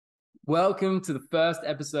Welcome to the first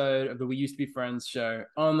episode of the We Used to Be Friends show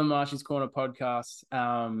on the Marshy's Corner podcast.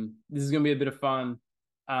 This is going to be a bit of fun.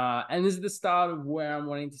 And this is the start of where I'm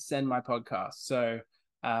wanting to send my podcast. So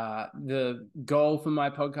the goal for my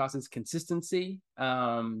podcast is consistency.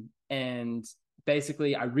 And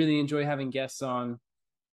basically, I really enjoy having guests on,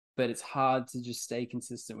 but it's hard to just stay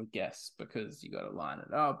consistent with guests because you got to line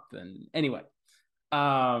it up. And anyway,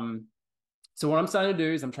 so what I'm starting to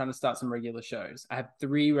do is I'm trying to start some regular shows. I have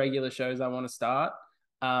 3 regular shows I want to start.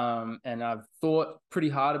 And I've thought pretty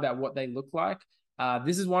hard about what they look like.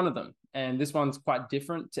 This is one of them. And this one's quite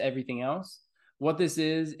different to everything else. What this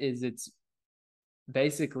is it's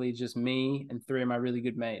basically just me and 3 of my really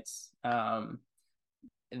good mates that,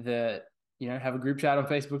 have a group chat on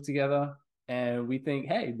Facebook together. And we think,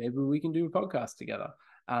 hey, maybe we can do a podcast together.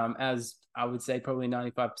 As I would say, probably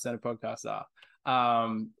 95% of podcasts are.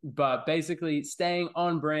 But basically staying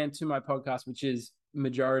on brand to my podcast, which is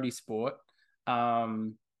majority sport. There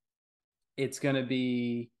is going to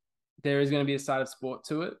be a side of sport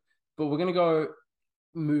to it, but we're going to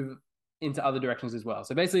move into other directions as well.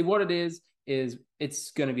 So basically what it is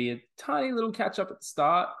it's going to be a tiny little catch up at the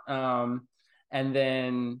start. And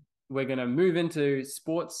then we're going to move into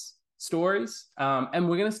sports stories. And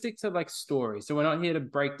we're going to stick to like stories. So we're not here to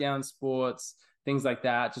break down sports, things like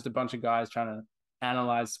that. Just a bunch of guys trying to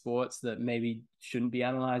analyze sports that maybe shouldn't be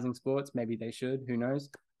analyzing sports. Maybe they should, who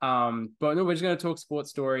knows? But no, we're just going to talk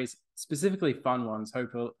sports stories, specifically fun ones,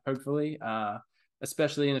 hopefully,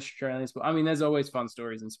 especially in Australian sport. I mean, there's always fun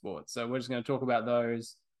stories in sports. So we're just going to talk about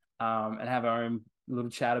those and have our own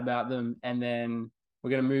little chat about them. And then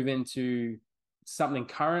we're going to move into something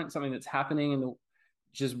current, something that's happening in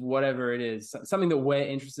just whatever it is, something that we're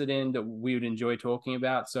interested in that we would enjoy talking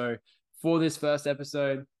about. So for this first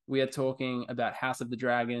episode, we are talking about House of the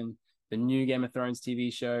Dragon, the new Game of Thrones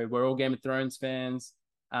TV show. We're all Game of Thrones fans.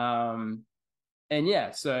 And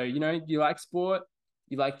yeah, so, you like sport,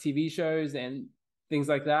 you like TV shows and things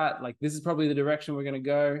like that. Like, this is probably the direction we're going to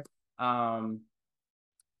go.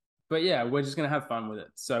 But yeah, we're just going to have fun with it.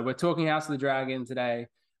 So we're talking House of the Dragon today.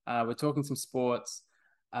 We're talking some sports.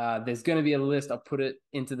 There's going to be a list. I'll put it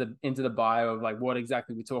into the bio of like what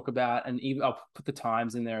exactly we talk about, and even I'll put the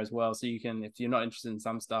times in there as well, so you can, if you're not interested in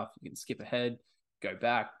some stuff, you can skip ahead, go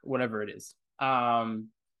back, whatever it is. But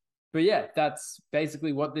yeah, that's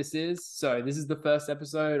basically what this is. So this is the first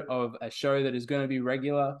episode of a show that is going to be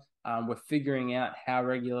regular. We're figuring out how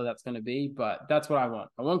regular that's going to be, but that's what I want.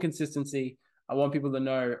 I want consistency. I want people to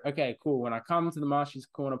know, okay, cool. When I come to the Marshy's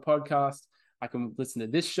Corner podcast, I can listen to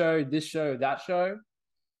this show, that show.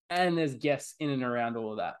 And there's guests in and around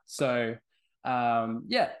all of that. So,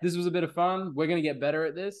 yeah, this was a bit of fun. We're going to get better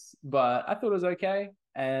at this, but I thought it was okay.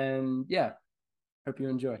 And yeah, hope you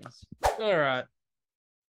enjoy. All right.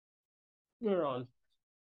 We're on.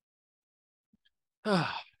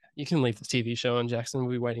 You can leave the TV show on, Jackson.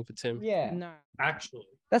 We'll be waiting for Tim. Yeah. No. Actually.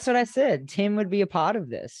 That's what I said. Tim would be a part of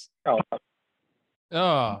this.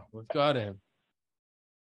 Oh, we've got him.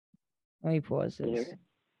 Let me pause this.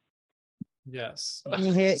 Yes.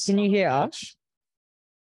 Can you hear us?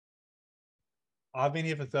 I've been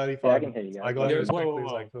here for 35 minutes. I got here as quickly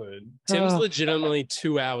as I could. Tim's legitimately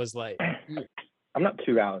 2 hours late. I'm not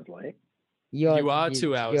 2 hours late. You are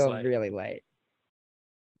 2 hours you're late. Really late.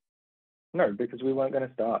 No, because we weren't going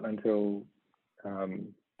to start until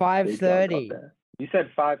 5:30. You said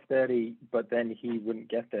 5:30, but then he wouldn't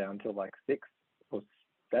get there until like 6 or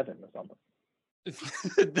 7 or something.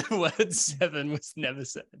 The word 7 was never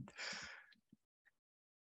said.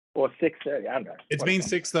 Or 6:30, I don't know. It's been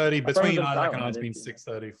 6:30 between Isaac and I. It's been silent.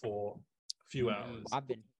 6:30 for a few hours.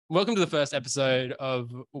 Welcome to the first episode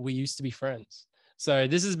of We Used to Be Friends. So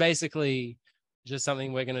this is basically just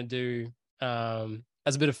something we're going to do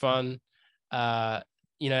as a bit of fun. As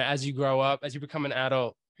you grow up, as you become an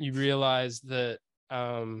adult, you realize that you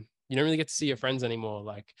don't really get to see your friends anymore.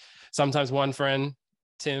 Like sometimes one friend,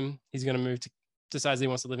 Tim, he's going to decides he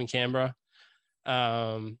wants to live in Canberra.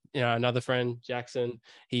 Another friend, Jackson,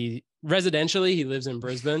 he lives in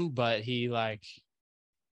Brisbane, but he like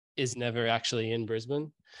is never actually in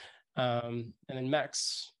Brisbane. And then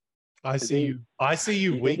Max, I see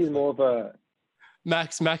you weak. He's more of a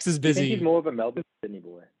Max is I think busy. he's more of a Melbourne Sydney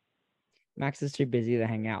boy. Max is too busy to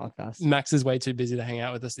hang out with us. Max is way too busy to hang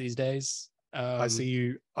out with us these days. I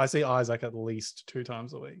see Isaac at least 2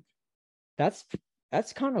 times a week. That's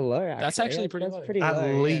kind of low. That's actually pretty low. At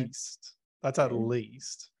low, least. That's at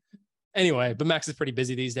least. Anyway, but Max is pretty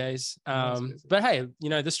busy these days. But hey,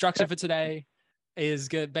 the structure for today is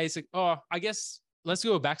good. I guess let's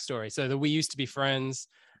do a backstory. So that we used to be friends.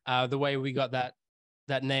 The way we got that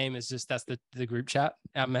name is just that's the group chat,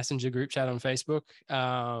 our messenger group chat on Facebook.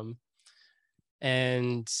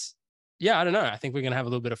 And yeah, I don't know. I think we're gonna have a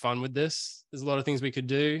little bit of fun with this. There's a lot of things we could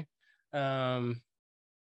do. I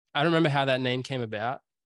don't remember how that name came about.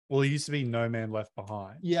 Well, it used to be No Man Left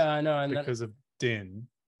Behind. Yeah, I know. And because of Din,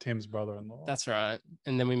 Tim's brother-in-law. that's right.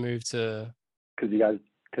 And then we moved to Because you guys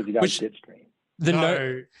Which- ditched me. the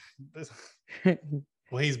no.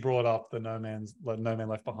 Well, he's brought up the No Man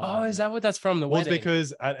Left Behind. Oh, is that what that's from? The Well, it's wedding?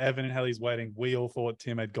 because at Evan and Helly's wedding, we all thought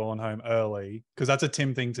Tim had gone home early because that's a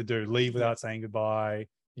Tim thing to do, leave without saying goodbye,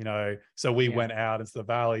 you know. So we Yeah. went out into the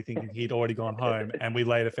valley thinking he'd already gone home. And we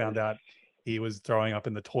later found out he was throwing up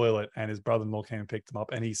in the toilet and his brother-in-law came and picked him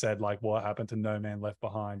up. And he said, like, what happened to No Man Left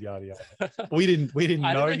Behind, yada, yada. We didn't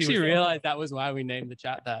I know didn't he actually was realize that was why we named the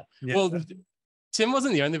chat that. Yeah. Well, Tim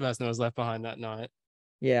wasn't the only person that was left behind that night.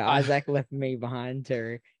 Yeah, I- Isaac left me behind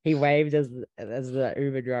too. He waved as the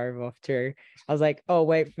Uber drove off too. I was like, "Oh,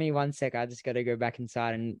 wait for me 1 sec. I just got to go back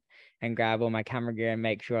inside and grab all my camera gear and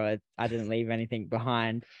make sure I didn't leave anything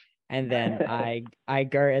behind." And then I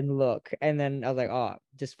go and look, and then I was like, "Oh,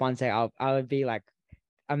 just 1 sec. I would be like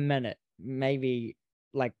a minute, maybe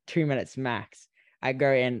like 2 minutes max." I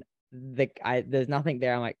go in, there's nothing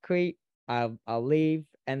there. I'm like, "Sweet, I'll leave."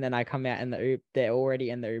 And then I come out and they're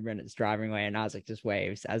already in the Uber and it's driving away. And Isaac just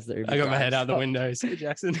waves as the Uber I got my head drives out the off. window. See you,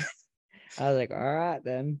 Jackson. I was like, all right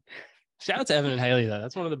then. Shout out to Evan and Haley though.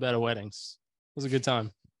 That's one of the better weddings. It was a good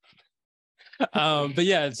time. But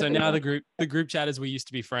yeah, so now the group chat is we used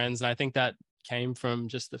to be friends, and I think that came from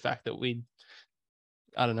just the fact that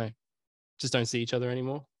I don't know, just don't see each other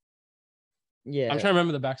anymore. Yeah. I'm trying to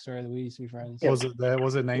remember the backstory that we used to be friends. Was it there?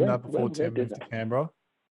 Was it named that before When Tim did moved to that? Canberra?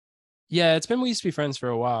 Yeah, it's been we used to be friends for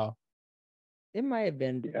a while. It might have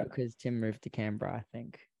been Yeah. because Tim moved to Canberra, I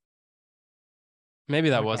think. Maybe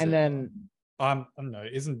that was And it. then I don't know.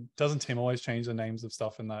 Doesn't Tim always change the names of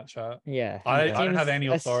stuff in that chat? yeah, I Tim's don't have any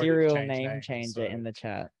a authority to serial change name names, changer so- in the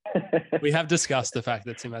chat. We have discussed the fact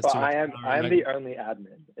that Tim has But too much. I am power. the only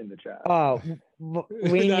admin in the chat. Oh, we no,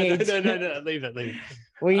 need no, leave it.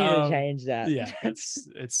 we need to Um, change that. Yeah,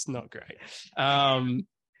 it's not great.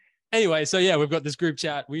 Anyway, so yeah, we've got this group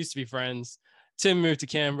chat. We used to be friends. Tim moved to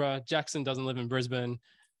Canberra. Jackson doesn't live in Brisbane,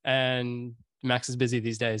 and Max is busy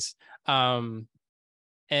these days. And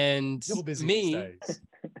You're busy me, these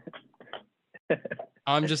days.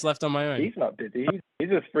 I'm just left on my own. He's not busy. He's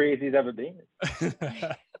as free as he's ever been.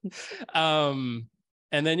 And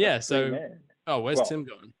then yeah, Free so man. where's Well, Tim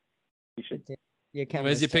gone? You should. Your camera's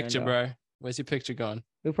Where's your turned picture, off. bro? Where's your picture gone?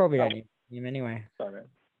 We probably don't Oh. need him anyway. Sorry, man.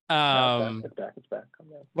 No, Um, it's back. It's back. Calm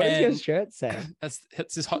down. What does your and- shirt say?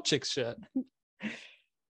 that's his hot chicks shirt.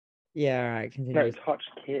 Yeah, all right, continue. No, it's Hotch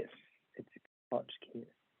Kiss. It's Hotch Kiss.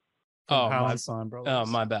 Oh, my, Palestine brothers. oh,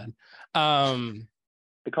 my bad.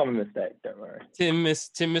 The common mistake. Don't worry. Tim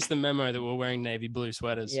missed the memo that we're wearing navy blue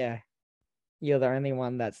sweaters. Yeah. You're the only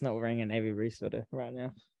one that's not wearing a navy blue sweater right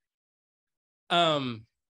now.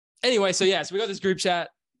 Anyway, so yeah, so we got this group chat.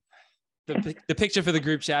 The picture for the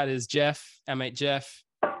group chat is Jeff, our mate Jeff.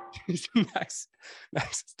 Max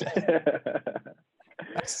is dead.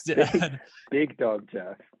 Max is dead. Big dog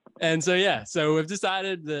Jeff. And so yeah, so we've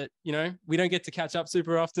decided that we don't get to catch up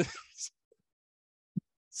super often.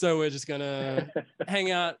 So we're just gonna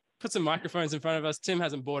hang out, put some microphones in front of us. Tim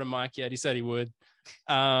hasn't bought a mic yet. He said he would.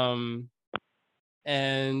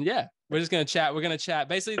 And yeah, we're just gonna chat. We're gonna chat.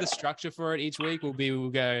 Basically, the structure for it each week will be we'll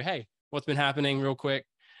go, hey, what's been happening real quick.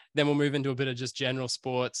 Then we'll move into a bit of just general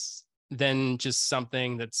sports, then just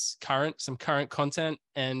something that's current, some current content.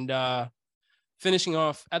 And finishing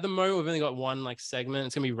off, at the moment, we've only got one segment.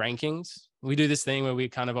 It's gonna be rankings. We do this thing where we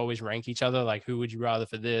kind of always rank each other, like who would you rather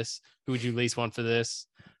for this? Who would you least want for this?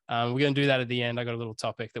 We're gonna do that at the end. I got a little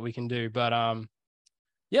topic that we can do, but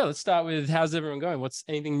yeah, let's start with how's everyone going? What's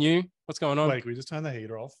anything new? What's going on? Wait, can we just turn the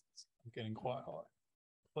heater off? I'm getting quite hot.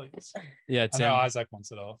 Please. Yeah, I know Tim. Isaac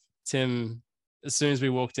wants it off. Tim. As soon as we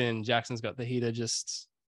walked in, Jackson's got the heater just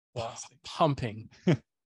Blasting. pumping.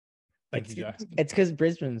 Thank you, Jackson. It's because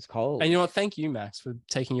Brisbane's cold. And you know what? Thank you, Max, for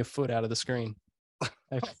taking your foot out of the screen.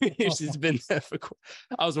 It's been there for.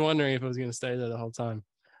 I was wondering if it was going to stay there the whole time.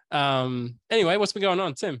 Anyway, what's been going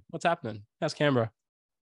on, Tim? What's happening? How's Canberra?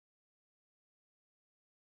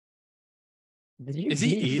 Did you, Is he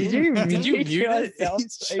did eating? you Did you mute mute it? yourself?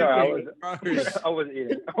 Sorry, I Bro, was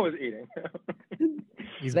eating. I was eating.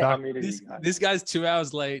 He's That- back I muted this, you guys. this guy's 2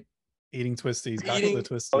 hours late. eating twisties. Back Eating- to the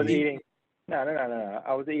twisties. I was eating. No.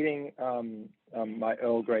 I was eating my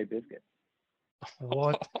Earl Grey biscuit.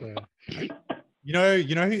 What? You know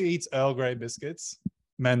who eats Earl Grey biscuits?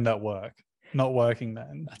 Men that work, not working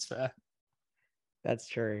men. That's fair. That's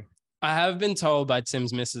true. I have been told by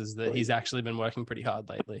Tim's missus that he's actually been working pretty hard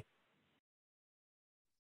lately.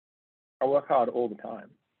 I work hard all the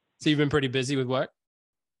time. So you've been pretty busy with work?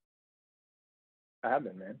 I have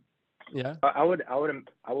been, man. Yeah. I would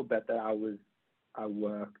bet that I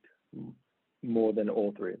worked more than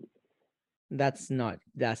all three of you. That's not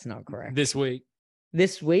correct. This week.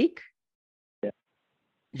 This week?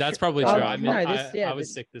 That's probably Oh, true. I mean, no, I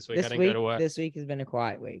was sick this week. I This didn't go to work. This week has been a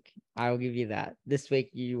quiet week. I will give you that. This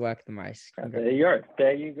week you work the most. There you go.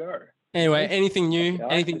 There you go. Anyway, anything new? Yeah,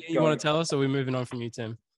 Anything it's new you want going. to tell us, or are we moving on from you,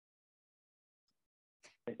 Tim?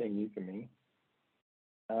 Anything new for me?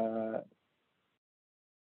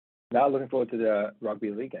 Now looking forward to the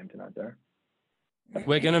rugby league game tonight, though.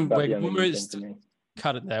 We're gonna About the we'll only new move, thing for me.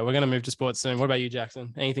 cut it there. We're gonna move to sports soon. What about you,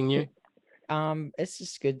 Jackson? Anything new? It's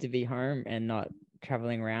just good to be home and not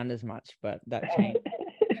traveling around as much, but that changed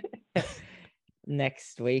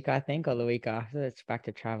next week, I think, or the week after. It's back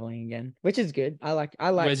to traveling again, which is good. I like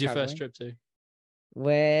Where's your traveling. first trip to?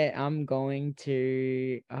 Where I'm going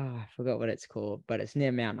to, I forgot what it's called, but it's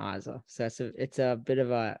near Mount Isa. So it's a bit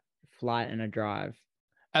of a flight and a drive.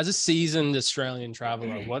 As a seasoned Australian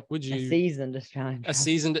traveler, what would A you? seasoned Australian. A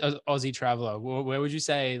seasoned Aussie traveler, where would you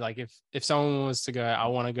say, like, if someone was to go, I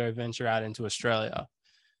want to go venture out into Australia,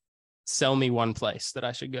 sell me one place that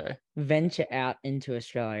I should go. Venture out into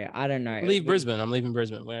Australia. I don't know. Leave Brisbane. I'm leaving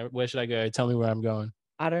Brisbane. Where should I go? Tell me where I'm going.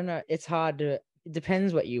 I don't know. It's hard to. It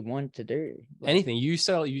depends what you want to do. Like, Anything you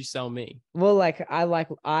sell me. well, like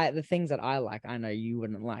the things that I like. I know you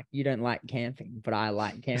wouldn't like. You don't like camping, but I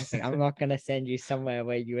like camping. I'm not gonna send you somewhere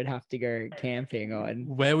where you would have to go camping on.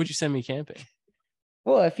 Where would you send me camping?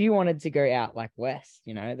 Well, if you wanted to go out like west,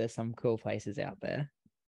 there's some cool places out there,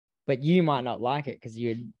 but you might not like it because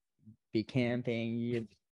you'd be camping,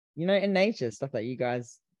 in nature, stuff that you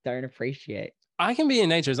guys don't appreciate. I can be in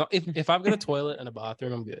nature. If I've got a toilet and a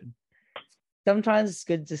bathroom, I'm good. Sometimes it's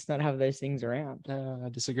good just not have those things around. I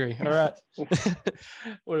disagree. All right.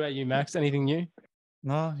 What about you, Max? Anything new?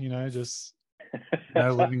 No, just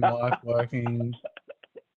living life, working,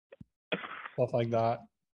 stuff like that.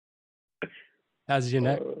 How's your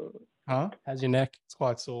neck? Huh? How's your neck? It's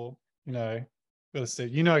quite sore. Got to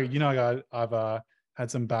see. I've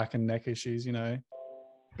had some back and neck issues. A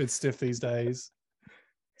bit stiff these days.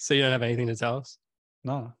 So you don't have anything to tell us?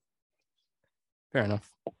 No. Fair enough.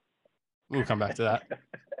 We'll come back to that.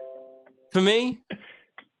 For me,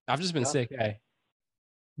 I've just been sick.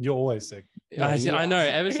 You're always sick. I know.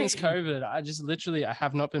 Ever since COVID, I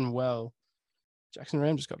have not been well. Jackson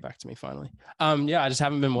Ram just got back to me finally. I just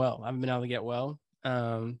haven't been well. I haven't been able to get well.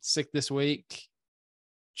 Sick this week.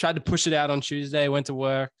 Tried to push it out on Tuesday, went to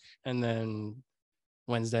work, and then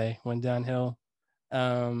Wednesday went downhill.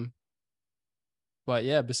 But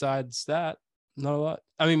yeah, besides that, not a lot.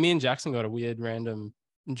 I mean, me and Jackson got a weird random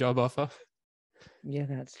job offer. Yeah,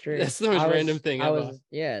 that's true. That's the most random thing ever.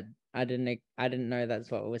 I didn't know that's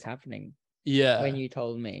what was happening. Yeah. When you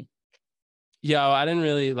told me. Yeah, I didn't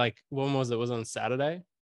really when was it? It was on Saturday.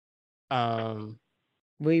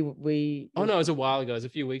 We Oh no, it was a while ago. It was a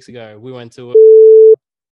few weeks ago. We went to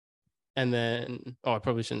and then I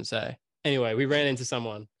probably shouldn't say. Anyway, we ran into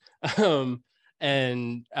someone.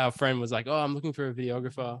 And our friend was like, "Oh, I'm looking for a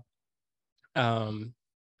videographer." And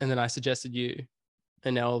then I suggested you.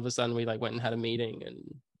 And now all of a sudden we went and had a meeting,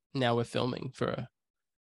 and now we're filming for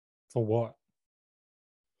what?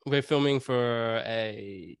 We're filming for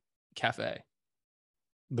a cafe.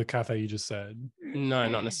 The cafe you just said. No,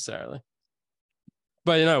 not necessarily.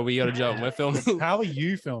 But we got a job. We're filming. How are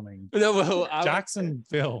you filming? No, well, Jackson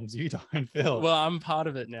films. You don't film. Well, I'm part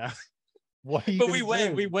of it now. What are you But gonna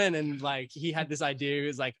we do? went and he had this idea. He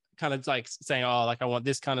was kind of saying, "Oh, I want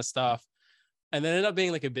this kind of stuff," and then it ended up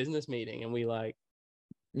being a business meeting, and we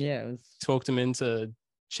Yeah, it was. talked him into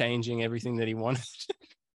changing everything that he wanted.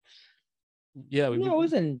 Yeah, No, it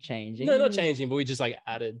wasn't changing. No, not changing, but we just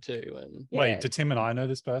added to and Yeah. Wait, do Tim and I know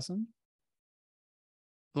this person?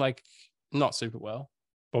 not super well.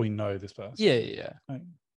 But we know this person. Yeah.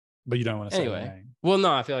 But you don't want to say Anyway. the name. Well,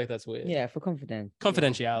 no, I feel like that's weird. Yeah, for confidentiality.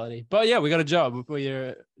 Confidentiality. But yeah, we got a job.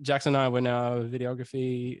 Jackson and I were now a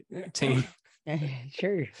videography team.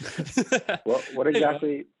 True. What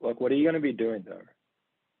exactly? What are you going to be doing though?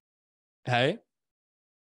 Hey?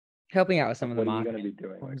 Helping out with some of the What are you marketing. going to be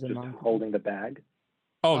doing? What was the Just marketing? holding the bag?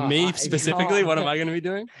 Oh, me specifically? What am I going to be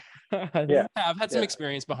doing? Yeah. Yeah, I've had some Yeah.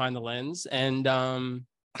 experience behind the lens, and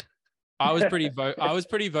I was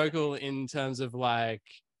pretty vocal in terms of I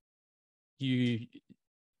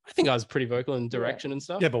think I was pretty vocal in direction and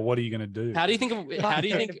stuff. Yeah, but what are you going to do? How do you think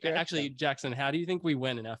Director. actually, Jackson, how do you think we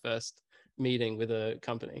went in our first meeting with a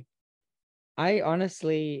company? I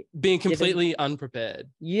honestly, Being completely unprepared.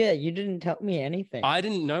 you didn't tell me anything. I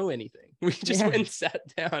didn't know anything. We just Yeah. went and sat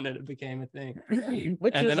down and it became a thing.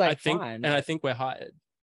 Which And was then I fine. think we're hired.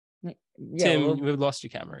 Yeah, Tim, well, we've lost your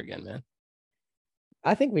camera again, man.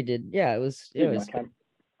 I think we did. Yeah, it was. It Dude, was.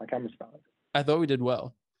 my camera's fine. I thought we did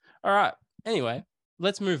well. All right. Anyway,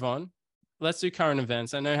 let's move on. Let's do current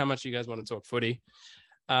events. I know how much you guys want to talk footy.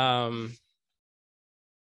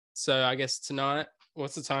 So I guess tonight,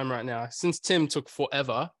 what's the time right now? Since Tim took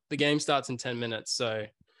forever, the game starts in 10 minutes. So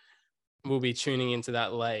we'll be tuning into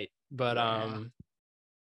that late. But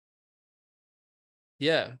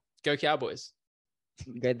yeah, go Cowboys.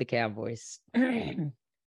 Go the Cowboys.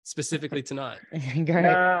 Specifically tonight. Go.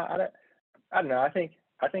 Nah, I don't know. I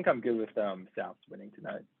think I'm good with Souths winning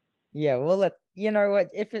tonight. Yeah, well, you know what?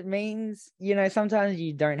 If it means, sometimes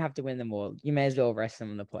you don't have to win them all. You may as well rest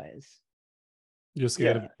some of the players. You're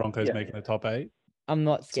scared of Yeah, the Broncos yeah, making the top 8? I'm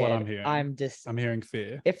not That's what scared. I'm hearing. I'm hearing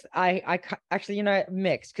fear. if actually,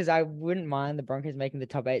 mixed, because I wouldn't mind the Broncos making the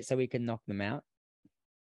top 8 so we can knock them out.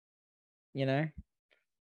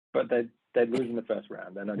 But they'd lose in the first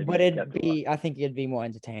round. They're not even But gonna it'd get to be, I think it'd be more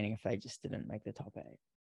entertaining if they just didn't make the top 8.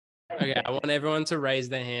 Okay, I want everyone to raise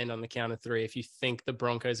their hand on the count of 3 if you think the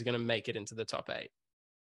Broncos are going to make it into the top 8.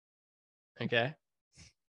 Okay?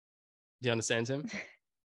 Do you understand, Tim?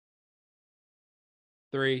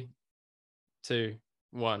 3, 2,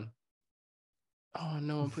 1. Oh,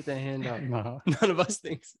 no one put their hand up. No. None of us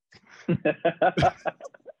thinks.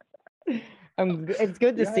 It's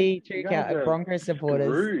good to You guys- see true you guys are Broncos supporters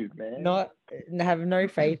Screwed, man. not have no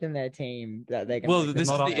faith in their team that they're going Well, to this is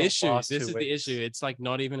not the up the issue. last This 2 is the weeks. issue. It's like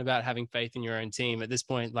not even about having faith in your own team. At this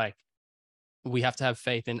point, like we have to have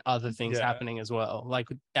faith in other things Yeah. happening as well. Like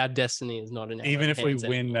our destiny is not in our Even own if we hands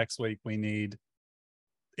win anymore. next week, we need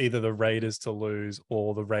either the Raiders to lose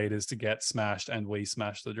or the Raiders to get smashed and we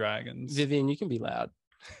smash the Dragons, Vivian, you can be loud.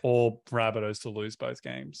 or Rabbitohs to lose both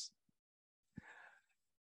games.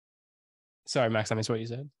 Sorry, Max, I missed what you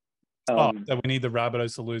said. So we need the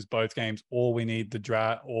Rabbitohs to lose both games, or we need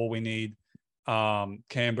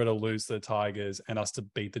Canberra to lose to the Tigers and us to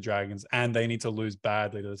beat the Dragons, and they need to lose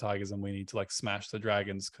badly to the Tigers, and we need to like smash the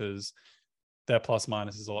Dragons because their plus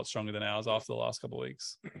minus is a lot stronger than ours after the last couple of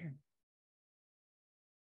weeks.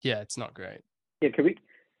 Yeah, it's not great. Yeah, could we?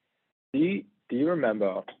 Do you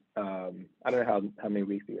remember? I don't know how many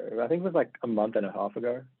weeks ago. I think it was like a month and a half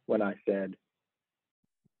ago when I said,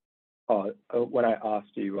 when I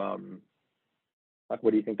asked you, like,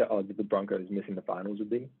 what do you think the odds of the Broncos missing the finals would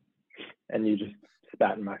be? And you just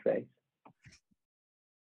spat in my face.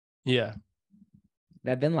 Yeah.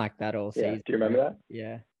 They've been like that all Yeah. season. Do you remember that?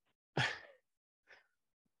 Yeah.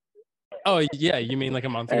 Oh, yeah. You mean like a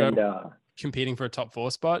month ago And competing for a top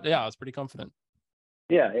 4 spot? Yeah, I was pretty confident.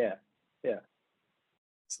 yeah.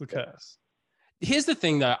 It's the curse. Here's the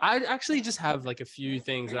thing, though. I actually just have like a few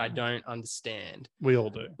things that I don't understand. We all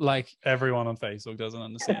do. Like, Everyone on Facebook doesn't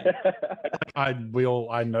understand. I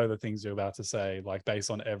know the things you're about to say, like based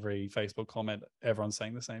on every Facebook comment, everyone's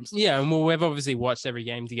saying the same stuff. yeah, and well, we've obviously watched every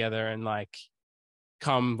game together, and like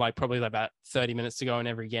come like probably like about 30 minutes to go in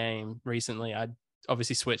every game recently, I'd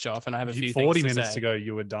obviously switch off, and I have a few 40 things to minutes say. ago,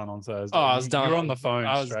 you were done on Thursday. Oh, I was done. You were on the phone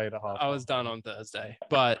I was- straight at half. I was done on Thursday.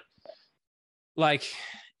 But like,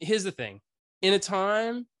 here's the thing. In a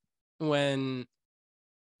time when,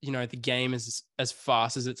 the game is as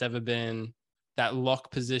fast as it's ever been, that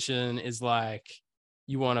lock position is like,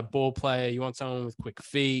 you want a ball player, you want someone with quick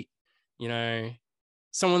feet,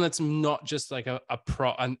 someone that's not just like a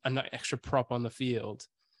prop, an extra prop on the field.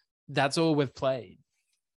 That's all we've played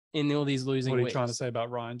in all these losing What are you weeks. trying to say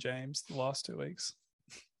about Ryan James the last 2 weeks?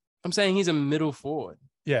 I'm saying he's a middle forward.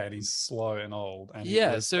 Yeah, and he's slow and old. And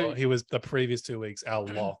Yeah, so- he was the previous 2 weeks our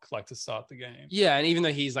lock, like to start the game. Yeah, and even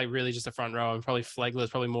though he's like really just a front row, and probably Flegler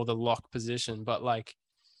is probably more the lock position, but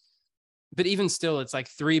even still, it's like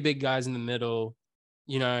 3 big guys in the middle.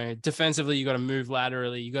 Defensively, you got to move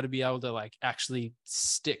laterally. You got to be able to like actually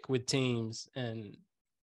stick with teams, and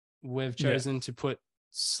we've chosen to put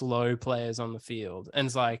slow players on the field, and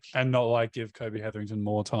it's like, And not like give Kobe Hetherington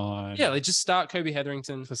more time. yeah, like just start Kobe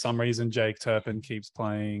Hetherington, For some reason, Jake Turpin keeps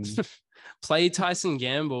playing. play Tyson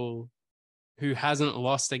Gamble, who hasn't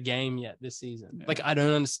lost a game yet this season. Yeah. Like, I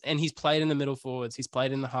don't understand. And he's played in the middle forwards. He's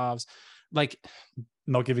played in the halves. Like,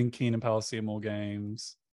 Not giving Keenan Palacia more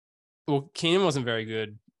games. well, Keenan wasn't very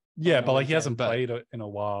good. Yeah, the but like he weekend, hasn't but- played in a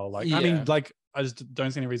while. Like, I Yeah. mean, like I just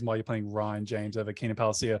don't see any reason why you're playing Ryan James over Keenan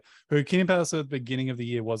Palacia, who Keenan Palacia at the beginning of the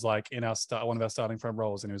year was like in our one of our starting front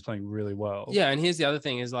roles, and he was playing really well. Yeah, and here's the other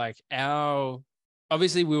thing is like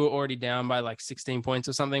obviously we were already down by like 16 points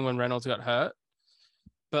or something when Reynolds got hurt.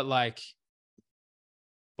 But like,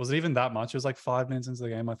 Was it even that much? It was like 5 minutes into the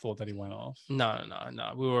game. I thought that he went off. no.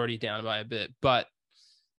 We were already down by a bit. But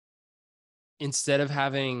instead of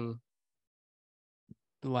having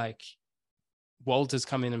like Walters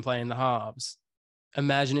come in and play in the halves.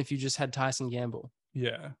 Imagine if you just had Tyson Gamble.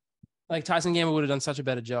 Yeah. Like Tyson Gamble would have done such a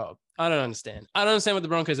better job. I don't understand. I don't understand what the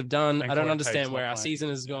Broncos have done. I Thankfully, don't Tate's understand not where our playing. season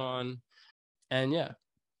has gone. And yeah,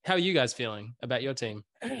 how are you guys feeling about your team?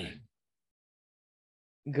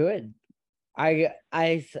 Good.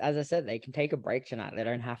 As I said, they can take a break tonight. They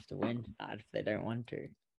don't have to win tonight if they don't want to.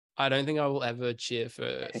 I don't think I will ever cheer for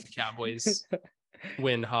the Cowboys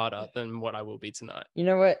win harder than what I will be tonight. You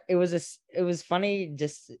know what? It was funny.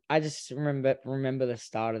 I just remember the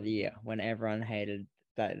start of the year when everyone hated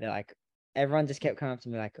that. They're like, everyone just kept coming up to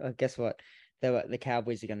me like, "Oh, guess what? The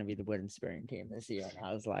Cowboys are going to be the wooden spoon team this year." And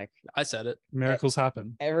I was like, I said it. Miracles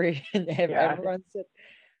happen. everyone said,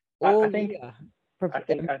 I think- year. I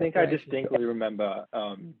think I distinctly remember.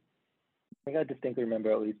 I think I distinctly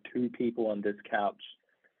remember at least 2 people on this couch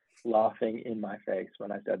laughing in my face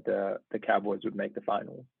when I said the Cowboys would make the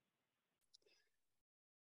finals.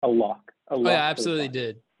 A lock. Oh, yeah, I absolutely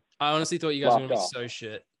did. I honestly thought you guys were going to be Laughed so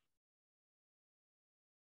shit.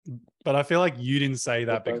 But I feel like you didn't say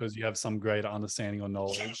that Okay. because you have some greater understanding or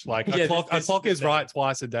knowledge. Like Yeah, a clock this is is right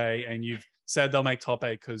twice a day, and you've said they'll make top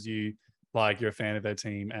 8 because you're a fan of their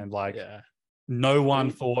team, and like Yeah. no one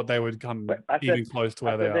thought they would come But I even said- close to I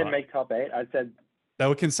where they said they'd are. make top 8. I said They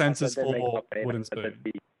were I consensus said they'd make for top 8. wooden I said spoon. they'd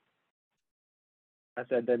be- I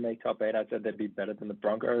said they'd make top 8. I said they'd be better than the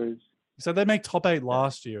Broncos. So they make top 8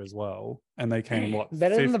 last year as well, and they came what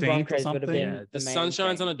Better than the 15th or Broncos would have something. been. Yeah, the the main sun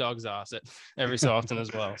shines thing. on a dog's ass every so often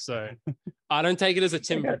as well. So I don't take it as a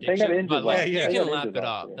Tim They got prediction, injured but like last- yeah, you they can got lap injured it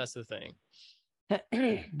last up. year. That's the thing. I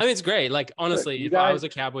mean, it's great. Like honestly, you if I guys- was a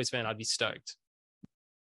Cowboys fan, I'd be stoked.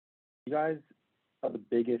 You guys are the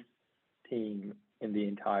biggest team in the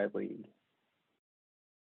entire league.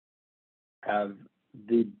 Have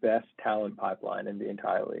the best talent pipeline in the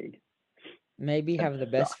entire league. Maybe And have the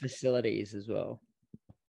best suck. facilities as well.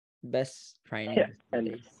 Best training Yeah, and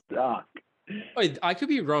facilities. suck. Wait, I could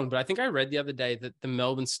be wrong, but I think I read the other day that the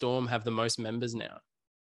Melbourne Storm have the most members now.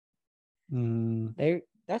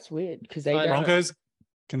 That's weird because they I don't. know. Broncos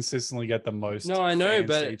consistently get the most. No, I know, fans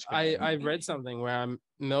but each I game. read something where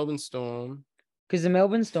Melbourne Storm. Because the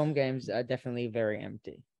Melbourne Storm games are definitely very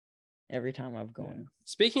empty. Every time I've gone.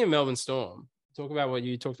 Speaking of Melbourne Storm, talk about what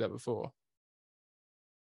you talked about before.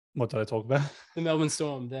 What did I talk about? The Melbourne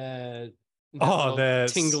Storm, the they're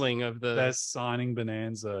tingling of the They're signing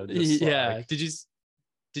bonanza. Just yeah. like- Did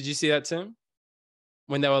you see that, Tim?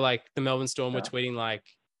 When they were like the Melbourne Storm were No. tweeting like,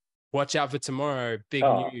 "Watch out for tomorrow, big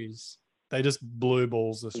Oh. news." they just blue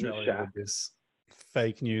balls just Australia Shaq. with this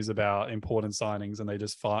fake news about important signings, and they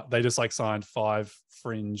just like signed 5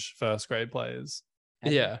 fringe first grade players. I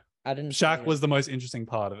didn't- Yeah, I didn't. see Shaq it. was the most interesting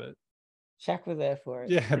part of it. Shaq was there for it.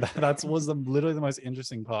 Yeah, that was literally the most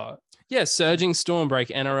interesting part. yeah. Surging Storm break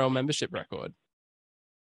NRL membership record.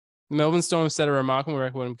 Melbourne Storm set a remarkable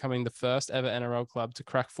record in becoming the first ever NRL club to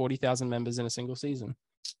crack 40,000 members in a single season.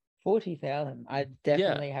 40,000. I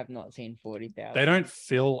definitely have not seen 40,000. They don't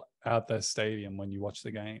fill out their stadium when you watch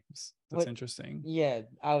the games. That's What- interesting. Yeah,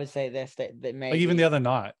 I would say they may Like even the other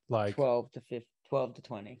night, like 12 to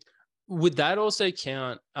 20. Would that also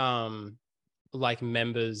count like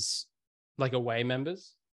members, like away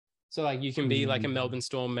members? So like you can be like a Mm. Melbourne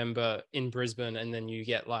Storm member in Brisbane, and then you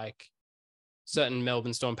get like certain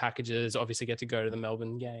Melbourne Storm packages, obviously get to go to the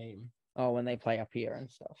Melbourne game. Oh, when they play up here and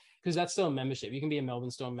stuff. Because that's still a membership. You can be a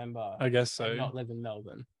Melbourne Storm member I guess and so. not live in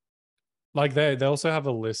Melbourne. Like they also have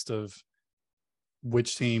a list of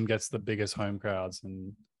which team gets the biggest home crowds,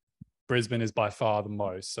 and Brisbane is by far the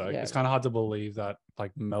most. So Yeah. it's kind of hard to believe that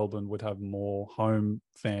like Melbourne would have more home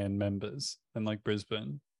fan members than like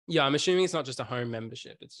Brisbane. Yeah, I'm assuming it's not just a home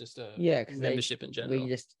membership. It's just a Yeah, because membership in general.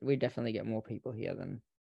 we definitely get more people here than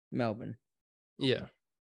Melbourne. Yeah.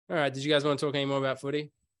 All right. Did you guys want to talk any more about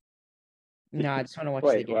footy? No, I just want to watch the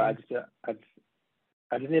Wait, game. well,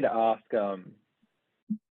 I just need to ask.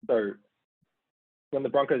 So when the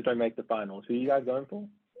Broncos don't make the finals, who are you guys going for?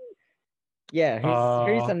 Yeah,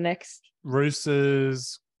 who's the Uh, next?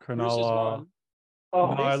 Roosters, Roosters Cronulla. won.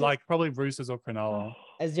 Oh, No, Roosters- like probably Roosters or Cronulla.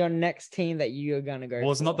 As your next team that you're gonna go?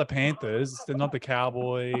 Well, it's not for? the Panthers. They're not the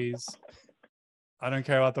Cowboys. I don't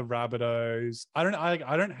care about the Rabbitohs. I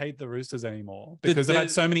don't hate the Roosters anymore because they've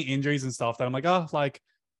had so many injuries and stuff that I'm like, oh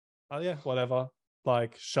yeah, whatever.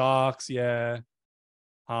 Like Sharks, yeah.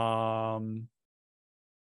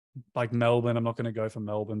 Like Melbourne, I'm not going to go for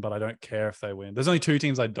Melbourne, but I don't care if they win. There's only 2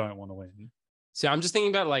 teams I don't want to win. So I'm just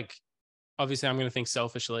thinking about like, obviously I'm going to think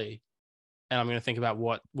selfishly, and I'm going to think about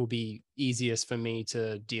what will be easiest for me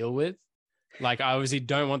to deal with. Like I obviously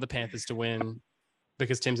don't want the Panthers to win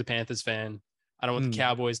because Tim's a Panthers fan. I don't want the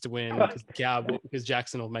Cowboys to win because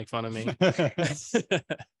Jackson will make fun of me.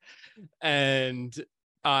 And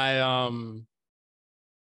I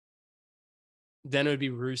then it would be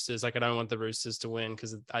Roosters. Like I don't want the Roosters to win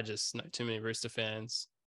because I just know too many Rooster fans.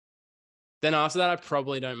 Then after that, I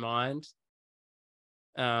probably don't mind.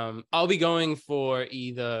 I'll be going for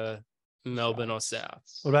either Melbourne or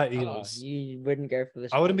Souths. What about Oh, Eels? you wouldn't go for the.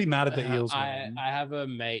 I wouldn't be Sharks. mad at the I, Eels. I win. have a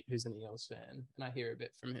mate who's an Eels fan, and I hear a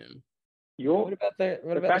bit from him. What about the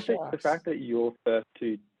the Sharks? fact that your first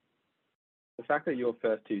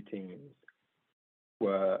two teams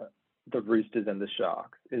were the Roosters and the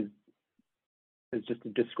Sharks is just a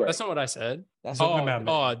disgrace. That's not what I said. That's Talking Oh,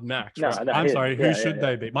 about me. Max. No, right. no. I'm his. sorry. Who Yeah, should yeah, they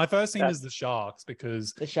yeah. be? My first team That's- is the Sharks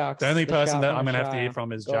because the Sharks. the only person that Shark I'm going to have to Shire, hear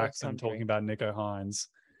from is God Jackson country. talking about Nico Hines.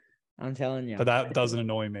 I'm telling you. But that doesn't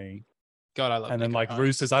annoy me. God, I love. And then Nico like Hines.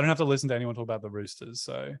 Roosters, I don't have to listen to anyone talk about the Roosters.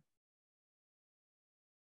 So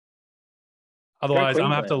otherwise, I'm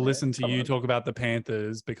gonna have to Queensland, man. listen to Come you on. talk about the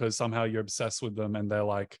Panthers because somehow you're obsessed with them and they're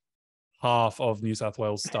like half of New South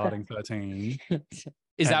Wales starting 13.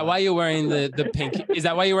 Is that and- why you're wearing the pink? Is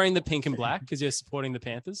that why you're wearing the pink and black? Because you're supporting the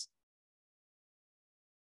Panthers?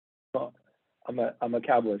 I'm a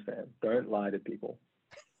Cowboys fan. Don't lie to people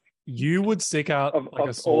You would stick out Of- like of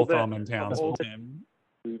a sore all the- thumb in town of all for the- Tim.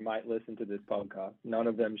 who might listen to this podcast. None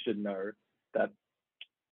of them should know that,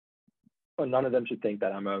 or none of them should think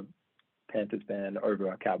that I'm a Panthers fan over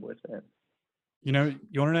a Cowboys fan. You know,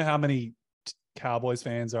 you want to know how many Cowboys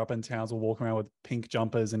fans are up in towns or walking around with pink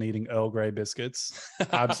jumpers and eating Earl Grey biscuits?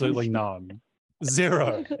 Absolutely none.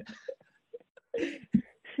 Zero.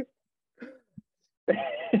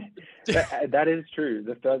 That is true.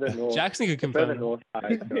 The further north, Jackson could the further confirm. north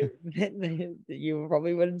I go, You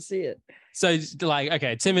probably wouldn't see it. So, like,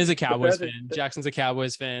 okay, Tim is a Cowboys further- fan. Jackson's a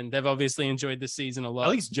Cowboys fan. They've obviously enjoyed this season a lot. At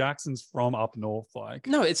least Jackson's from up north, like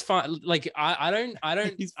No, it's fine. Like I don't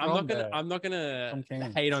He's I'm not from gonna there. I'm not gonna From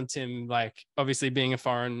Cairns. hate on Tim, like obviously being a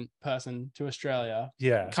foreign person to Australia,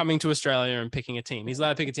 yeah. coming to Australia and picking a team. He's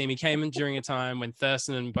allowed to pick a team. He came in during a time when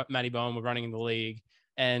Thurston and Matty Bowen were running in the league.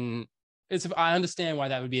 And I understand why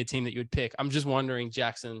that would be a team that you would pick. I'm just wondering,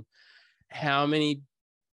 Jackson, how many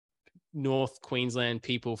North Queensland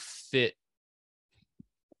people fit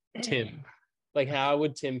Tim? Like, how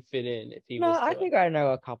would Tim fit in if he No, was? I to- think I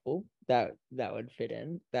know a couple that would fit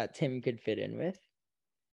in, that Tim could fit in with.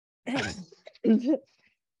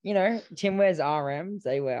 You know, Tim wears RMs,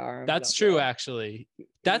 they wear RMs. That's as true, well. actually.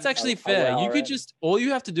 That's I'll- actually I'll fair. wear You could RM. just all you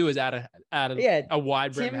have to do is add Yeah, a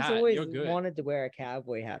wide brim Tim's hat. always You're good. wanted to wear a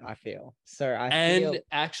cowboy hat, I feel. So I And feel,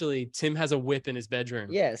 actually, Tim has a whip in his bedroom.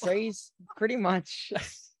 yeah, so he's pretty much,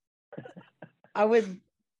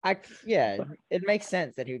 yeah, it makes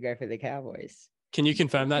sense that he would go for the Cowboys. Can you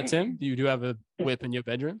confirm that, Tim? You do have a whip in your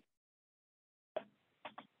bedroom?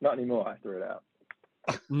 not anymore. I threw it out.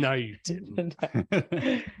 No, you didn't. That's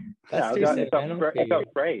No, too it got, sentimental fra- for it got you.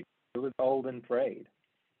 frayed. It was old and frayed.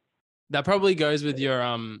 That probably goes with your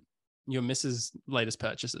missus' latest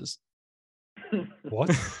purchases. What?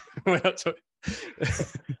 We're not talking-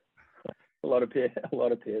 a lot of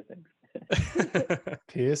piercings.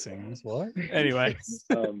 Piercings? What? Anyway,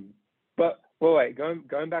 But wait,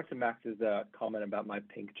 going back to Max's comment about my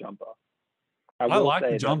pink jumper. I will like the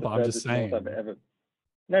say that jumper, I'm just furthest north saying. I've ever,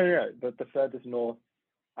 no, but the furthest north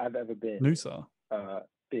I've ever been, Noosa.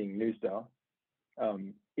 being Noosa,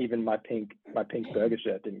 even my pink burger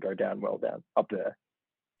shirt didn't go down well down up there.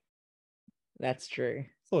 That's true.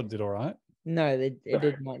 Thought it did all right. No, it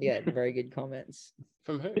did not get very good comments.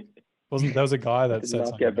 from who? Wasn't there was a guy that Did said not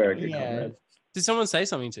something get very about good it. Yeah. comments. Did someone say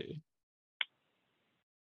something to you?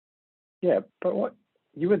 Yeah, but what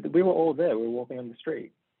we were all there. We were walking on the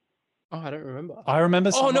street. Oh, I don't remember. I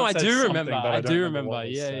remember. Oh no, someone I said do something, remember. but I don't do remember what remember.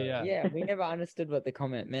 was Yeah, said. yeah. Yeah, we never understood what the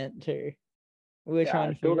comment meant too. We were Yeah, trying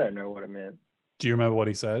I to still figure- don't know what it meant. Do you remember what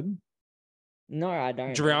he said? No, I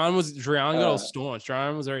don't. Drian got all Uh, staunch.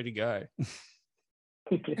 Drian was ready to go.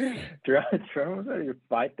 Jerome was ready to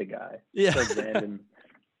fight the guy. Yeah. Like random,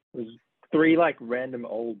 it was three like random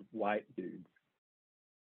old white dudes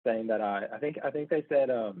saying that I think they said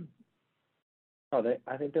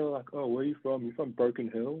I think they were like, oh, where are you from? You from Broken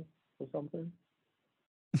Hill or something?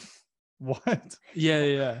 What?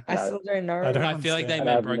 Yeah. I still don't know. I don't I feel like they understand. meant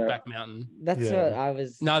I have Brokeback Mountain. That's Yeah. what I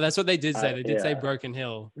was. No, that's what they did say. They did say yeah. Broken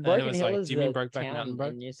Hill. And Broken it was Hill like, is do you mean the Brokeback town Mountain, bro?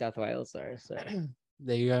 in New South Wales, though. So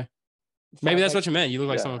There you go. Maybe that's what you. you meant. You look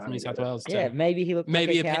like Yeah, someone from I New get South it. Wales. Too. Yeah, maybe he looked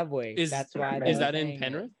Maybe like a a cowboy. Is That's why. is they that were in saying it.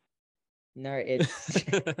 Penrith? No,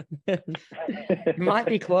 it might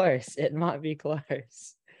be close. It might be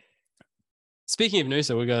close. Speaking of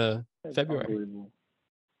Noosa, we got It's February. unbelievable.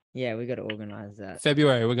 Yeah, we got to organize that.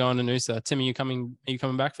 February. We're going to Noosa. Tim, are you coming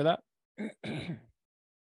back for that?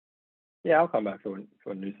 Yeah, I'll come back for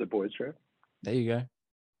a Noosa boys trip. There you go.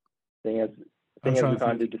 Seeing as I'm we trying to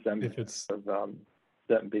can't do think December if it's of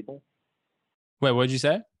certain people. Wait, what did you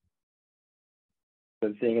say?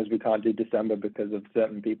 So seeing as we can't do December because of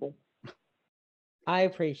certain people. I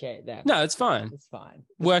appreciate that. No, it's fine. It's fine.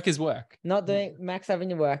 Work is work. Not doing Max having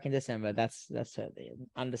to work in December. That's totally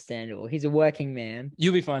understandable. He's a working man.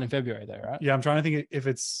 You'll be fine in February though, right? yeah. I'm trying to think if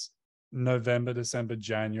it's November, December,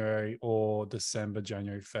 January, or December,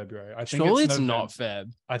 January, February. I think Surely it's it's November. not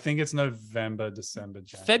Feb. I think it's November, December,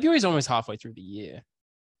 January. February's almost halfway through the year.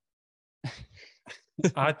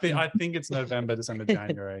 I think it's November, December,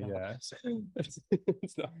 January. Yeah.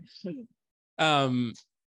 It's not.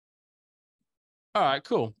 All right,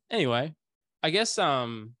 cool. Anyway, I guess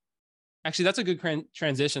actually that's a good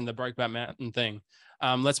transition, the Brokeback Mountain thing.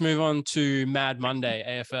 Let's move on to Mad Monday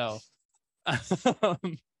AFL.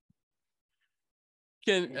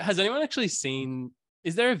 Has anyone actually seen,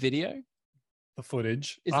 is there a video? The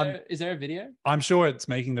footage. Is there a video? I'm sure it's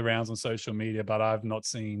making the rounds on social media, but I've not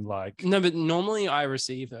seen like. No, but normally I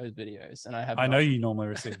receive those videos and I know you normally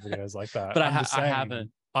receive videos like that, but I'm I just saying,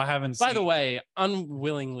 haven't. I haven't. By the way,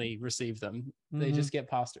 unwillingly receive them. They just get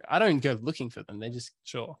passed through. I don't go looking for them. They just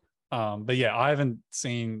Sure. But yeah, I haven't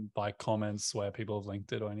seen like comments where people have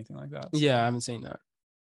linked it or anything like that. Yeah, I haven't seen that.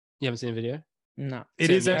 You haven't seen a video? No.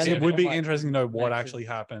 It would be Like, interesting to know what Max's- actually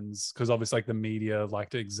happens because obviously like the media like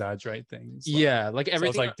to exaggerate things. Yeah, like So I was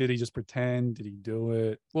everything. like, did he just pretend? Did he do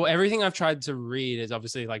it? Well, everything I've tried to read is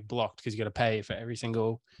obviously like blocked because you got to pay for every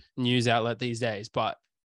single news outlet these days. But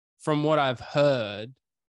from what I've heard,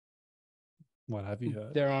 What have you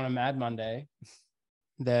heard? they're on a Mad Monday,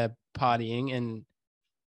 they're partying, and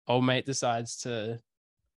old mate decides to.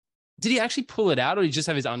 Did he actually pull it out, or did he just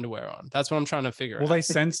have his underwear on? That's what I'm trying to figure Well, out. they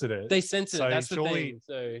censored it. They censored So it. That's the surely- thing.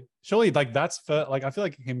 So Surely, like that's for like I feel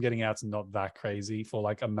like him getting out's not that crazy for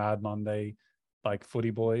like a Mad Monday, like footy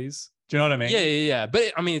boys. Do you know what I mean? yeah.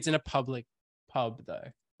 But I mean, it's in a public pub though.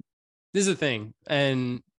 This is the thing,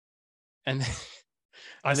 and I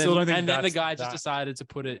still don't think. And then the that's guy just that- decided to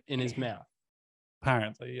put it in his mouth.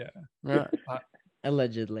 Apparently, yeah. Right.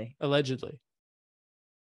 Allegedly. Allegedly.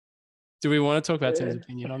 Do we want to talk about Tim's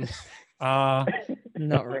opinion on this?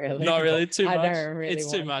 Not really. Not really. Too I much. don't really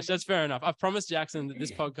It's too want much. to. That's fair enough. I've promised Jackson that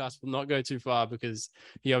this podcast will not go too far because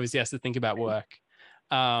he obviously has to think about work.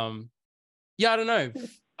 Yeah, I don't know.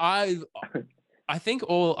 I think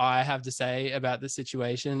all I have to say about this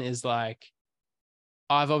situation is like,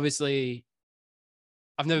 I've never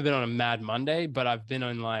been on a Mad Monday, but I've been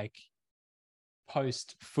on like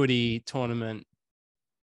post footy tournament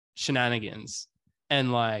shenanigans,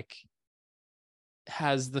 and like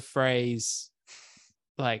has the phrase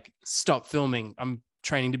like stop filming, I'm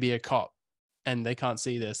training to be a cop and they can't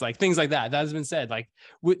see this, like things like that has been said, like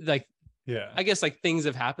with like Yeah. I guess like things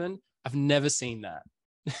have happened. I've never seen that.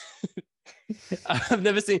 I've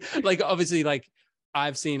never seen, like, obviously, like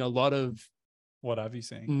I've seen a lot of What have you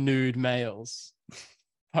seen? nude males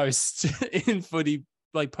post in footy,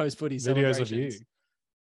 like post footy Videos of you.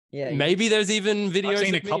 Yeah. Maybe there's even videos. I've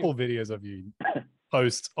seen a of me. couple videos of you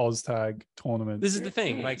post OzTag tournament. This is the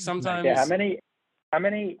thing. Like sometimes, Yeah, how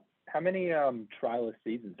many trialist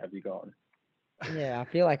seasons have you gone? Yeah, I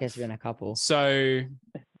feel like it's been a couple. So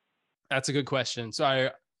that's a good question. So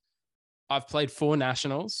I've played 4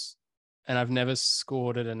 nationals and I've never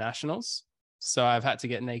scored at a nationals. So I've had to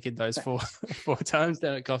get naked those four times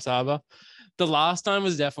down at Coffs Harbour. The last time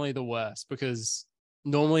was definitely the worst because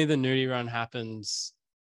normally the nudie run happens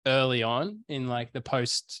early on in like the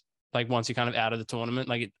post, like once you're kind of out of the tournament,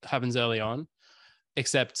 like it happens early on,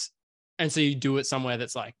 and so you do it somewhere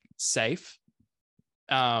that's like safe.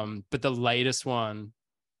 But the latest one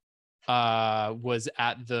was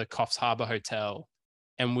at the Coffs Harbour Hotel,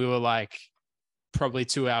 and we were like probably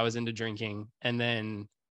 2 hours into drinking, and then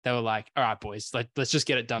they were like, all right, boys, let's just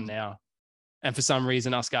get it done now. And for some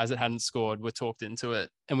reason, us guys that hadn't scored were talked into it,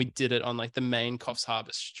 and we did it on like the main Coffs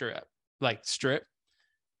Harbour strip.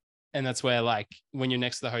 And that's where, like, when you're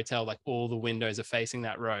next to the hotel, like all the windows are facing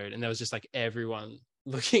that road, and there was just like everyone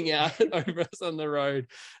looking out over us on the road.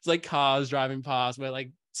 It's like cars driving past. We're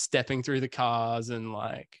like stepping through the cars, and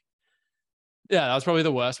like, yeah, that was probably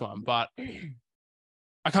the worst one. But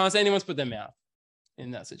I can't say anyone's put their mouth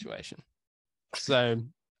in that situation. So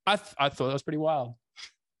I thought that was pretty wild.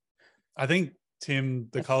 I think Tim,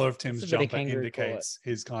 the color of Tim's that's a bit of jumper kangaroo indicates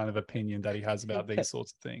his kind of opinion that he has about these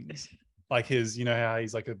sorts of things. Like his, you know how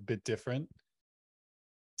he's like a bit different.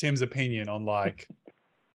 Tim's opinion on like,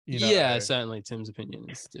 you know, Yeah, certainly Tim's opinion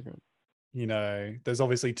is different. you know, there's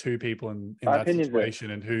obviously 2 people in My that opinion's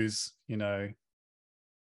situation, and who's, you know,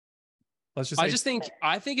 let's just. I say-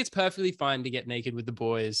 think it's perfectly fine to get naked with the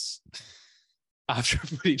boys. after a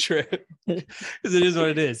footy trip because it is what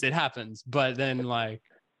it is. It happens, but then like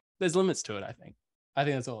there's limits to it. I think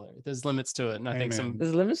that's all there is. There's limits to it, and I think Amen.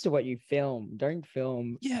 There's limits to what you film. Don't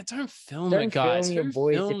film. don't film Don't it, guys. film your Who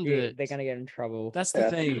boys if filmed they're it? gonna get in trouble. That's the Yeah.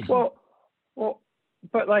 thing. Well,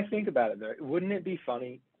 but like think about it though. Wouldn't it be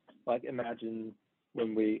funny? Like imagine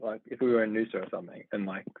when if we were in Noosa or something, and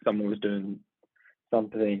like someone was doing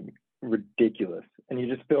something ridiculous, and you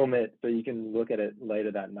just film it so you can look at it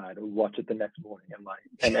later that night or watch it the next morning,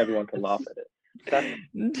 and everyone can laugh at it.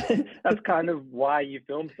 That's kind of why you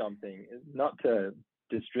film something, is not to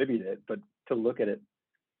distribute it, but to look at it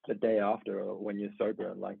the day after or when you're sober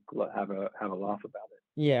and like have a laugh about it.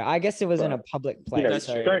 Yeah, I guess it was in a But, public place, That's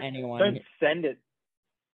so true. anyone. Don't send it.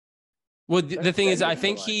 Well, the thing is, I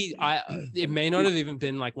think Like- it may not have even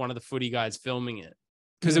been like one of the footy guys filming it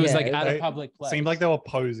because it was Yeah, like at a they- public place. Seemed like they were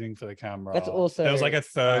posing for the camera. That's also- there was like a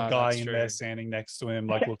third Oh, guy that's in true. there standing next to him.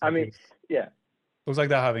 Like, I mean, yeah. looks like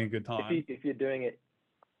they're having a good time. If you're doing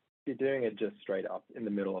it just straight up in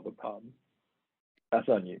the middle of a pub, that's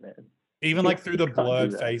on you, man. Even like through the You can't do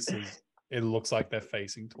blurred that. faces, it looks like they're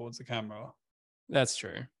facing towards the camera. That's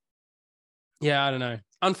true. Yeah, I don't know.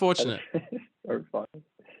 Unfortunate. So funny.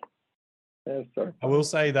 Yeah, so I will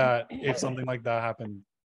say that if something like that happened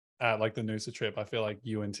at like the Noosa trip, I feel like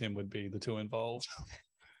you and Tim would be the two involved.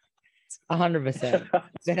 100%.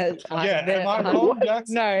 Yeah, am I wrong,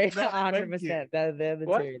 Jackson? No, Thank you. 100%. They're the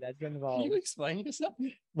What? two that's Can involved. you explain yourself?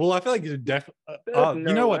 Well, I feel like you definitely. There's you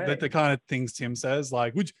no know what? way. The kind of things Tim says,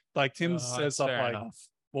 like, Tim Oh, says that's stuff fair like, enough.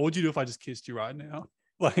 "What would you do if I just kissed you right now?"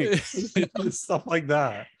 Like stuff like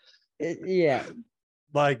that. Yeah.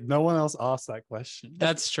 Like no one else asked that question.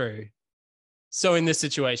 That's true. So in this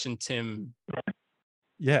situation, Tim,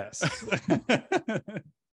 Yes.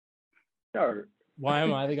 no, why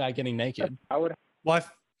am I the guy getting naked? I would Well, I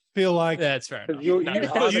feel like, Yeah, it's fair. because enough. you No, are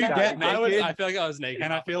the you guy get who I, was, naked, I feel like I was naked.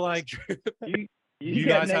 and I feel like you, you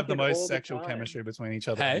get guys have the naked all most sexual time. chemistry between each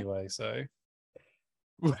other Hey. anyway. So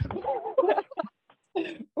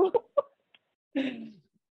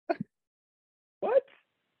What?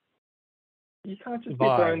 You can't just be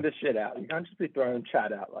Vibe. throwing this shit out. You can't just be throwing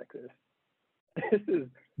chat out like this. This is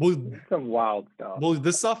well, some wild stuff. well,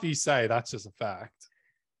 the stuff you say, that's just a fact.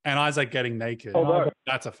 And Isaac getting naked, Although-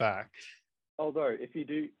 that's a fact. Although, if you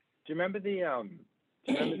do you remember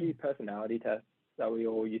the personality test that we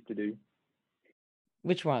all used to do?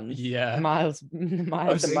 Which one? Yeah. Miles. Like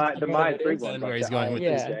Miles. the Myers-Briggs And one, where like he's the going with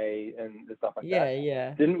this. INTJ and the stuff like Yeah, that.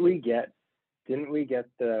 yeah. Didn't we get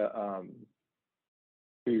the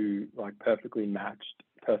two like perfectly matched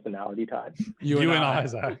personality types? You and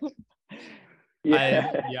Isaac.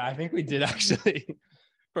 I think we did actually,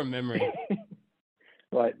 from memory.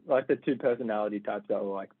 like the two personality types that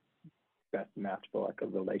were like best match for like a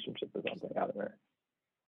relationship or something. I don't know.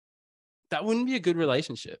 That wouldn't be a good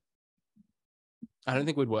relationship. I don't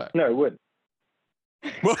think would work. No, it would.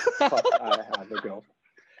 But I have a girl.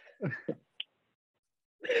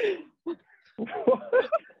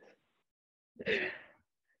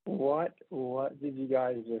 What did you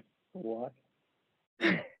guys just what?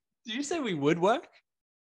 Did you say we would work?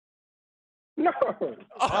 No.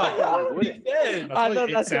 Oh, it wouldn't. That's I what thought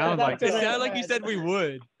it that's sounded what- like. that's It what I sounded like you heard. said we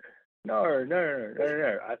would. No.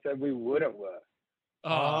 I said we wouldn't work.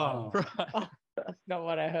 Oh, Oh. right. That's not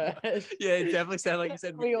what I heard. Yeah, it definitely sounded like you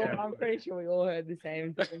said we would. I'm pretty sure we all heard the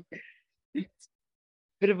same thing.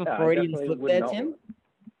 Bit of a Yeah, I Freudian definitely slip would there, not Tim.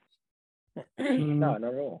 work. No, not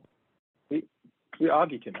at all. We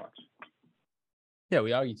argue too much. Yeah,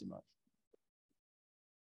 we argue too much.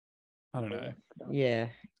 I don't know. Yeah.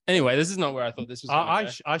 Anyway, this is not where I thought this was. gonna I go.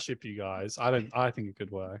 I ship you guys. I think it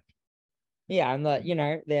could work. Yeah, I'm not,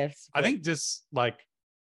 there's I think just like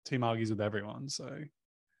Tim argues with everyone. So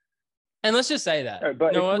And let's just say that. No,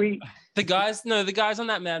 but You know if what? we The guys on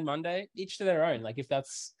that Mad Monday, each to their own. Like, if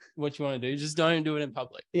that's what you want to do, just don't do it in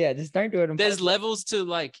public. yeah, just don't do it in There's public. levels to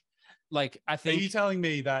like I are think you telling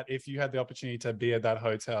me that if you had the opportunity to be at that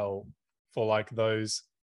hotel for like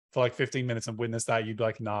 15 minutes and witness that, you'd be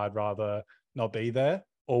like, nah, I'd rather not be there?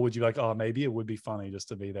 Or would you be like, oh, maybe it would be funny just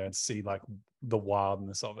to be there and see like the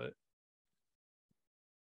wildness of it?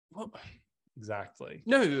 Well, Exactly.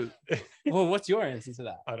 no. Well, what's your answer to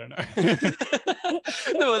that? I don't know.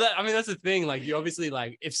 No, that's the thing. Like, you obviously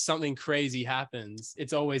like if something crazy happens,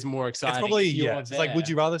 it's always more exciting. It's probably, if you're yeah. It's like, would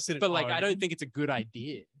there. you rather sit at But like, home? I don't think it's a good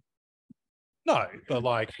idea. No, but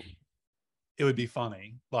like, it would be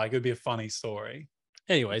funny. Like, it would be a funny story.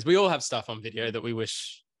 Anyways, we all have stuff on video that we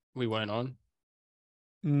wish we weren't on.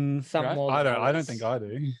 Some right? more I than don't others. think I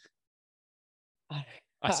do.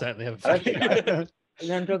 I certainly have. I don't think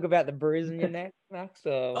You want to talk about the bruise in your neck, Max?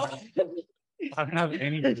 Or... Oh. I don't have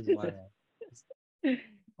any.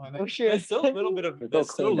 Oh, sure. There's still a little bit of It's all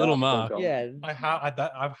there's still a cleaned little up, it's all mark. gone.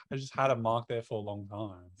 Yeah, I just had a mark there for a long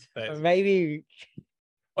time. But maybe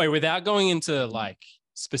Wait, without going into like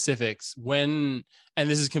specifics, when and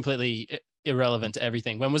this is completely irrelevant to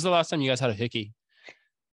everything. When was the last time you guys had a hickey?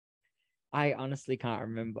 I honestly can't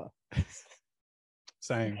remember.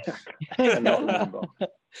 same. I cannot remember.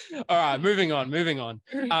 All right, moving on.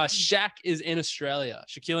 Shaq is in Australia.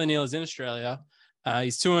 Shaquille O'Neal is in Australia.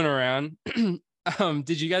 He's touring around.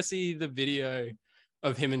 Did you guys see the video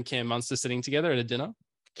of him and Cam Munster sitting together at a dinner?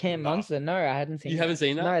 Cam No. Munster? No, I hadn't seen. You haven't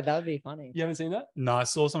seen that? No, that would be funny. You haven't seen that? No, I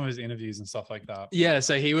saw some of his interviews and stuff like that. Yeah,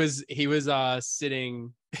 so he was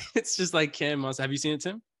sitting. It's just like Cam Munster. Have you seen it,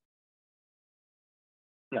 Tim?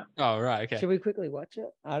 No. Oh, right. Okay. Should we quickly watch it?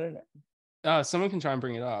 I don't know. Someone can try and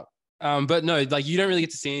bring it up. But no, like you don't really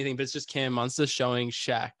get to see anything, but it's just Cam Munster showing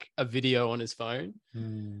Shaq a video on his phone.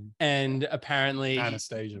 Hmm. And apparently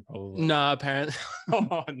Anastasia probably. no, apparently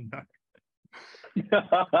oh no.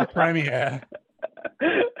 Premiere.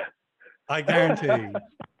 I guarantee.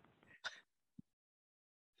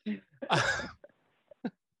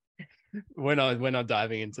 We're not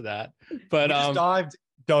diving into that. But He just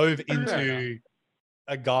dove into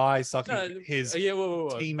a guy sucking no, his yeah,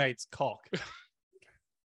 whoa. teammate's cock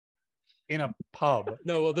in a pub.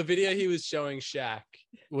 No, well, the video he was showing Shaq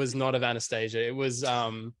was not of Anastasia. It was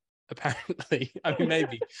apparently, I mean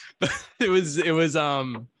maybe, but it was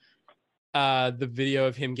the video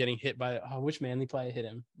of him getting hit by which Manly player hit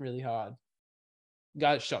him really hard?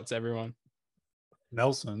 Guy that shots everyone.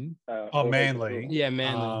 Nelson. Oh, Oh, Manly. Yeah,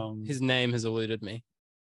 Manly. His name has eluded me.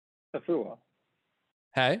 Fafua.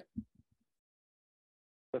 Hey?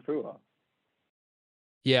 Fafua.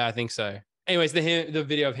 Yeah, I think so. Anyways, the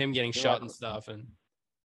video of him getting Yeah, shot and cool. stuff,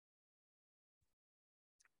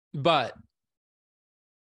 but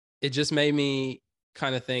it just made me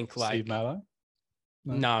kind of think like Steve Maddow.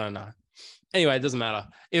 no. Anyway, it doesn't matter.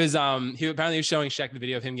 It was he apparently was showing Shaq the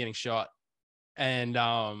video of him getting shot, and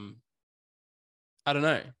I don't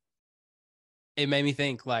know. It made me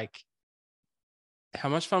think like, how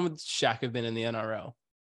much fun would Shaq have been in the NRL?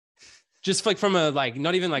 Just like from a like,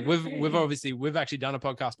 not even like we've actually done a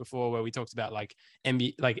podcast before where we talked about like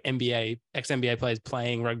NBA ex-NBA players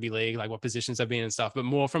playing rugby league, like what positions they've been and stuff, but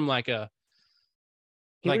more from like a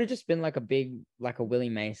He like would have just been like a Willie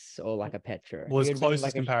Mace or like a Petro. Well, He his would've been closest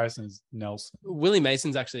like a- comparison is Nelson. Willie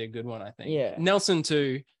Mason's actually a good one, I think. Yeah. Nelson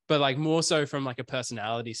too, but like more so from like a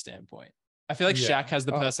personality standpoint. I feel like Yeah. Shaq has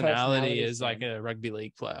the Oh, personality personality as like stand. a rugby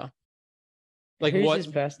league player. Like Who's what? his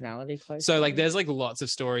personality close? So to? like there's like lots of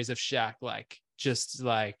stories of Shaq like just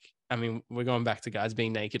like, I mean, we're going back to guys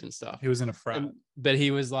being naked and stuff. He was in a frat. But he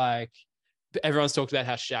was like, everyone's talked about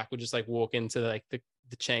how Shaq would just like walk into like the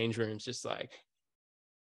change rooms just like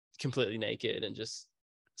completely naked and just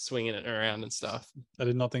swinging it around and stuff. I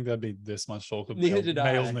did not think there'd be this much talk of Neither did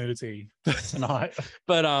I. male nudity tonight.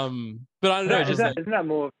 But I don't know. Just like, Isn't that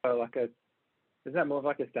more of like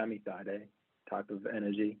a Sammy Side type of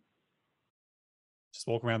energy? Just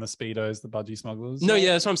walk around the speedos, the budgie smugglers. no,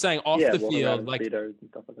 yeah, that's what I'm saying. Off the walking around field, in like Speedos and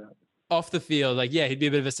stuff like that. off the field, like yeah, he'd be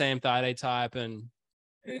a bit of a Sam Thaiday type, and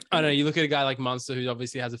I don't know. You look at a guy like Munster, who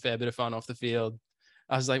obviously has a fair bit of fun off the field.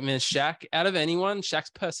 I was like, man, Shaq. Out of anyone,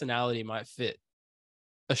 Shaq's personality might fit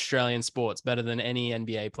Australian sports better than any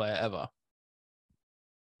NBA player ever.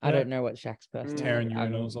 I don't know what Shaq's personality. Tearing I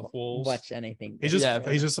urinals don't off walls. watch anything. He's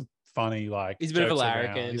just a funny like. He's a bit of a jokes around.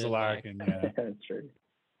 larrikin He's a and, like- larrikin, yeah. That's true.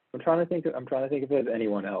 I'm trying to think if there's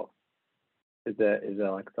anyone else. Is there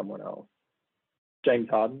like someone else? James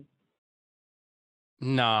Harden.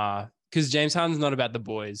 Nah, because James Harden's not about the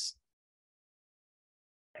boys.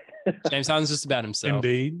 James Harden's just about himself.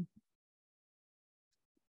 Embiid,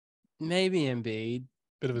 Maybe Embiid,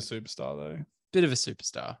 bit of a superstar though, bit of a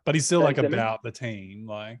superstar. but he's still Ben like Simmons? about the team.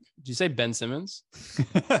 Like, Did you say Ben Simmons?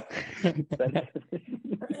 Ben-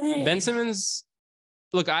 Ben Simmons,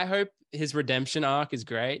 look, I hope his redemption arc is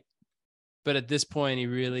great, but at this point, he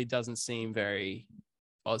really doesn't seem very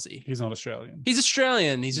Aussie. he's not Australian. He's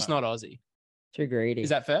Australian. He's just No. not Aussie. Too greedy. Is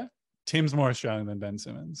that fair? Tim's more Australian than Ben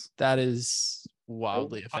Simmons. That is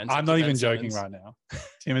wildly offensive. I'm to not Ben even joking Simmons. right now.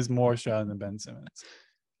 Tim is more Australian than Ben Simmons.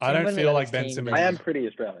 I Tim don't wouldn't feel let like his Ben team Simmons. I am pretty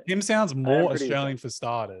Australian. Tim sounds more pretty Australian for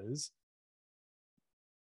starters.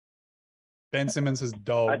 Ben Simmons has I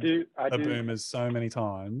dogged do the Boomers so many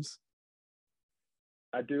times.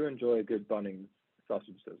 I do enjoy a good Bunnings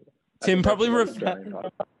sausage sizzle. I Tim think probably that's the Australian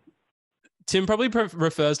part. Tim probably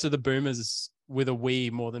refers to the Boomers with a we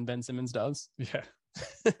more than Ben Simmons does. Yeah.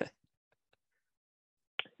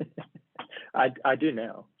 I do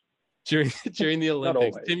now. during the Not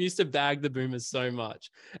Olympics. always. Tim used to bag the boomers so much,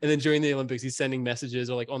 and then during the Olympics, he's sending messages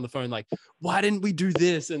or like on the phone, like, "Why didn't we do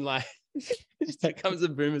this?" And like, he just becomes a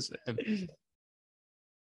boomers fan.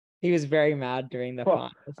 He was very mad during the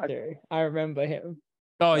Well, finals too. I remember him.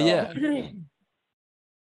 Oh Oh. yeah,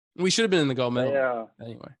 we should have been in the gold medal Yeah,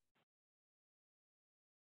 anyway.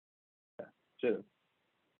 sure.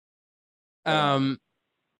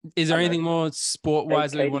 Is there I know. anything more sport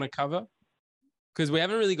wise that we Katie- want to cover? Because we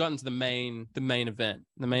haven't really gotten to the main event.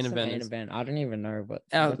 The main What's the event main is event. I don't even know what.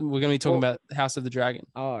 we're going to be talking Well- about House of the Dragon.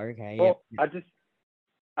 Oh, okay. Yeah. Well,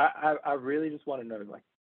 I really just want to know,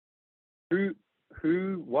 like,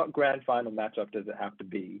 what grand final matchup does it have to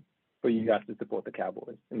be for you guys to support the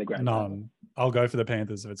Cowboys in the grand final? None. I'll go for the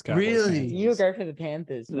Panthers if it's Cowboys. Really? Panthers. You go for the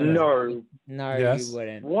Panthers. No. No, Yes. you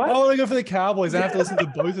wouldn't. What? Oh, I go for the Cowboys. I have to listen to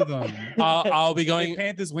both of them. I'll be If going.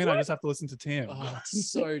 Panthers win, I just have to listen to Tim. Oh,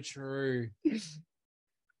 it's so true.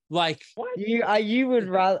 Like, What? You would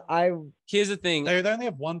rather here's the thing. They only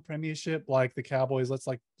have one premiership, like the Cowboys. Let's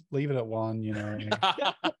like leave it at one, you know.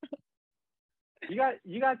 You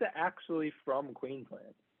guys are actually from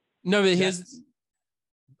Queensland. No, but here's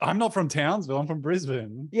I'm not from Townsville. I'm from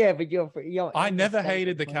Brisbane. yeah, but you're I in the never state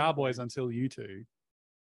hated of the Queensland. Cowboys until you two.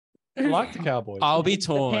 I like the Cowboys. I'll be The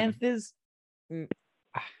torn. Panthers.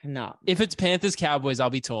 No. If it's Panthers Cowboys, I'll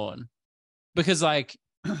be torn because like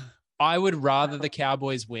I would rather the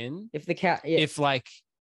Cowboys win If the cat. Yeah, if like.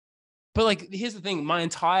 But like, here's the thing: my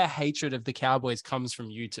entire hatred of the Cowboys comes from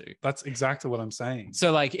you two. That's exactly what I'm saying.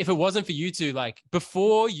 So like, if it wasn't for you two, like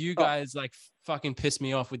before you Oh. guys like fucking pissed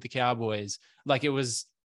me off with the Cowboys, like it was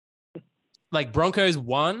like Broncos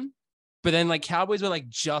won, but then like Cowboys were like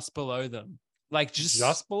just below them, like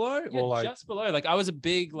Just below, yeah, or like just below. Like I was a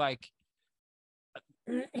big like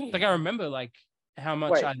I remember like how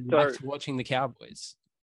much Wait, I so- liked watching the Cowboys.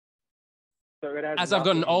 So it has As I've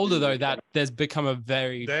gotten nothing to do older though, with that there's become a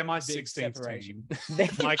very they're my big 16th separation. team.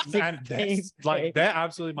 Like, and that's, like they're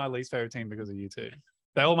absolutely my least favorite team because of you two.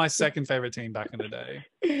 They were my second favorite team back in the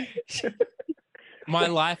day. My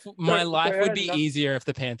life so would it be has easier if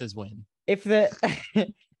the Panthers win. if the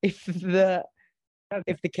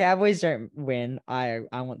if the Cowboys don't win, I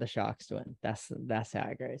want the Sharks to win. That's how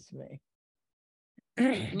it goes to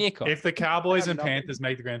me. Nico. If the Cowboys and nothing. Panthers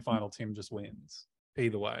make the grand final, Tim just wins.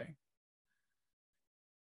 Either way.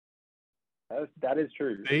 that is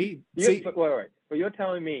true. See? But wait. But you're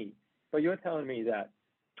telling me that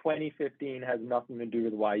 2015 has nothing to do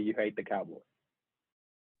with why you hate the Cowboys.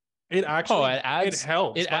 It actually it adds it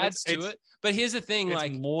helps. It but adds to it. But here's the thing: It's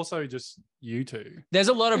like, more so just you two. there's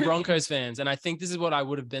a lot of Broncos fans, and I think this is what I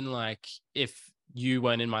would have been like if you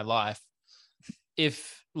weren't in my life.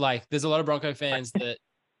 If like, there's a lot of Bronco fans that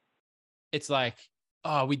it's like,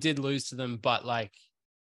 oh, we did lose to them, but like,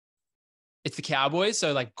 it's the Cowboys,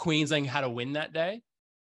 so like Queensland had to win that day.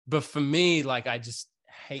 But for me, like, I just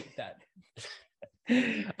hate that.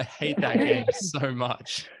 I hate that game so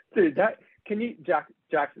much. Dude,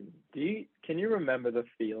 Jackson, can you remember the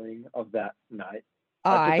feeling of that night?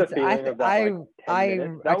 Like, just the feeling of that, like, 10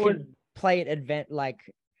 minutes? That was can play it like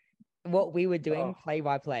what we were doing Oh. play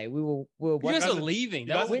by play. We were You guys guys are are- leaving. you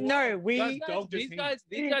That guys was, are- no, we guys dogged these him. guys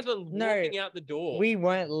were No, walking out the door. we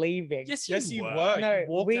weren't leaving. yes, Yes, you were. were. No, you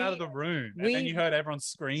walked we- out of the room and then we- you heard everyone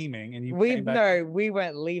screaming and you We came back. no, we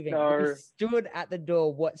weren't leaving. We No. stood at the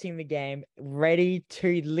door watching the game, ready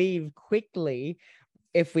to leave quickly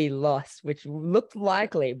if we lost, which looked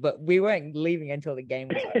likely, but we weren't leaving until the game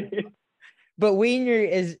was over. But we knew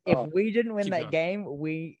if Oh, we didn't win keep that going. game,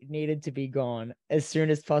 we needed to be gone as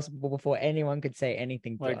soon as possible before anyone could say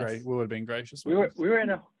anything to We're us. great. We would have been gracious. we with were us.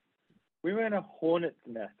 we were in a hornet's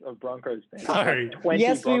nest of Broncos fans. No. Like 20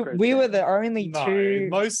 Yes, Broncos we were fans. the only No, two.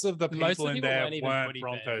 most of the people Most of the in people there weren't even weren't footy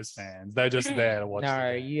Broncos fans. fans. They're just there to watch. the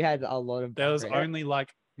No, game. you had a lot of. There was Broncos. only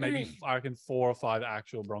like maybe I reckon 4 or 5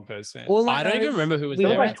 actual Broncos fans. All I don't know even is remember who was we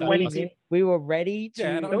there were at that time. leaving. We were ready to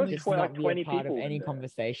Yeah, there was just like not be 20 a part of people in any there.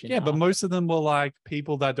 conversation. Yeah, but after. most of them were like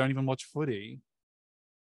people that don't even watch footy.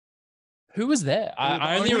 Who was there? The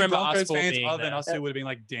I only remember us Broncos four fans being other than there. us who would have been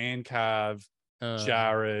like Dan Cav, Uh,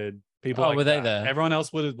 Jared, people Oh, like were they that. there? Everyone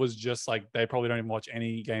else was just like they probably don't even watch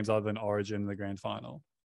any games other than Origin and the grand final.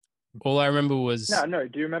 all I remember was No.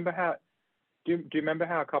 Do you remember how? Do you remember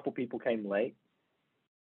how a couple people came late?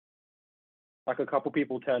 Like a couple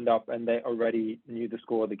people turned up and they already knew the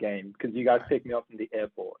score of the game because you guys picked me up from the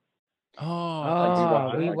airport. oh,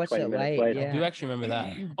 Oh, we like watched 20 it minutes late. later. I Yeah. do actually remember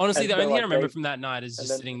that. Honestly, And the so, only thing I like, remember they- from that night is and just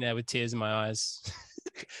then- sitting there with tears in my eyes,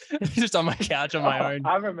 just on my couch on my own,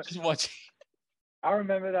 I remember. just watching. I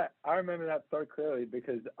remember that so clearly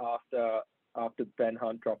because after Ben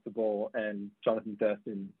Hunt dropped the ball and Jonathan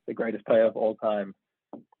Thurston, the greatest player of all time,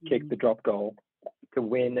 kicked the drop goal to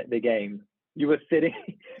win the game. You were sitting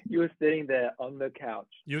there on the couch.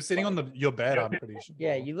 You were sitting on your bed, I'm pretty sure.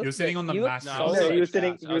 Yeah, you look were sitting on the you look mattress. No, I was, No, on you the were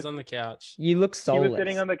sitting- couch. I was on the couch. You look You soulless. were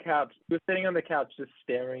sitting on the couch. You were sitting on the couch, just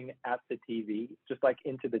staring at the TV, just like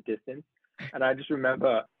into the distance. And I just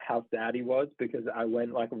remember how sad he was because I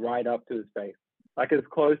went like right up to his face, like as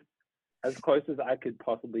close as I could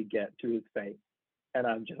possibly get to his face, and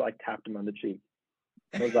I just like tapped him on the cheek.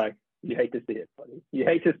 I was like, "You hate to see it, buddy. You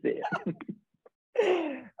hate to see it."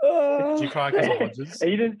 Did you cry because of Hodges?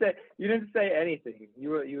 And you didn't say anything. You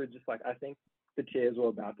were just like, I think the chairs were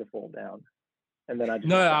about to fall down, and then I just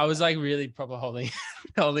No, I was like really proper holding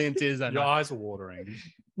in tears that Your night. eyes were watering.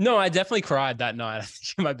 No, I definitely cried that night. I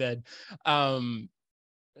think in my bed.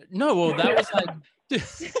 No, well, that was like.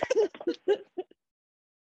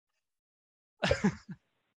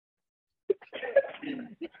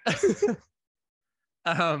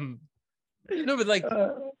 No, but like,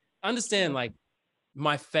 understand, like,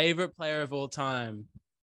 my favorite player of all time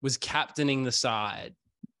was captaining the side.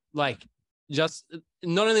 Like, just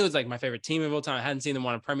not only was like my favorite team of all time, I hadn't seen them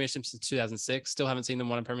win a premiership since 2006. Still haven't seen them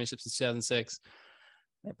win a premiership since 2006.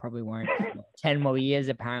 They probably weren't. 10 more years,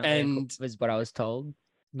 apparently, And- was what I was told.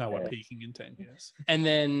 No, we're peaking in 10 years. And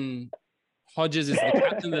then Hodges is the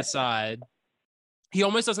captain of the side. He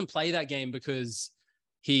almost doesn't play that game because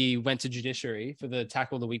he went to judiciary for the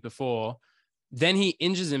tackle the week before. Then he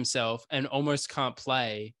injures himself and almost can't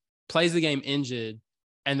play, plays the game injured.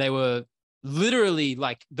 And they were literally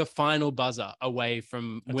like the final buzzer away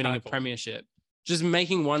from winning a premiership. Just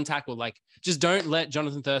making one tackle. Like, just don't let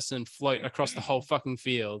Jonathan Thurston float across the whole fucking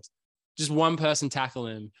field. Just one person tackle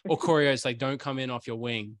him. Or Corio's like, don't come in off your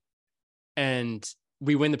wing. And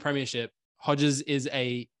we win the premiership. Hodges is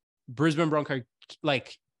a Brisbane Bronco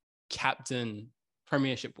like captain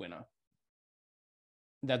premiership winner.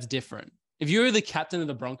 That's different. If you're the captain of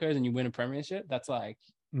the Broncos and you win a premiership, that's like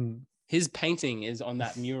his painting is on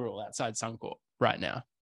that mural outside Suncorp right now.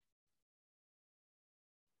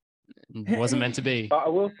 It wasn't meant to be. But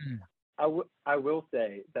I will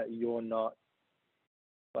say that you're not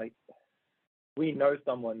like, we know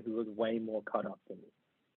someone who was way more cut up than you.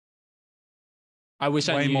 I wish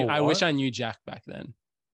I Way knew. more I wish what? I knew Jack back then.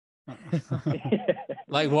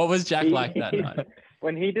 Like, what was Jack like that night?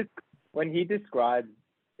 When he described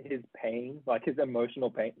his pain, like his emotional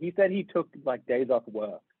pain, he said he took like days off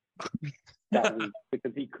work that week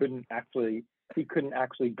because he couldn't actually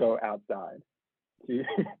go outside to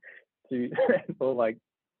or like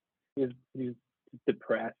he was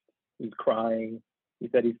depressed, he was crying. He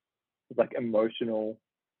said he's like emotional,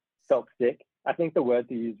 felt sick. I think the word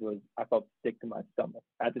to use was, I felt sick to my stomach.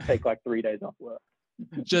 I had to take like 3 days off work.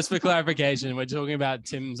 Just for clarification, we're talking about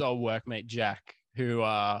Tim's old workmate Jack, who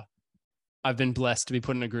I've been blessed to be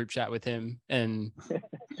put in a group chat with him, and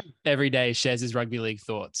every day shares his rugby league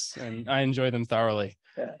thoughts, and I enjoy them thoroughly.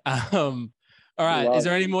 Yeah. All right, is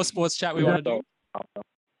there any more sports chat we want to do?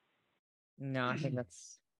 No, I think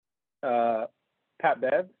that's Pat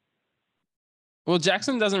Bev. Well,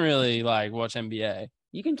 Jackson doesn't really like watch NBA.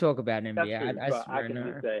 you can talk about That's NBA. true, I but I swear can no.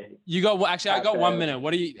 just say You got actually, I Pat got 1 Bev.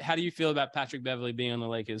 minute. How do you feel about Patrick Beverley being on the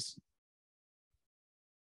Lakers?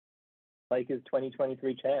 Lakers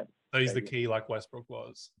 2023 champs. So he's the key, like Westbrook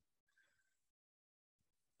was.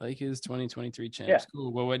 Lakers 2023 champs. Yeah.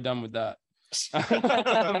 Cool. Well, we're done with that.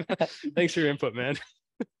 Thanks for your input, man.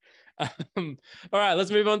 All right,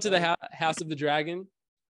 let's move on to the House of the Dragon.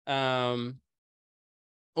 All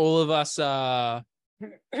of us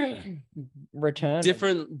Return.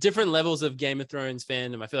 different levels of Game of Thrones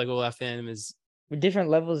fandom. I feel like all our fandom is With different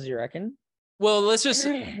levels, you reckon? well. Let's just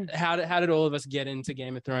how did all of us get into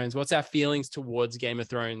Game of Thrones? What's our feelings towards Game of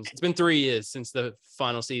Thrones? It's been 3 years since the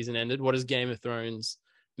final season ended. What does Game of Thrones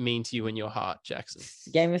mean to you in your heart, Jackson?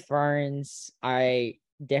 Game of Thrones, I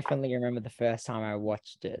definitely remember the first time I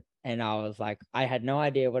watched it, and I was like, I had no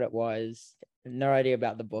idea what it was, no idea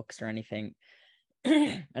about the books or anything.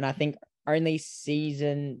 And I think only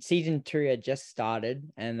season 2 had just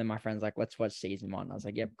started, and then my friend's like, let's watch season 1. I was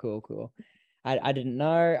like, yep, cool. I didn't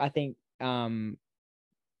know. I think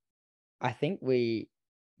we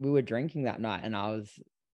were drinking that night, and I was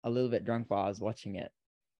a little bit drunk while I was watching it,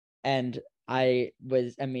 and I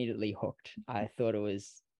was immediately hooked. I thought it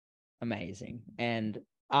was amazing, and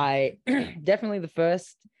I definitely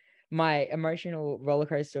my emotional roller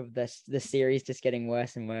coaster of the series just getting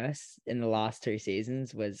worse and worse in the last 2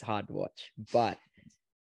 seasons was hard to watch, but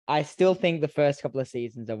I still think the first couple of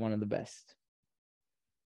seasons are one of the best.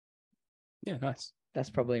 Yeah, nice. That's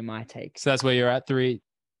probably my take. So that's where you're at. 3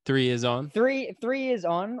 3 years on. 3 years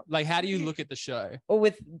on, Like, how do you look at the show? or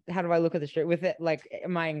with how do I look at the show? With it, like,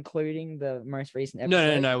 am I including the most recent No,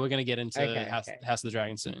 episode? no. We're gonna get into Okay, House okay. of the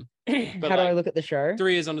Dragon soon. How But, do I like, look at the show?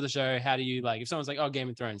 3 years onto the show, how do you like? If someone's like, "Oh, Game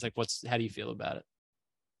of Thrones," like, how do you feel about it?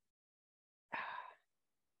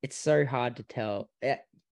 It's so hard to tell.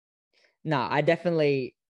 No,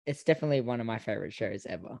 it's definitely one of my favorite shows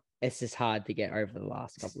ever. It's just hard to get over the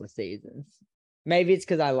last couple of seasons. Maybe it's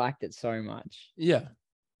because I liked it so much. Yeah,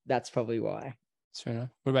 That's probably why. that's fair enough.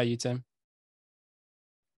 What about you, Tim?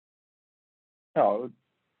 Oh,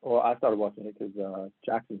 well, I started watching it because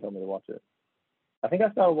Jackson told me to watch it. I think I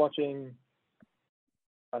started watching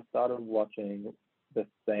the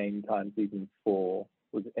same time season 4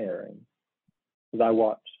 was airing. Because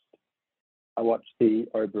I watched the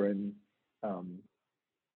Oberyn,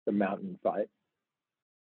 the mountain fight,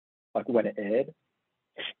 like when it aired,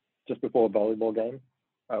 just before a volleyball game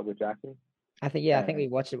with Jackson. I think we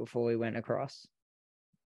watched it before we went across.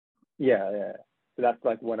 Yeah. So that's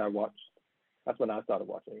like when that's when I started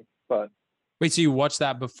watching. But Wait, so you watched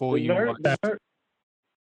that before there's you no- watched? there's no-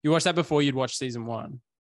 You watched that before you'd watched season 1.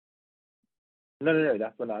 No.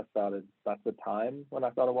 That's when I started. That's the time when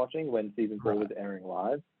I started watching, when season 4 was airing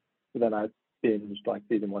live. So then I binged like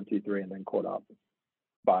season 1, 2, 3, and then caught up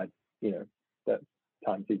by that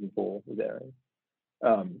time season 4 was airing.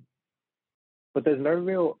 But there's no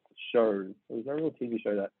real shows. There's no real TV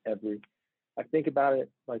show that I think about it,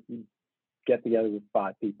 like you get together with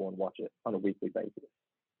 5 people and watch it on a weekly basis.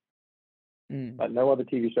 Mm. Like no other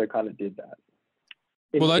TV show kind of did that.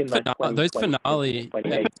 Well, those 2020, finale-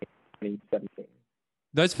 2018, 2017.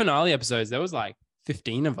 Those finale episodes, there was like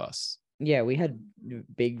 15 of us. Yeah, we had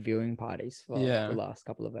big viewing parties for Yeah. the last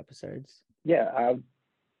couple of episodes. Yeah,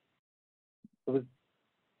 it was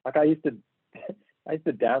like I used to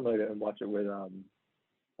download it and watch it with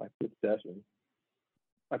like with sessions,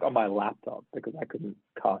 like on my laptop, because I couldn't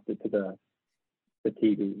cast it to the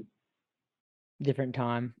TV. Different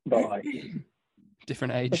time. But like,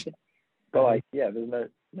 Different age. yeah, there's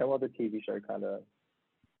no other TV show kind of.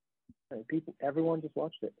 Everyone just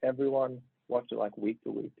watched it. Everyone watched it like week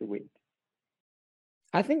to week to week.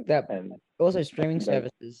 I think that And also streaming Right.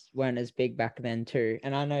 services weren't as big back then too.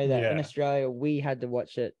 And I know that in Yeah. Australia we had to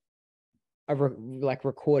watch it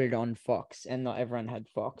recorded on Fox, and not everyone had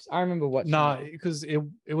Fox. I remember watching No, it. because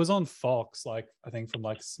it was on Fox, like I think from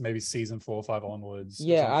like maybe season 4 or 5 onwards. It was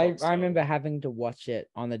Yeah, on I Fox, remember having to watch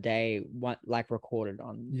it on the day like recorded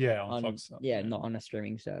on on Fox. not on a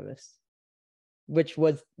streaming service. Which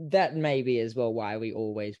was that maybe as well why we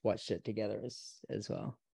always watched it together as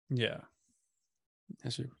well. Yeah.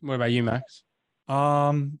 That's true. What about you, Max?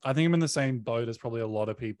 I think I'm in the same boat as probably a lot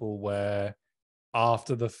of people, where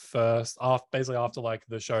after like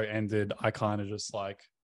the show ended, I kind of just like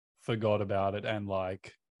forgot about it and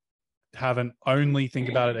like haven't only think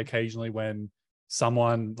about it occasionally when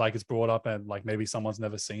someone like is brought up and like maybe someone's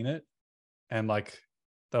never seen it. And like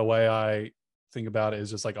the way I think about it is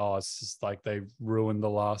just like, oh, it's just like they ruined the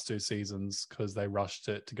last 2 seasons because they rushed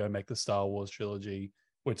it to go make the Star Wars trilogy,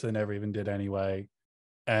 which they never even did anyway.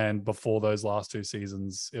 And before those last 2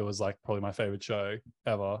 seasons, it was like probably my favorite show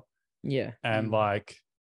ever. Yeah. And like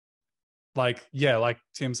yeah, like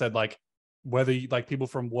Tim said, like whether you, like people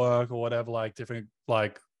from work or whatever, like different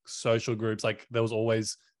like social groups, like there was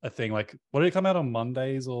always a thing. Like, what did it come out on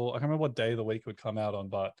Mondays, or I can't remember what day of the week it would come out on,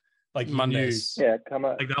 but like you Mondays. yeah, come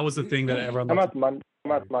out knew, like that was the thing that everyone loved.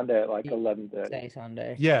 Monday at like Yeah. 11:30. Say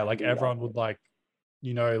Sunday. Yeah, like Yeah. everyone would like,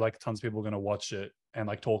 like tons of people were going to watch it and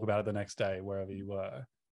like talk about it the next day wherever you were.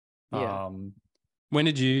 Yeah. When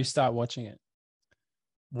did you start watching it?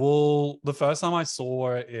 Well, the first time I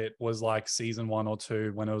saw it was like season 1 or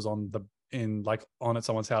 2 when it was on at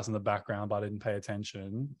someone's house in the background, but I didn't pay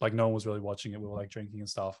attention. Like no one was really watching it. We were like drinking and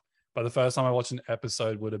stuff. But the first time I watched an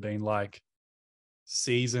episode would have been like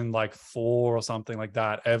season like 4 or something like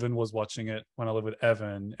that. Evan was watching it when I lived with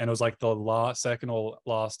Evan, and it was like the second or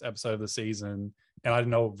last episode of the season, and I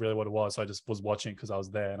didn't know really what it was, so I just was watching it because I was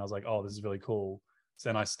there, and I was like, oh, this is really cool. So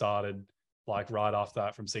then I started like right after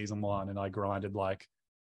that from season 1, and I grinded like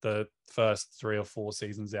the first 3 or 4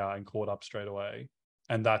 seasons out and caught up straight away.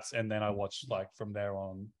 And then I watched like from there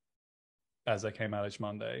on as they came out each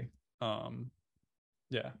Monday.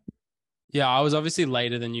 Yeah. Yeah, I was obviously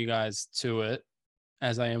later than you guys to it,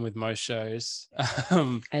 as I am with most shows.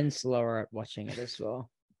 And slower at watching it as well.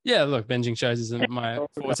 Yeah, look, binging shows isn't my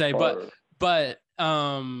forte, but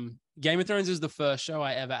Game of Thrones was the first show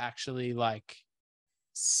I ever actually like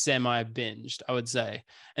semi binged, I would say.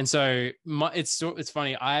 And so it's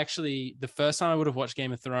funny. The first time I would have watched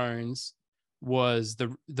Game of Thrones was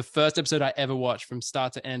the first episode I ever watched from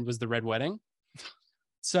start to end was The Red Wedding.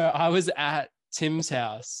 So I was at Tim's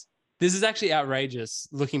house. This is actually outrageous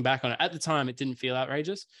looking back on it. At the time, it didn't feel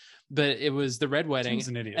outrageous, but it was the Red Wedding. Tim's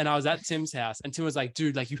an idiot. And I was at Tim's house, and Tim was like,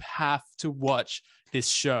 dude, like, you have to watch this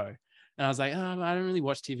show. And I was like, oh, I don't really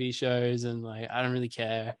watch TV shows, and like, I don't really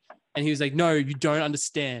care. And he was like, no, you don't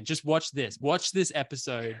understand. Just watch this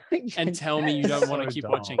episode and tell me you don't want to So keep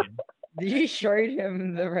dumb. watching it. You showed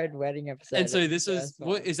him the Red Wedding episode. And so of this the was, first what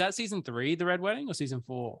one. is that, season 3, the Red Wedding, or season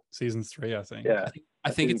 4? Season 3, I think. Yeah,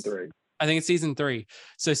 I think it's season 3. I think it's season 3.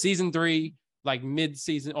 So season 3, like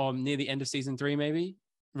mid-season or near the end of season 3, maybe,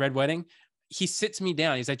 Red Wedding, he sits me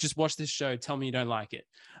down. He's like, just watch this show. Tell me you don't like it.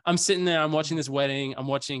 I'm sitting there. I'm watching this wedding. I'm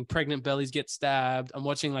watching pregnant bellies get stabbed. I'm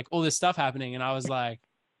watching like all this stuff happening. And I was like,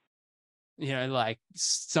 you know, like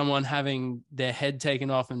someone having their head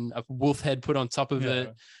taken off and a wolf head put on top of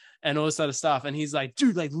it and all this other stuff. And he's like,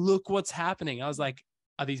 dude, like, look what's happening. I was like,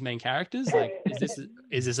 are these main characters? Like,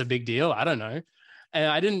 is this a big deal? I don't know.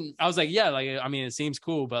 And I was like, yeah, like, I mean, it seems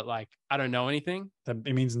cool, but like, I don't know anything.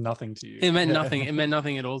 It means nothing to you. It meant nothing. It meant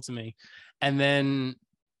nothing at all to me. And then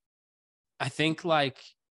I think like,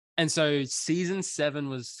 and so season 7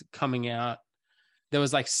 was coming out. There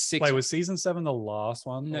was like 6. Wait, was season 7 the last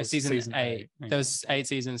one? No, Or was season 8. There was 8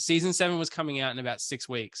 seasons. Season 7 was coming out in about 6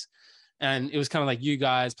 weeks. And it was kind of like you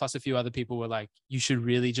guys plus a few other people were like, you should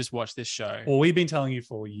really just watch this show. Well, we've been telling you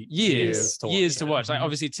for years to watch. Like Mhm.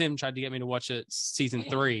 obviously Tim tried to get me to watch it season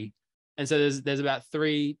 3. And so there's about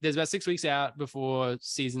 6 weeks out before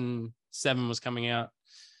season 7 was coming out.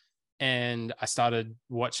 And I started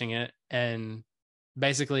watching it. And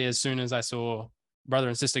basically as soon as I saw brother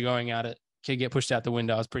and sister going at it, kid get pushed out the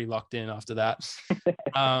window, I was pretty locked in after that.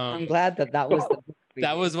 I'm glad that was the book for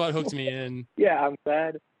That you. was what hooked me in. Yeah, I'm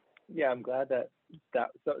glad. Yeah, I'm glad that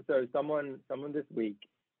so someone this week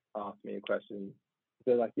asked me a question.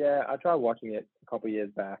 They're like, yeah, I tried watching it a couple years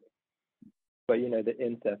back, but you know the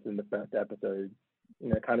incest in the first episode, you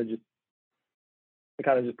know, kind of just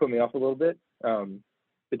put me off a little bit.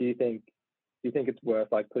 But do you think it's worth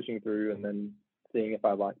like pushing through and then seeing if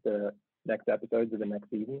I like the next episodes of the next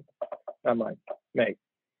season? I'm like, mate,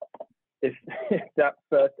 if that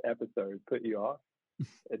first episode put you off,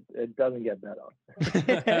 it doesn't get better.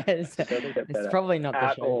 it's, It doesn't get it's better probably not the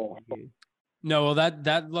at show all. for you. No, well,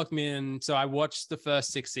 that locked me in. So I watched the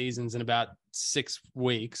first 6 seasons in about 6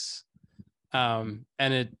 weeks. And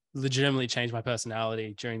it legitimately changed my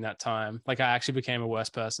personality during that time. Like I actually became a worse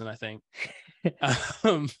person, I think.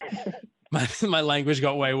 My language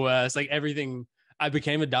got way worse. Like everything, I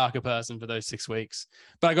became a darker person for those 6 weeks.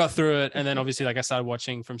 But I got through it. And then obviously, like I started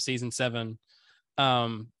watching from season 7.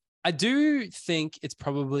 I do think it's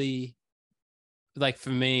probably like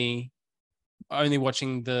for me, only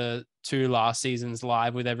watching the 2 last seasons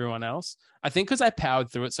live with everyone else. I think because I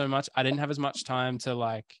powered through it so much, I didn't have as much time to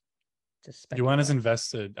like. You weren't as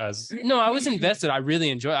invested as No, I was invested. I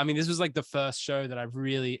really enjoyed it. I mean, this was like the first show that I've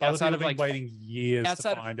really outside of like waiting years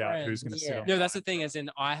outside to of find out who's going to Friends. sit on. No, that's the thing. As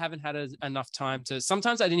in, I haven't had enough time to.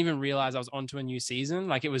 Sometimes I didn't even realize I was onto a new season.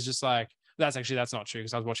 Like it was just like that's not true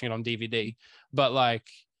because I was watching it on DVD. But like,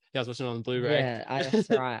 yeah, I was watching it on Blu-ray. Yeah, that's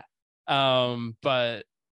right. But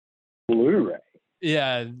Blu-ray.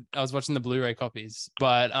 yeah, I was watching the Blu-ray copies.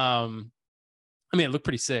 But I mean, it looked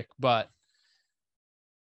pretty sick. But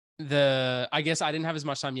I guess I didn't have as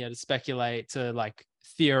much time yet to speculate, to like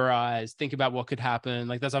theorize, think about what could happen.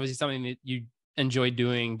 Like that's obviously something that you enjoy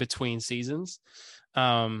doing between seasons.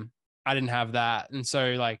 I didn't have that. And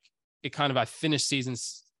so like it kind of, I finished season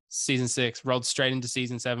 6, rolled straight into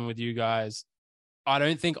season 7 with you guys. I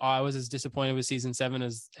don't think I was as disappointed with season 7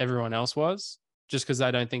 as everyone else was, just because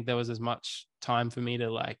I don't think there was as much time for me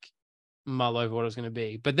to like mull over what it was going to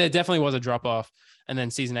be. But there definitely was a drop off. And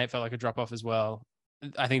then season 8 felt like a drop off as well.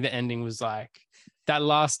 I think the ending was like, that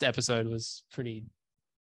last episode was pretty,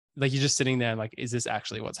 like you're just sitting there and like, is this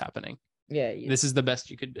actually what's happening? Yeah, This is the best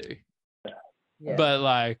you could do. yeah. But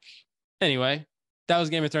like, anyway, that was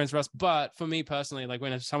Game of Thrones for us. But for me personally, like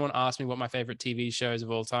when someone asks me what my favorite TV shows of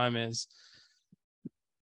all time is,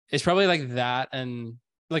 it's probably like that. And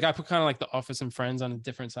like, I put kind of like The Office and Friends on a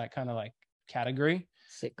different like kind of like category.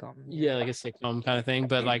 Sitcom. Yeah, like a sitcom kind of thing.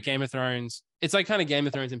 But like Game of Thrones, it's like kind of Game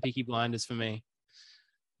of Thrones and Peaky Blinders for me,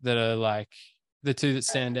 that are like the 2 that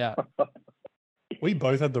stand out. We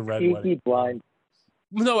both had the Red Peaky Wedding. Blind.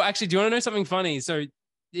 No, actually, do you want to know something funny? So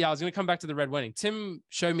yeah, I was going to come back to the Red Wedding. Tim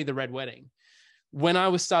showed me the Red Wedding when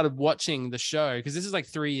I started watching the show, because this is like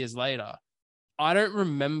 3 years later. I don't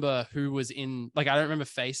remember who was in, like, I don't remember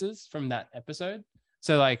faces from that episode.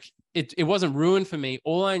 So like it wasn't ruined for me.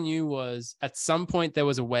 All I knew was at some point there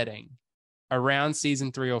was a wedding around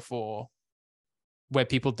season 3 or 4 where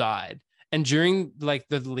people died. And during like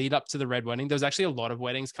the lead up to the red wedding, there was actually a lot of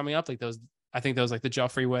weddings coming up. Like I think there was like the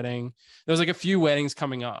Joffrey wedding. There was like a few weddings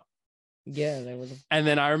coming up. Yeah, they would have. And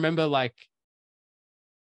then I remember like,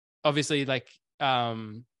 obviously like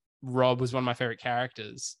Rob was one of my favorite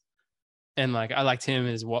characters. And like, I liked him,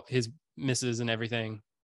 his missus and everything.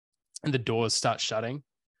 And the doors start shutting.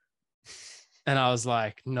 And I was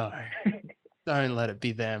like, no, don't let it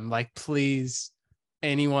be them. Like, please,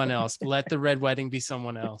 anyone else, let the red wedding be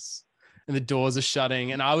someone else. And the doors are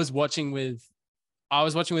shutting. And I was watching with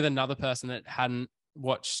another person that hadn't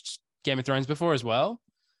watched Game of Thrones before as well.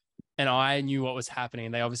 And I knew what was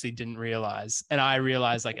happening. They obviously didn't realize. And I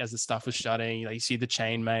realized like as the stuff was shutting, like, you see the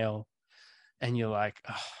chain mail and you're like,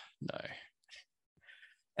 oh, no.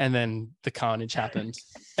 And then the carnage happened.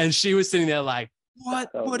 And she was sitting there like,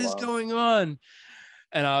 what is going on?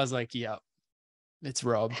 And I was like, yep, it's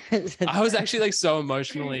Rob. I was actually like so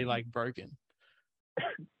emotionally like broken.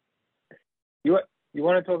 You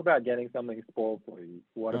want to talk about getting something spoiled for you?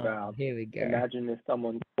 What about? Here we go. Imagine if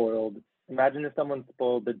someone spoiled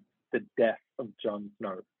the death of Jon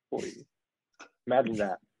Snow for you. Imagine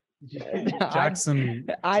that. Jackson.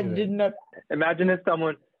 I did not. Imagine if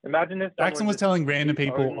someone. Jackson was telling random the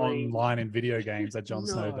people only- online in video games that Jon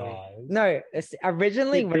Snow No. dies. No,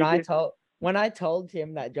 originally The when I told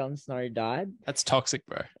him that Jon Snow died, That's toxic,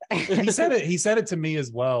 bro. He said it. He said it to me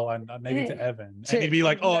as well, and maybe to Evan. And he'd be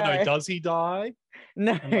like, "Oh no, No. does he die?"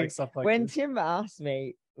 no, And like stuff like when this. Tim asked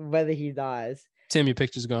me whether he dies, Tim, your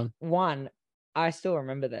picture's gone. one, I still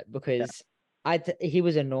remember that because he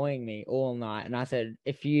was annoying me all night, and I said,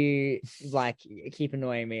 if you like keep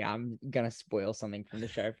annoying me, I'm gonna spoil something from the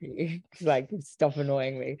show for you. Like, stop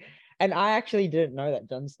annoying me. And I actually didn't know that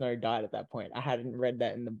Jon Snow died at that point. I hadn't read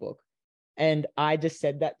that in the book, and I just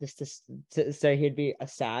said that just to so he'd be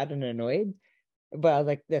sad and annoyed. But I was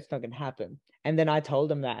like, that's not gonna happen. And then I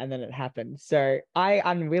told him that, and then it happened. So I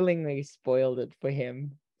unwillingly spoiled it for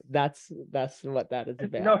him. That's what that is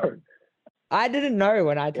about. No, I didn't know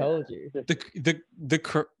when I told you. just- that's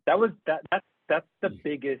the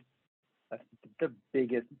biggest. That's the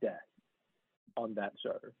biggest death on that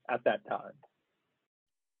show at that time.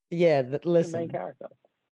 Yeah, The main listen. character.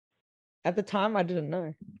 At the time, I didn't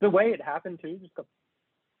know. The way it happened too, just got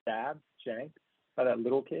stabbed, shanked by that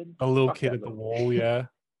little kid. A little Fuck kid that at the little wall, yeah.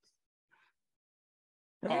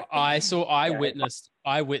 I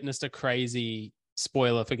Yeah. witnessed a crazy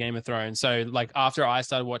spoiler for Game of Thrones. So like after I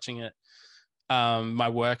started watching it, my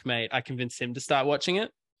workmate, I convinced him to start watching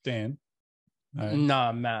it. Dan. No,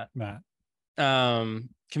 Nah, Matt. Matt.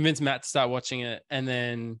 Convinced Matt to start watching it, and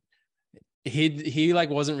then he like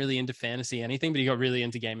wasn't really into fantasy anything, but he got really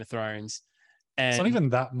into Game of Thrones. And It's not even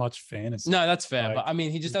that much fantasy. no, that's fair. Like, but I mean,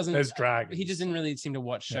 he just doesn't. There's dragons. He just didn't really seem to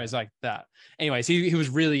watch shows Yeah. like that. Anyways, he was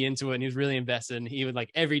really into it and he was really invested. And he would like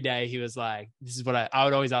every day he was like, "This is what I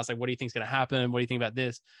would always ask, like, what do you think's gonna happen? What do you think about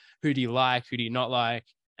this? Who do you like? Who do you not like?"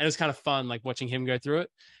 And it was kind of fun, like watching him go through it.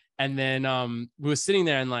 And then we were sitting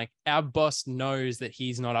there, and like our boss knows that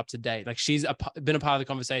he's not up to date. Like she's been a part of the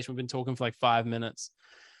conversation. We've been talking for like 5 minutes.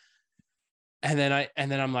 And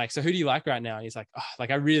then I'm like, so who do you like right now? And he's like, oh,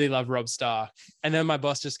 like I really love Rob Stark. And then my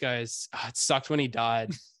boss just goes, oh, it sucked when he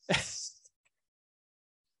died.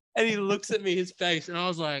 And he looks at me, his face, and I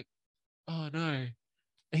was like, oh no.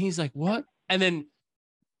 And he's like, what? And then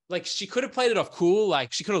like she could have played it off cool,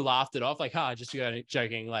 like she could have laughed it off, like, just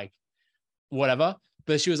joking, like whatever.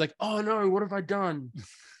 But she was like, oh no, what have I done?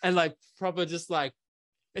 And like proper just like,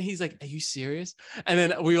 and he's like, are you serious? And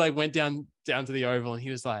then we like went down to the Oval, and he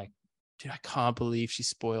was like, dude, I can't believe she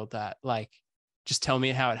spoiled that. Like, just tell me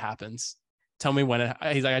how it happens. Tell me when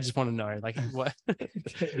he's like, I just want to know. Like, what?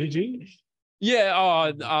 Did you? Yeah.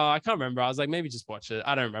 I can't remember. I was like, maybe just watch it.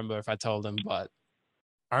 I don't remember if I told him, but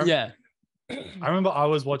yeah. I remember I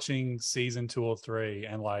was watching season 2 or 3,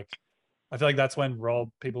 and like I feel like that's when a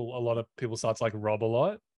lot of people start to like Rob a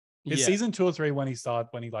lot. Is Yeah. season 2 or 3 when he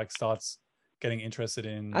starts getting interested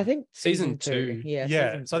in? I think Season two. Yeah.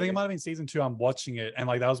 yeah. season So I think it two. might have been season 2. I'm watching it, and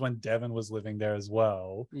like that was when Devin was living there as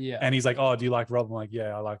well. Yeah. And he's like, "Oh, do you like Rob?" I'm like,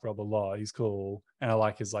 "Yeah, I like Rob a lot. He's cool, and I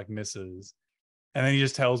like his like misses." And then he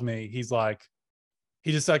just tells me he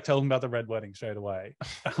just like told him about the red wedding straight away.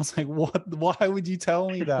 I was like, "What? Why would you tell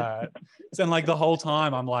me that?" And like the whole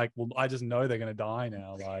time, I'm like, "Well, I just know they're gonna die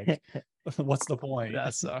now. Like, what's the point?"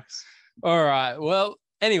 That sucks. All right. Well,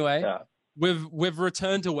 anyway, Yeah. we've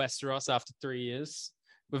returned to Westeros after 3 years.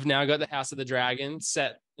 We've now got the House of the Dragon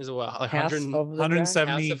set as well. Like House 100, of the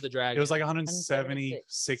 170. House of the Dragon. It was like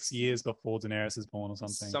 176 years before Daenerys is born or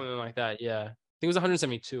something. something like that. Yeah. I think it was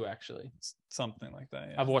 172 actually. Something like that.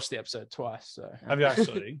 Yeah. I've watched the episode twice. So Have you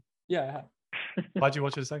actually? yeah. I have. Why'd you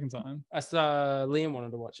watch it a second time? I saw Liam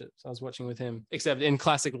wanted to watch it, so I was watching with him. Except in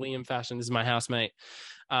classic Liam fashion, this is my housemate.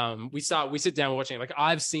 We sit down watching it. Like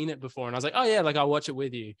I've seen it before, and I was like, oh yeah, like I'll watch it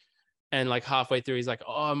with you. And like halfway through, he's like,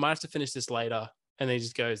 oh, I might have to finish this later, and then he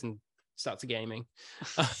just goes and starts gaming.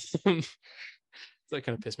 So that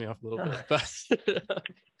kind of pissed me off a little bit, but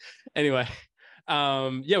anyway,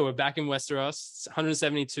 yeah, we're back in Westeros.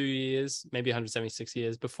 172 years, maybe 176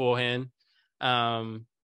 years beforehand.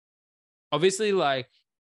 Obviously, like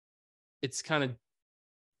it's kind of,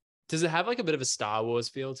 does it have like a bit of a Star Wars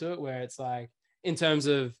feel to it, where it's like in terms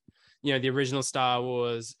of, you know, the original Star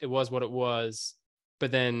Wars, it was what it was,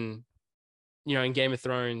 but then, you know, in Game of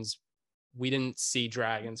Thrones, we didn't see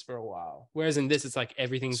dragons for a while. Whereas in this, it's like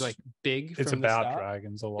everything's like big. It's from the about start.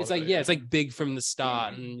 dragons a lot. It's like, yeah, it's like big from the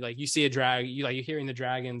start. And like you see a you're hearing the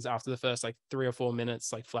dragons after the first like 3 or 4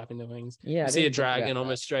 minutes, like flapping their wings. Yeah, I You see a didn't think about dragon that.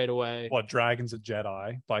 almost straight away. What, dragons are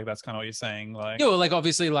Jedi? Like that's kind of what you're saying. Like Yeah, well, like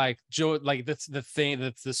obviously, like George, like that's the thing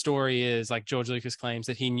that the story is like George Lucas claims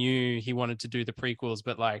that he knew he wanted to do the prequels,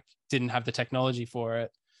 but like didn't have the technology for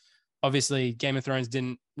it. Obviously, Game of Thrones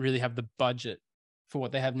didn't really have the budget for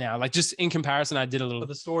what they have now. Like just in comparison, I did a little. but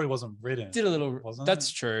the story wasn't written. Wasn't That's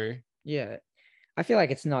it? true. Yeah, I feel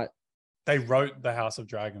like it's not. They wrote the House of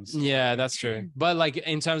Dragons. story. Yeah, that's true. But like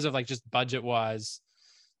in terms of like just budget wise,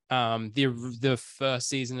 the first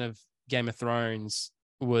season of Game of Thrones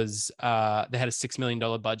was they had a $6 million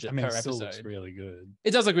budget I mean, per it still episode. looks really good.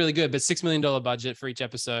 It does look really good, but $6 million budget for each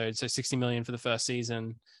episode, so 60 million for the first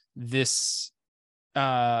season. This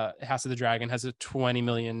House of the Dragon has a $20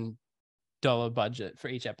 million budget for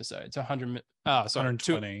each episode, so 100. Oh, sorry,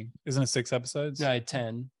 120. Isn't it 6 episodes? No,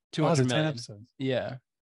 10. Oh, 200 is it 10 million. episodes? Yeah.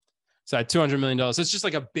 So $200 million. So it's just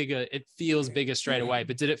like a bigger. It feels bigger straight away.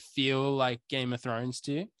 But did it feel like Game of Thrones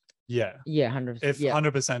to you? Yeah. Yeah, 100%. If Yeah,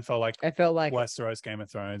 100% felt like I felt like Westeros Game of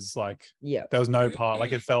Thrones, like yeah, there was no part.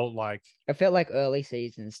 Like it felt like I felt like early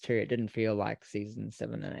seasons too. It didn't feel like season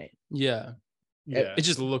 7 and 8. Yeah. yeah. It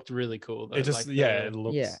just looked really cool. Though. It just like it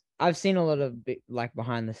looks Yeah, I've seen a lot of like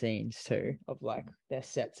behind the scenes too of like their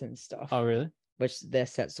sets and stuff. Oh really? Which their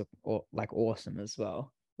sets look like awesome as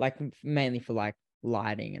well. Like mainly for like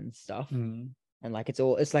lighting and stuff. Mm. And like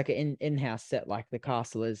it's like an in-house set. Like the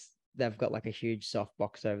castle they've got like a huge soft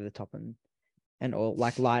box over the top and all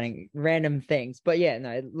like lighting random things. But yeah,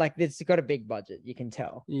 no, like it's got a big budget, you can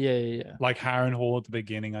tell. Yeah. like Harrenhal at the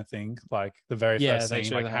beginning, I think. Like the very Yeah, first they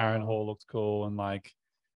scene, show like the Harrenhal. Harrenhal looked cool, and like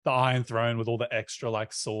the Iron Throne with all the extra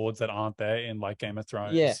like swords that aren't there in like Game of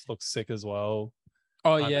Thrones Yeah. looks sick as well.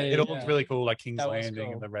 Oh I yeah. know, it all looked really cool, like King's That was Landing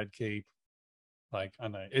cool. and the Red Keep. Like I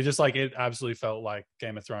know, it just like it absolutely felt like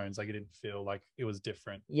Game of Thrones. Like it didn't feel like it was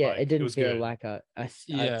different. Yeah, Like, it didn't was feel good. like a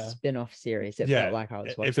Yeah. spin-off series. It Yeah, felt like I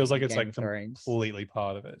was it feels like watching it's Game like of Thrones. completely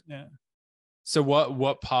part of it. Yeah. So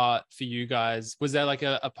what part for you guys was there like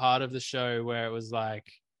a part of the show where it was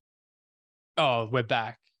like, oh, we're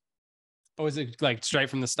back, or was it like straight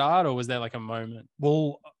from the start, or was there like a moment?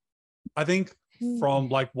 Well, I think from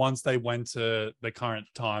like once they went to the current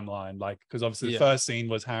timeline, like because obviously Yeah. the first scene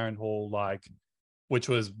was Harrenhal, like which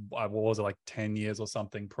was what was it, like 10 years or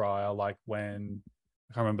something prior, like when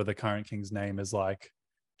I can't remember the current king's name is like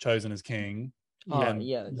chosen as king. Oh, And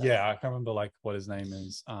yeah, yeah, I can't remember like what his name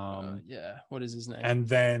is. Yeah, what is his name? And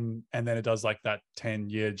then it does like that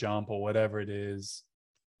 10-year jump or whatever it is.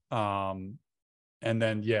 And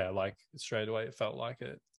then yeah, like straight away it felt like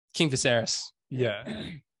it. King Viserys. Yeah.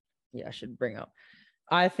 Yeah, I should bring up.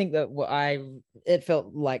 I think that it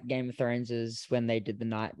felt like Game of Thrones is when they did the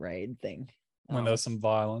night raid thing. When there was some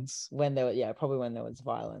violence. When there was probably when there was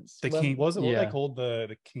violence. The When- king was it what Yeah. they called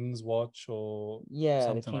the King's Watch or Yeah, the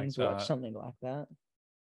something like King's Watch, that. something like that.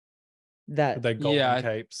 That their golden Yeah,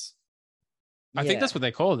 capes. I think that's yeah. what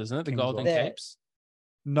they called, isn't it? The King's Golden Watch. Capes.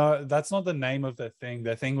 No, that's not the name of their thing.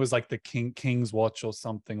 Their thing was like the King's Watch or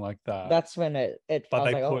something like that. That's when it I but was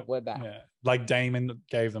they like, oh, put we're back. yeah, like Damon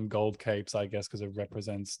gave them gold capes, I guess, because it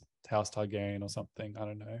represents House Targaryen or something. I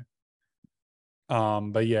don't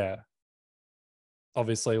know. But yeah,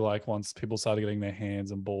 obviously, like once people started getting their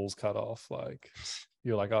hands and balls cut off, like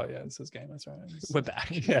you're like, oh yeah, this is Game of Thrones. We're back.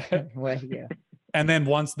 Yeah. Well, yeah. And then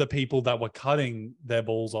once the people that were cutting their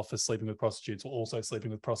balls off for sleeping with prostitutes were also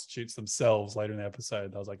sleeping with prostitutes themselves later in the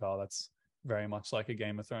episode, I was like, oh, that's very much like a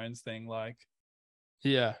Game of Thrones thing.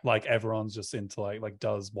 Yeah. Like everyone's just into like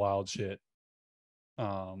does wild shit,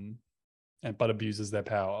 but abuses their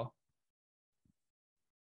power.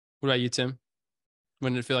 What about you, Tim?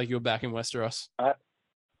 When did it feel like you were back in Westeros? I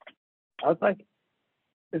was like,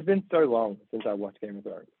 it's been so long since I watched Game of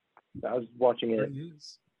Thrones. I was watching it,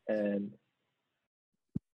 and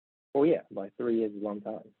Well, yeah, like 3 years is a long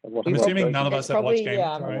time. I've watched I'm a lot of assuming shows none of together. us have watched Game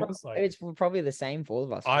yeah, of I mean, Thrones. Like, it's probably the same for all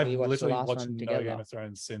of us. I've We watched the literally last watched one no together. Game of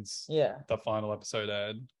Thrones since Yeah. the final episode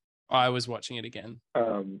aired. I was watching it again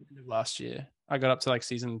last year. I got up to like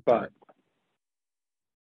season 3.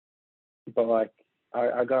 But like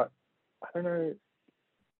I got, I don't know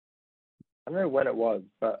when it was,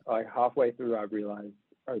 but like halfway through I realized,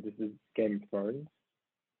 oh, this is Game of Thrones,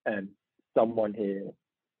 and someone here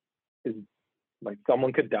is like,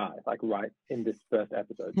 someone could die like right in this first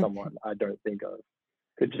episode. Someone I don't think of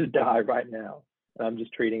could just die right now, and I'm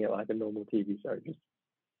just treating it like a normal TV show, just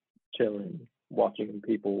chilling, watching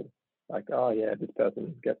people like, oh yeah, this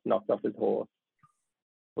person gets knocked off his horse,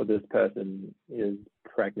 or this person is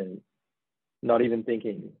pregnant, not even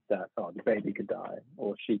thinking that, oh, the baby could die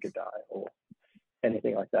or she could die or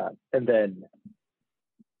anything like that. And then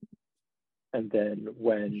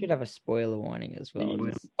when You should have a spoiler warning as well.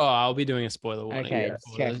 Oh, I'll be doing a spoiler warning. Okay, yeah,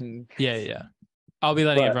 just checking. Yeah. I'll be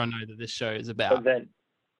letting But- everyone know that this show is about.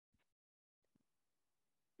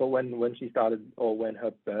 but when she started, or when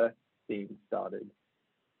her birth scene started,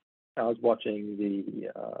 I was watching the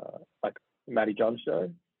like Matty John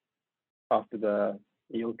show after the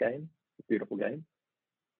Eels game, beautiful game.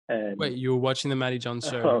 And Wait, you were watching the Matty John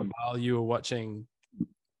show Um, while you were watching?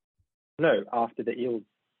 no, after the Eels.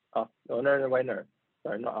 No,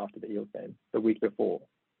 sorry, not after the Eels game, the week before,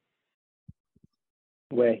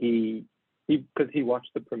 where he because he watched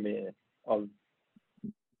the premiere of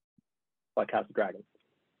like House of Dragons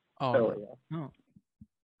Oh, earlier. Oh.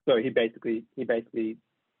 So he basically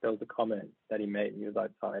there was a comment that he made, and he was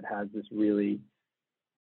like, oh, it has this really,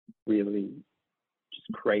 really just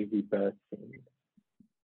crazy birth scene.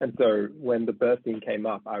 And so when the birth scene came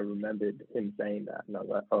up, I remembered him saying that, and I was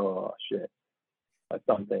like, oh shit, like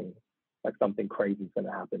something crazy is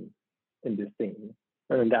gonna happen in this scene.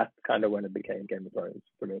 And then that's kind of when it became Game of Thrones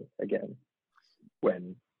for me again,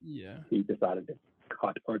 when yeah. he decided to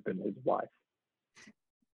cut open his wife.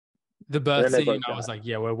 The birth then they scene, both I was died. like,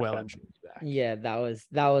 yeah, we're well Okay. and truly back. Yeah, that was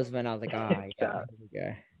when I was like, ah, yeah,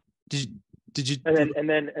 Yeah. here Did you? And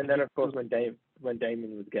then of course when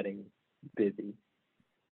Damon was getting busy,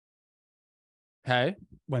 Hey.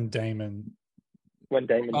 When Damon, when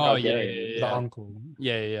Damon Oh, yeah, Targaryen yeah, was the uncle,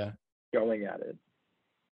 Yeah. going at it,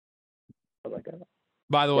 I was like, oh,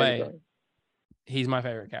 By the Game of way, Thrones. he's my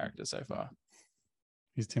favorite character so far.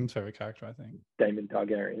 he's Tim's favorite character, I think. Damon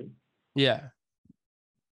Targaryen. Yeah.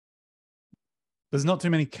 There's not too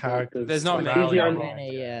many characters. There's not like, many. rally He's the around.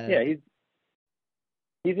 only- yeah. Yeah,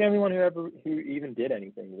 he's the only one who even did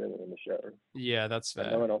anything really in the show. Yeah, that's And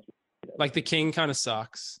no fair. one else. did Like the anything. king kind of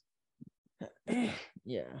sucks.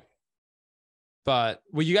 Yeah. But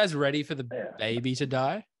were you guys ready for the Yeah. baby to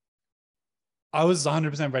die? I was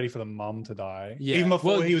 100% ready for the mum to die. Yeah. Even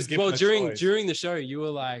before well, he was given well the during choice. during the show, you were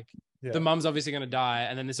like, Yeah. the mum's obviously going to die,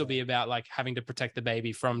 and then this will be about like having to protect the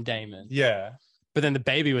baby from Damon. Yeah. But then the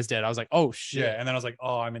baby was dead. I was like, oh shit. Yeah. And then I was like,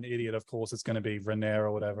 oh, I'm an idiot. Of course, it's going to be Rhaenyra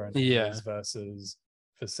or whatever. And Yeah. Liz versus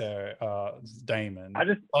Damon. I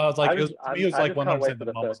just I was like, I it was, just- to me, it was I like just can't wait 100% for the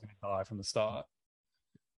the mum was first- going to die from the start.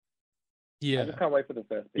 I Yeah. just can't wait for the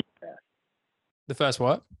first big death. The first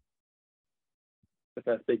what? The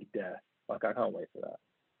first big death. Like I can't wait for that.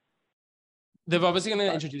 They're obviously going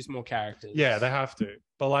to introduce more characters. Yeah, they have to.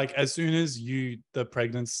 But like, as soon as the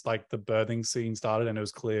pregnancy, like the birthing scene started, and it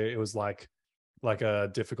was clear it was like a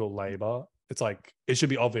difficult labor. It's like it should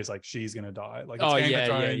be obvious, like she's gonna die. Like, it's Oh Game of yeah.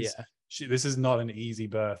 Thrones. This is not an easy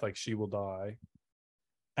birth. Like, she will die,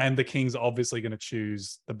 and the king's obviously gonna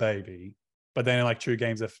choose the baby. But then, in like true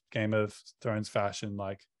Game of Thrones fashion,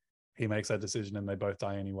 like he makes that decision, and they both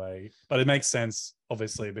die anyway. But it makes sense,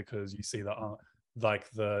 obviously, because you see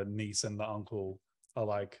like the niece and the uncle are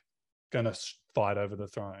like gonna fight over the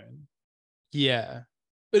throne. Yeah.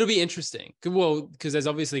 It'll be interesting. Well, because there's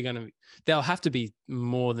obviously there'll have to be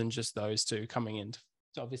more than just those two coming in to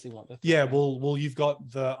obviously want the Yeah, throne. well, you've got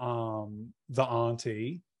the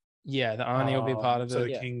auntie. Yeah, the Arnie will be part of so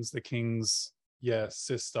it. the king's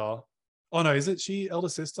sister. Oh no, is it she elder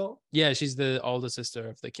sister? Yeah, she's the older sister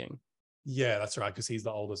of the king. Yeah, that's right, because he's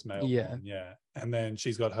the oldest male. Yeah. one, yeah. And then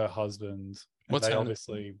she's got her husband. And What's they her name?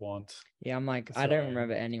 obviously want Yeah, I'm like, The I don't throne.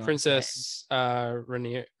 remember anyone. Princess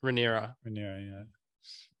Rhaenyra. Rhaenyra, yeah.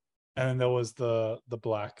 And then there was the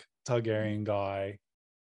black Targaryen guy.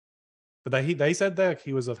 But they said that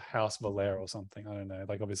he was of House Valera or something. I don't know.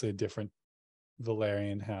 Like, obviously a different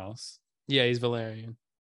Valerian house. Yeah, he's Valerian.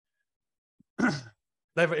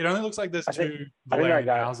 It only looks like there's I think- two I think that Valerian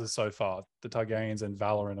guy- houses so far, the Targaryens and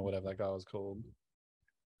Valoran or whatever that guy was called.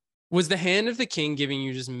 Was the Hand of the King giving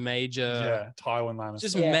you just major, Yeah, Tywin Lannister.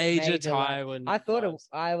 just Yeah, major major Tywin? I thought vibes?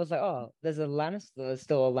 I was like, oh, there's a Lannister. There's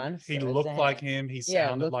still a Lannister. He It's looked a- like him. He Yeah,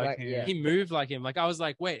 sounded looked like like- him. yeah. He moved like him. Like I was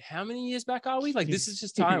like, wait, how many years back are we? Like He- this is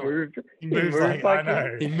just He Tywin. moved. He moved like, I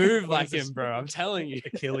know. He moved What like is this? him, bro. I'm telling you.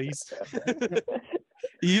 Achilles.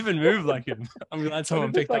 He even moved like him. I'm glad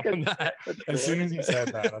someone What is picked this, up on that. As soon as he said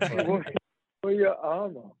that, that's like, For your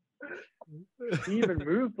armor. He even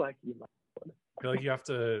moved like you. I feel like you have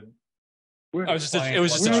to. We're It was just Playing it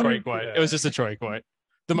was just a like- Troy quote. Yeah. It was just a Troy quote.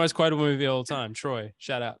 The most quotable movie of all time. Troy.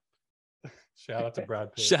 Shout out. Shout out to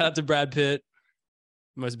Brad Pitt. Shout out to Brad Pitt.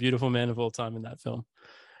 Most beautiful man of all time in that film.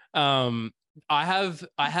 I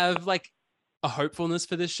have like a hopefulness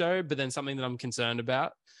for this show, but then something that I'm concerned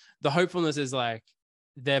about. The hopefulness is like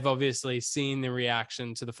they've obviously seen the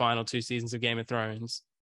reaction to the final 2 seasons of Game of Thrones,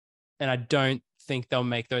 and I don't think they'll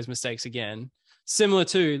make those mistakes again. Similar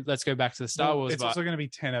to, let's go back to the Star Well, Wars. It's also going to be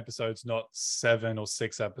 10 episodes, not 7 or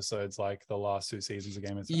 6 episodes like the last 2 seasons of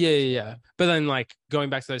Game of Thrones. Yeah. But then, like, going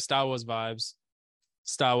back to those Star Wars vibes,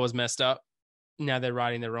 Star Wars messed up. Now they're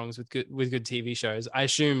righting their wrongs with good TV shows. I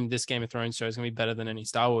assume this Game of Thrones show is going to be better than any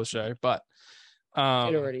Star Wars show, but It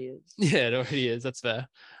already is. yeah, it already is. That's fair.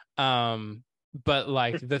 But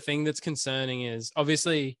like the thing that's concerning is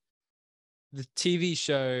obviously the TV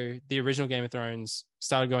show, the original Game of Thrones,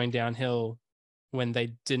 started going downhill when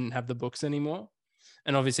they didn't have the books anymore.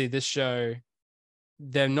 And obviously this show,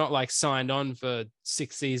 they're not like signed on for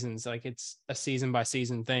 6 seasons. Like it's a season by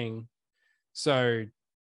season thing. So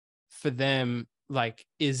for them, like,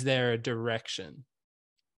 is there a direction?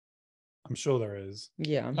 I'm sure there is.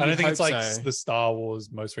 Yeah. I don't think it's hope like so. the Star Wars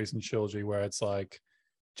most recent trilogy where it's like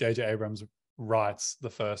J.J. Abrams writes the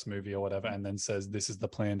first movie or whatever and then says this is the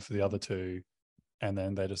plan for the other 2, and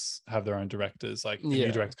then they just have their own directors. Like the Yeah.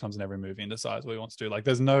 new director comes in every movie and decides what he wants to do. Like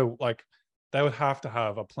there's no like they would have to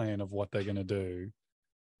have a plan of what they're gonna do.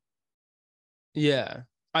 Yeah.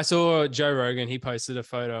 I saw Joe Rogan, he posted a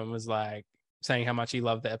photo and was like saying how much he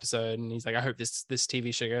loved the episode. And he's like, I hope this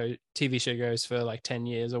TV show goes for like 10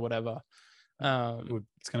 years or whatever.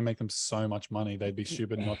 It's gonna make them so much money. They'd be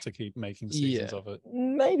stupid not to keep making seasons Yeah. of it.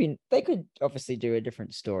 Maybe they could obviously do a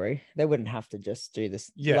different story. They wouldn't have to just do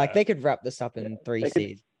this. Yeah. Like they could wrap this up in 3 They could-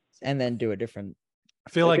 seasons and then do a different. I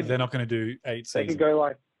feel They like could- they're not gonna do 8 They seasons. could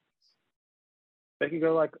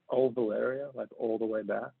go like old Valeria, like all the way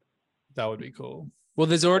back. That would be cool. Well,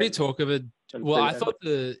 there's already talk of it. And Well, see- I and- thought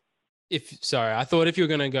if you were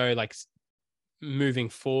going to go like moving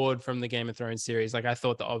forward from the Game of Thrones series, like I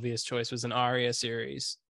thought the obvious choice was an Arya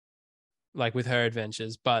series, like with her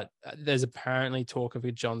adventures. But there's apparently talk of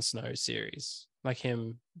a Jon Snow series, like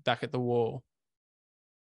him back at the wall,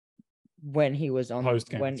 When he was on Post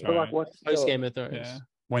Game of when But like, Thrones. what's post the- Game of Thrones. Yeah.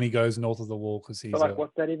 When he goes north of the wall because he's but like, a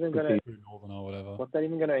what's that even gonna? true northern or whatever. What's that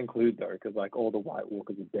even gonna include though? Because like all the White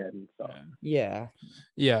Walkers are dead and stuff. Yeah.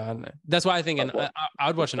 Yeah. Yeah, I don't know. That's why I think Like what? I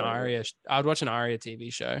would watch an Sorry. Arya. I would watch an Arya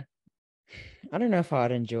TV show. I don't know if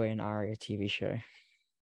I'd enjoy an Arya TV show.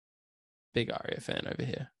 Big Arya fan over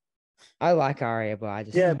here. I like Arya, but I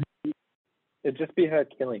just Yeah, it'd just be her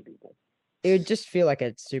killing people. it would just feel like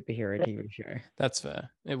a superhero TV show. That's fair.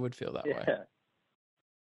 It would feel that way. Yeah.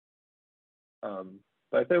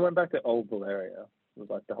 But if they went back to old Valeria, with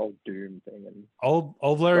like the whole Doom thing and Old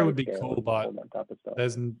Larry would be Grayscale cool, and but all that type of stuff.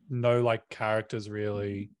 there's no like characters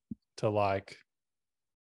really to like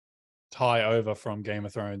tie over from Game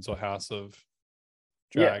of Thrones or House of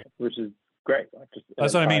Dragon. Yeah, which is great. Like just an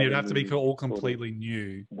That's what I mean. It'd entirely have to be new all sort of completely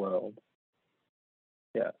new. world.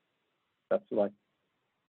 Yeah, that's like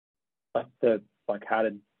how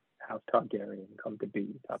did House Targaryen come to be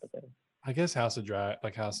type of thing. I guess House of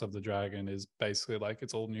the Dragon is basically like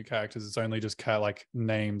it's all new characters. It's only just like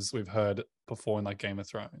names we've heard before in like Game of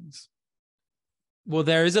Thrones. Well,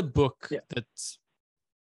 there is a book Yeah.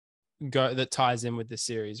 that ties in with this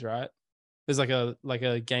series, right? There's like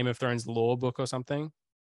a Game of Thrones lore book or something.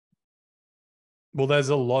 Well, there's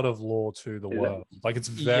a lot of lore to the Is it? world. Like it's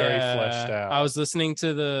very fleshed Yeah. out. I was listening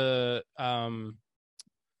to the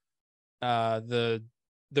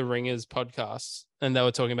Ringers podcast, and they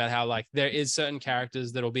were talking about how like there is certain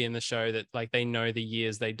characters that'll be in the show that like they know the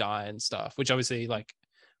years they die and stuff, which obviously like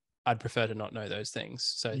I'd prefer to not know those things.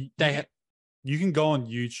 So You can go on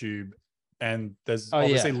YouTube and there's Oh,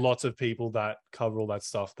 obviously yeah. lots of people that cover all that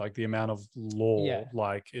stuff. Like the amount of lore Yeah.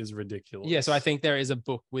 like is ridiculous. yeah, so I think there is a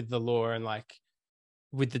book with the lore and like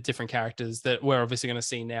with the different characters that we're obviously going to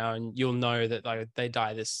see now, and you'll know that like they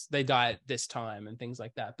die at this time and things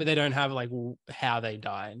like that, but they don't have like how they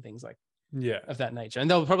die and things like yeah. of that nature.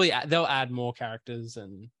 And they'll add more characters,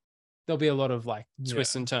 and there'll be a lot of like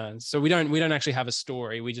twists Yeah. and turns. So we don't actually have a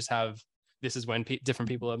story. We just have this is when different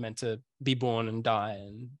people are meant to be born and die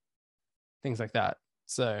and things like that.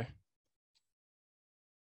 So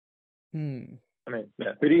I mean,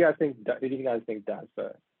 yeah. Who do you guys think? Who do you guys think dies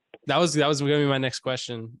first? that was going to be my next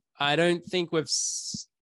question. I don't think we've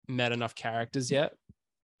met enough characters yet.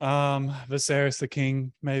 Viserys the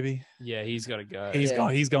king, maybe. Yeah, he's got to go. He's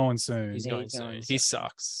Yeah. he's going soon. He's Yeah, going he's soon. going He soon.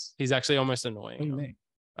 sucks. He's actually almost annoying. What do you mean?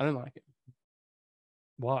 I don't like it.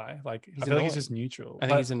 Why? Like, He's I feel like he's annoying. just neutral. I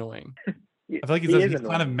think he's annoying. I feel like He he's is kind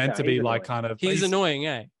of annoying. meant No, to be he's like annoying. kind of. He's annoying,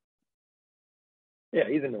 eh? Yeah,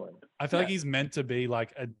 he's annoying. I feel like Yeah. he's meant to be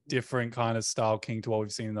like a different kind of style king to what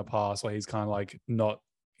we've seen in the past, where he's kind of like not.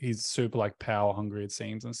 He's super like power hungry, it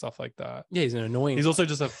seems, and stuff like that. Yeah, he's an annoying. He's also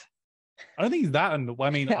just a. I don't think he's that. I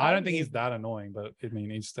mean, I don't think he's he's- that annoying, but I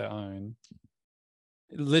mean, each their own.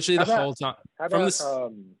 literally How the about- whole time. How From about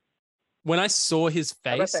the when I saw his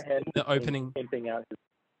how about face the hand in the king opening. pimping out his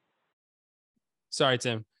Sorry,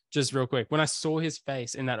 Tim. Just real quick. When I saw his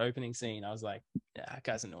face in that opening scene, I was like, yeah, that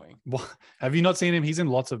guy's annoying. What? Have you not seen him? He's in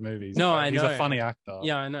lots of movies. No, I He's know. a funny actor.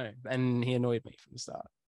 Yeah, I know. And he annoyed me from the start.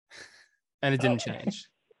 And it didn't Oh. change.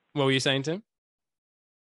 What were you saying, Tim?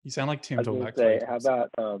 You sound like Tim I was talking gonna back. say, how about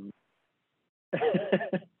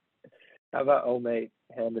how about old mate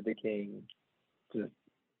Hand of the King just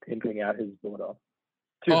pimping out his daughter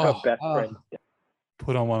to her Oh, best oh. friend?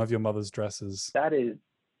 Put on one of your mother's dresses. That is,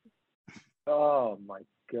 oh my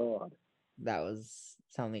god. That was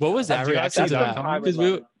something. What was else. that Did you guys reaction see to that? that? Because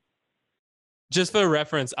we were, just for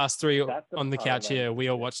reference, us three That's the on the part I couch here, remember. we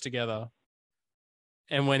all watched together.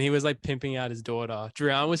 And when he was like pimping out his daughter,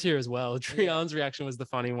 Drian was here as well. Drian's reaction was the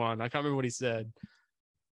funny one. I can't remember what he said.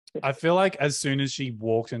 I feel like as soon as she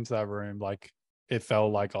walked into that room, like it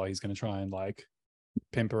felt like, oh, he's gonna try and like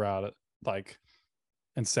pimp her out, like,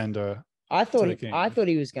 and send her. I thought the I king. thought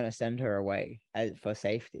he was gonna send her away for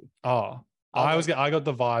safety. Oh, I I got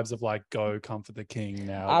the vibes of like, go comfort the king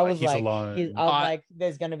now. I was he's like, alone. I was I- like,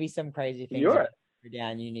 there's gonna be some crazy things. You're about her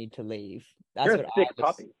down. You need to leave. That's You're what a sick I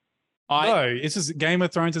was. puppy. No, it's just Game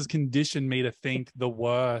of Thrones has conditioned me to think the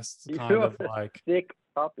worst kind You're of a like. sick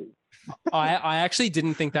puppy. I actually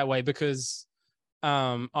didn't think that way because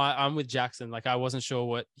I'm with Jackson. Like I wasn't sure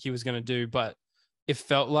what he was gonna do, but it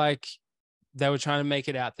felt like they were trying to make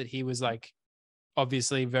it out that he was like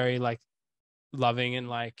obviously very like loving and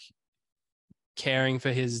like caring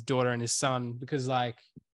for his daughter and his son because like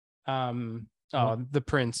the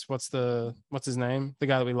prince, what's his name? The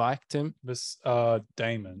guy that we like, Tim? This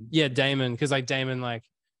Damon. Yeah, Damon, because like Damon like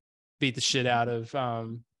beat the shit out of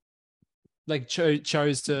like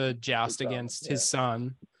chose to joust His son, against yeah. his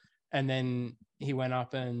son, and then he went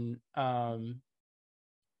up and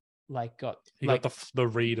like got He like got the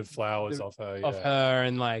reed of flowers the- off her. Yeah. of her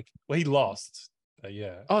and like Well, he lost.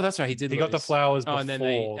 Yeah. oh that's right, he did He got the lose. flowers Oh, before, and then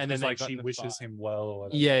they- and then 'cause, they like got she in the wishes fight. him well or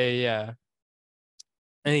whatever. Yeah.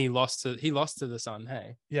 And he lost to the son.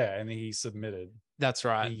 Hey, Yeah, and he submitted. that's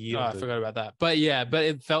right. He Oh, I yielded. forgot about that. But yeah, but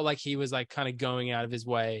it felt like he was like kind of going out of his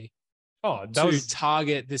way Oh, that to was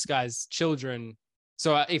target this guy's children.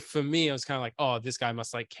 So if for me, I was kind of like, oh, this guy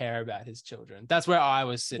must like care about his children. That's where I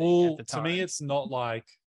was sitting well, at the to time. me it's not like,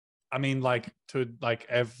 I mean, like to like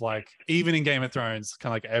even in Game of Thrones,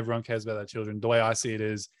 kind of like everyone cares about their children. The way I see it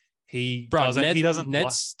is he doesn't Ned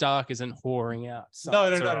like- Stark isn't whoring out. no,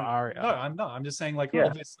 Sansa or Arya. I'm just saying, like, Yeah.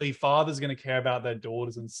 obviously fathers going to care about their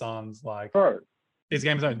daughters and sons, like Bro, it's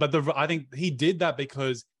Game of Thrones. But I think he did that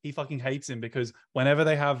because he fucking hates him, because whenever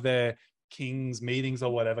they have their king's meetings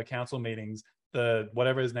or whatever, council meetings, the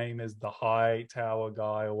whatever his name is, the high tower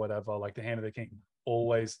guy or whatever, like the hand of the king,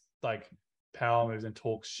 always like power moves and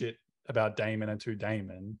talks shit about Damon and to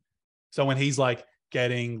Damon. So when he's like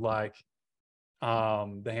getting like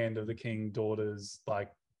the hand of the king daughters like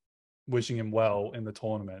wishing him well in the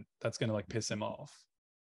tournament, that's gonna like piss him off.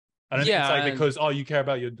 I don't think it's like and- because, oh, you care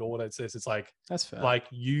about your daughter, it's this. It's like That's fair.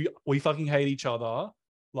 we fucking hate each other.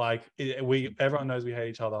 Like everyone knows we hate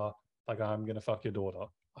each other. Like, I'm gonna fuck your daughter.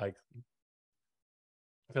 Like,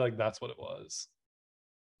 I feel like that's what it was.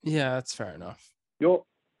 yeah, that's fair enough. you're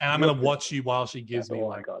And I'm gonna watch you while she gives That's me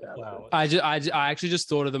all I like got the out of it. flowers. I actually just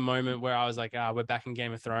thought of the moment where I was like, we're back in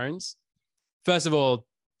Game of Thrones. First of all,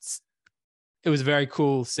 it was a very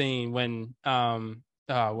cool scene when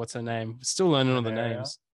what's her name? Still learning all the Rhaenyra?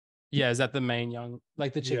 names. Yeah, is that the main young,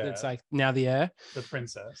 like the chick Yeah. that's like now the heir? The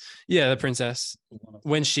princess. Yeah, the princess. One of the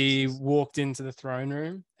When she princesses. walked into the throne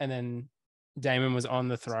room and then Damon was on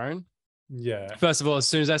the throne. Yeah. First of all, as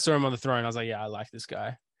soon as I saw him on the throne, I was like, yeah, I like this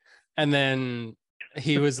guy. And then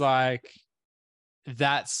he was like,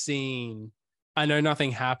 that scene, I know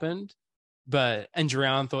nothing happened, but, and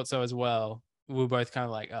Drown thought so as well. We were both kind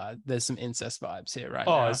of like, there's some incest vibes here right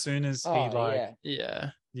Oh, now. as soon as he Oh, like yeah. Yeah.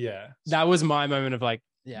 Yeah. That was my moment of like,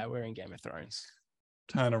 yeah, we're in Game of Thrones.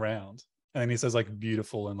 Turn around. And then he says like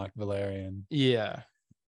beautiful and like Valerian. Yeah.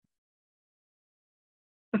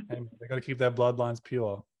 Hey, man, they got to keep their bloodlines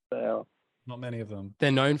pure. So, Not many of them.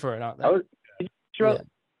 They're known for it, aren't they? I was surely, Yeah.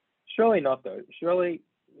 surely not though. Surely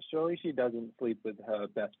she doesn't sleep with her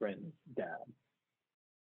best friend's dad.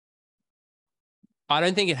 I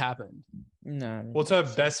don't think it happened. No. What's her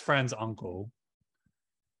best friend's uncle?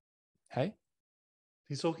 Hey?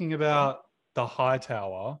 He's talking about the High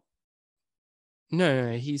Tower.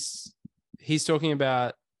 No, he's talking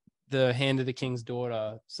about the Hand of the King's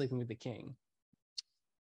daughter sleeping with the king,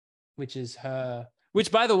 which is her.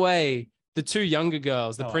 Which, by the way, the two younger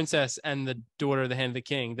girls, the Oh. princess and the daughter of the Hand of the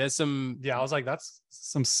King, there's some Yeah, I was like, that's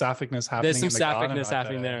some sapphickness happening. there's some in the garden sapphickness right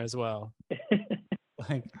happening there as well.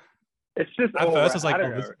 Like, It's just At all first I right. was like, I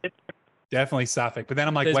don't oh, know. this- It's definitely sapphic. But then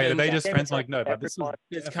I'm like, There's wait, are been- they just Game of friends? I'm like, no, Thrones, but this is everyone-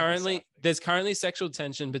 There's definitely currently sexual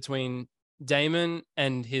tension between Damon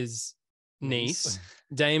and his niece,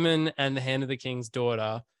 Damon and the Hand of the King's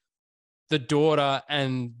daughter, the daughter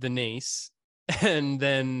and the niece, and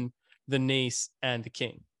then the niece and the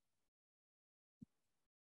king.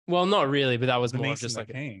 Well, not really, but that was the more of niece just and like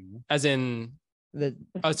the king. as in The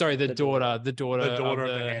oh sorry, the The daughter of daughter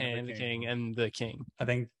the Hand of the King and the king. I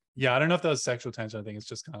think, yeah, I don't know if that was sexual tension. I think it's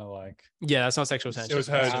just kind of like Yeah, that's not sexual tension. it was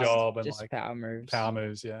her That's just job and just like power moves. power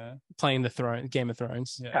moves. Yeah. playing the Game of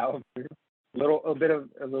Thrones. Yeah. power move. A little bit of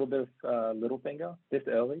Littlefinger this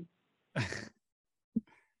early.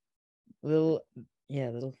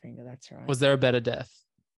 Littlefinger, that's right. Was there a better death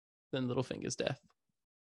than Littlefinger's death?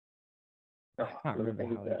 Oh, Can't remember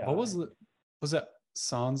Littlefinger's how he dead. died. What was it? Was it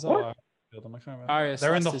Sansa? What? Or I can't remember. Arya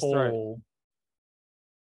They're in the sliced his throat. hall.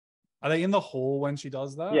 Are they in the hall when she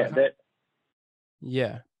does that? Yeah,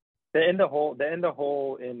 Yeah. they're in the hall. They're in the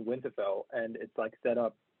hall in Winterfell, and it's like set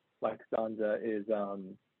up like Sansa's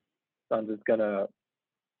gonna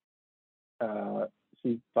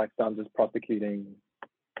she's like Sansa's prosecuting.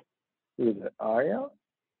 Who is it? Arya.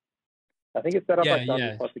 I think it's set up Yeah, like Sansa's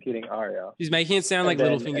yeah. prosecuting Arya. He's making it sound like And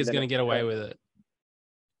then- Littlefinger's and then going to it get away turns- with it.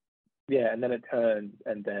 Yeah, and then it turns,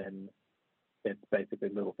 and then it's basically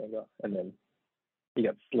Littlefinger, and then he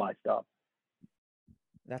gets sliced up.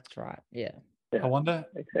 That's right. Yeah. I wonder.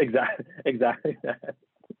 Exactly that.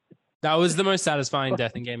 That was the most satisfying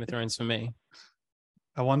death in Game of Thrones for me.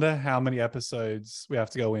 I wonder how many episodes we have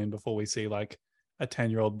to go in before we see like a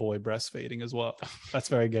 10-year-old boy breastfeeding as well. That's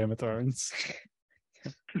very Game of Thrones.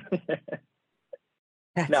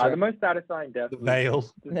 That's No, right. the most satisfying death. The Was, veil.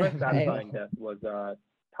 the most Veil. satisfying death was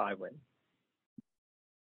Tywin.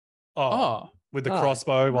 Oh, With the Oh,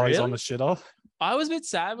 crossbow while he's on really? the shitter. I was a bit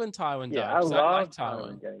sad when Tywin Yeah, died. I 'cause love liked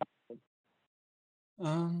Tywin getting.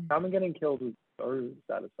 Um, Tywin getting killed was so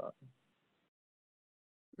satisfying.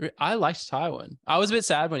 I liked Tywin. I was a bit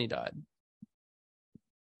sad when he died.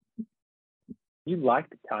 You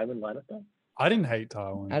liked Tywin Lannister? I didn't hate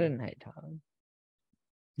Tywin. I didn't hate Tywin.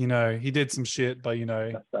 You know, he did some shit, but you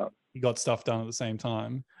know, Messed up. he got stuff done at the same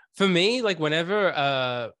time. For me, like whenever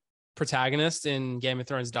a protagonist in Game of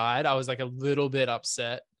Thrones died, I was like a little bit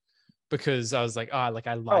upset because I was like, I Oh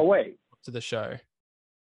like wait, to the show.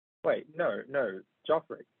 no,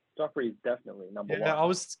 Joffrey. Joffrey is definitely number one. Yeah, I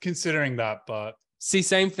was considering that, but See,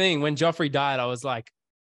 same thing. When Joffrey died, I was like,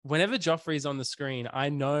 whenever Joffrey's on the screen, I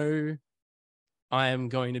know I am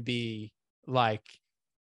going to be like,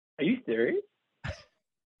 Are you serious?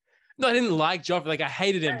 no, I didn't like Joffrey. Like I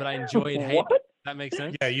hated him, but I enjoyed hating. What? That makes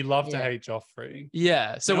sense. yeah, you love to Yeah. hate Joffrey.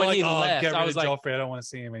 Yeah. So You're when like, he "Oh, left, get rid I was of like, Joffrey. I don't want to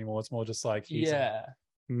see him anymore. It's more just like he's a yeah.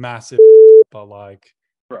 massive, but like,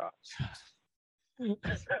 Bruh.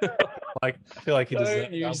 I feel like he Don't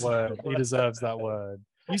deserves use that word. that He word. deserves that word.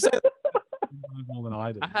 You say that more than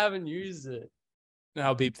I did. I haven't used it.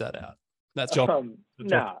 I'll beep that out. That's Joff-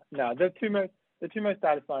 Nah. The two most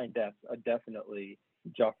satisfying deaths are definitely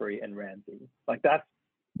Joffrey and Ramsay. Like that's.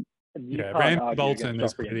 You Yeah, can't Ramsay argue Bolton against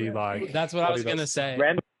is Joffrey and pretty Ramsay. like. that's what I was probably gonna that's- say.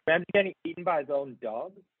 Ramsay getting eaten by his own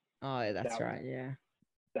dog. Oh, yeah, that's That right. was- Yeah.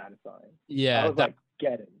 Satisfying. I Yeah. was like,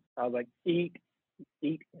 get him. I was like, eat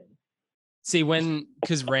him. See,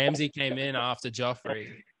 because Ramsey came in after Joffrey,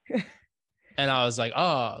 and I was like,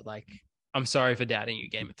 oh, like I'm sorry for doubting you,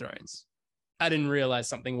 Game of Thrones. I didn't realize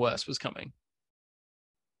something worse was coming.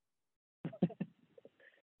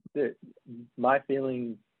 My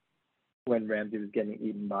feeling when Ramsay was getting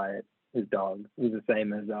eaten by his dog was the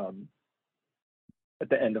same as at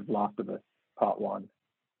the end of Last of Us Part 1.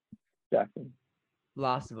 Jackson.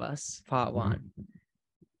 Last of Us Part 1.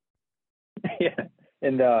 Yeah.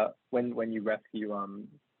 And when you rescue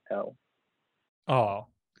Elle. Oh,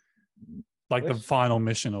 like the Which- final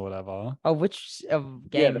mission or whatever. Oh, which Yeah,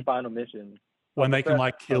 game? the final mission. when On the they can first-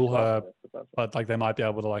 like kill on her, the first one. but like they might be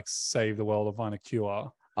able to like save the world or find a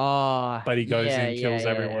cure. Oh, But he goes yeah, in, kills yeah,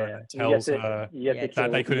 everyone, yeah. and You get tells to- her you get Yeah, to that kill-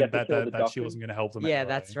 that they you couldn't, get to kill the that she doctor. wasn't going to help them. Yeah, anyway.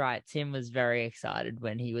 that's right. Tim was very excited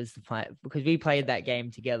when he was the play because we played that game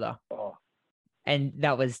together, Oh, and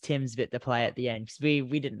that was Tim's bit to play at the end because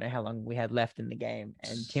we didn't know how long we had left in the game,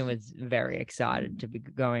 and Tim was very excited to be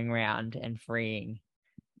going around and freeing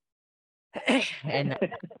and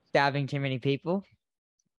stabbing too many people.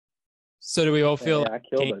 So do we all feel yeah, I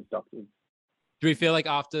killed King- those doctors. do we feel like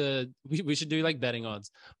after we should do like betting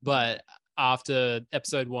odds, but after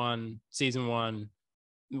episode 1, season 1,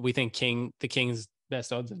 we think the King's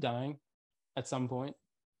best odds of dying at some point?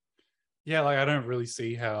 Yeah, like I don't really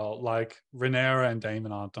see how like Rhaenyra and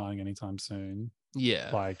Daemon aren't dying anytime soon.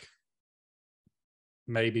 Yeah. Like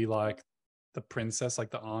maybe like the princess,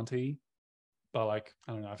 like the auntie, but like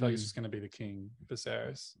I don't know. I feel like it's just going to be the king,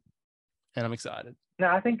 Viserys. And I'm excited. No,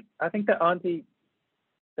 I think the auntie,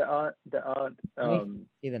 the aunt,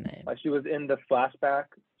 See the name. like she was in the flashback.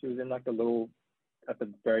 She was in like the little at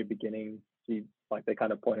the very beginning. She like they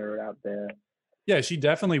kind of pointed her out there. Yeah, she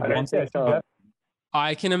definitely I don't wants think,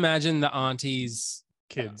 I can imagine the auntie's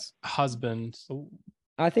kids. husband.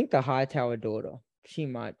 I think the Hightower daughter, she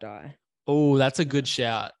might die Oh, that's a good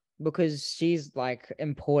shout. because she's like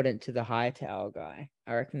important to the Hightower guy.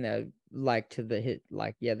 I reckon they're like to the hit,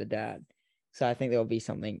 like the dad. So I think there'll be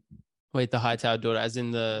something. Wait, the Hightower daughter, as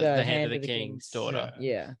in the hand of the king's daughter.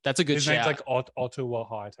 Yeah, That's a good His shout. name's like Ottawa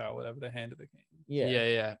Hightower, whatever, the hand of the king. yeah,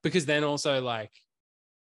 yeah. Because then also like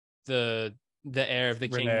the heir of the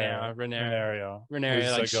king now, Rhaenyra,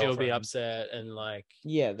 who's like her she'll be girlfriend. upset and like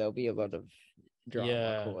yeah. There'll be a lot of drama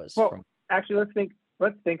Yeah. caused Well, from. actually,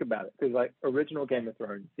 let's think about it because like original Game of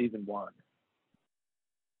Thrones season 1,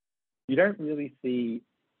 you don't really see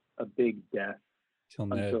a big death Kill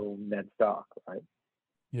Ned. until Ned Stark, right?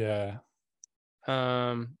 Yeah,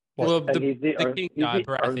 well And the he's the king he's died,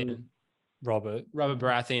 the only- Baratheon. Robert. Robert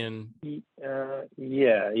Baratheon.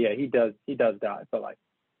 yeah, he does die, but like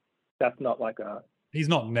that's not like He's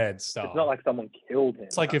not Ned Stark. it's not like someone killed him.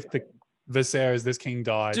 It's like if the Viserys, this king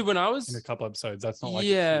died Dude, when I in a was couple episodes. That's not like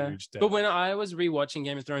yeah, a huge death. but when I was rewatching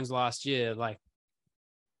Game of Thrones last year, like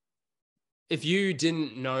if you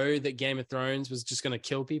didn't know that Game of Thrones was just gonna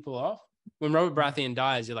kill people off, when Robert Baratheon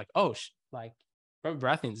dies, you're like, oh, like Robert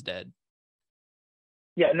Baratheon's dead.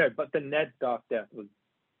 yeah, no, but the Ned Stark death was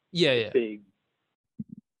Yeah. big.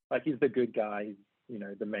 Like he's the good guy, he's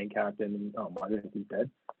the main character, and oh my goodness, he's dead.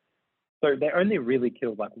 So they only really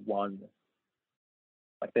killed like one.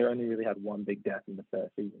 Like they only really had one big death in the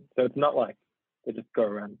first season. So it's not like they just go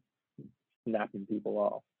around snapping people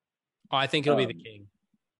off. Oh, I think it'll be the Um, king.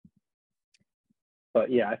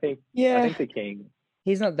 But yeah, I think the king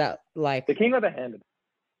He's not that like. or the hand.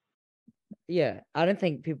 Yeah, I don't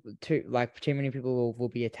think too many people will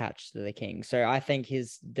be attached to the king. So I think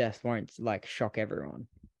his death won't like shock everyone.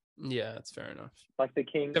 Yeah, that's fair enough. Like the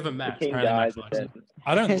king, Except for the Max. king Apparently dies. Max likes And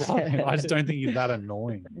I don't love him. I just don't think he's that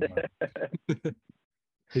annoying. then,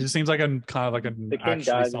 He just seems like a kind of like an king actually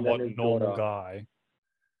dies and somewhat then his normal daughter- guy.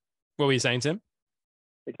 What were you saying, Tim?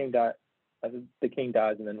 the king dies. The king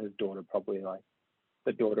dies, and then his daughter probably like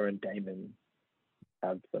the daughter and Damon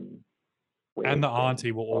have some. weird And the thing.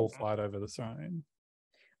 auntie will all fight over the throne.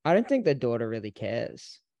 I don't think the daughter really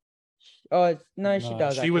cares. Oh no, she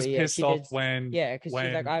does. She was actually, yeah, pissed she off did. when Yeah, 'cause she's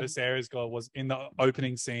when like, I've- Viserys was in the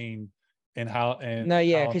opening scene in how and No,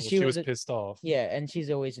 yeah, 'cause she was was a- pissed off. Yeah, and she's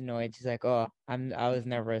always annoyed. She's like, "Oh, I was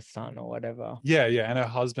never a son or whatever." Yeah, and her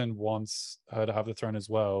husband wants her to have the throne as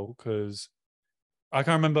well because I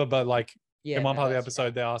can't remember, but like Yeah, in one no, part of the that's episode,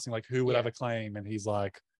 right. they're asking like who would have Yeah. a claim, and he's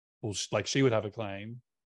like, well, like she would have a claim.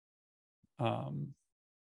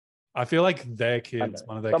 I feel like their kids, know.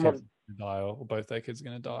 one of their Someone- kids, is gonna die, or both their kids are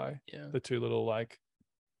gonna die. Yeah. The two little like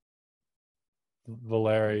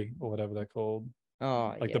Valeri or whatever they're called,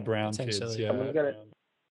 Oh, like yeah. the brown kids. Potentially. Yeah,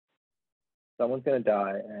 Someone's gonna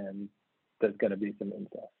die, and there's gonna be some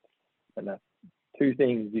incest, and that's two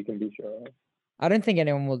things you can be sure of. I don't think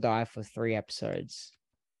anyone will die for 3 episodes.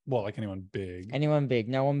 well, like anyone big. Anyone big?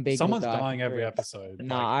 No one big. will Someone's die for dying every 3. episode.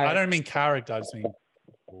 No, Like, I don't mean character. I just mean.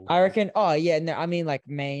 I reckon. Oh yeah, no, I mean like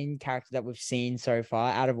main character that we've seen so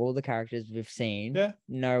far. Out of all the characters we've seen, Yeah,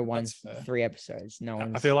 no one's fair. 3 episodes. No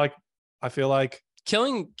one's. I feel like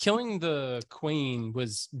Killing the queen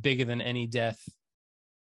was bigger than any death.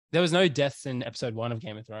 There was no deaths in episode 1 of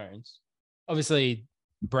Game of Thrones. Obviously,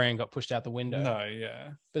 Bran got pushed out the window, no, yeah.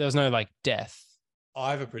 but there was no like death.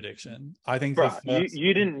 I have a prediction. I think Bruh, the first,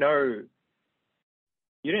 you didn't know.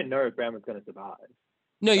 You didn't know Bran was gonna survive.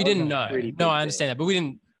 No, you That was didn't a know. pretty No, big I understand thing. that, but we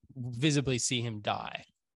didn't visibly see him die.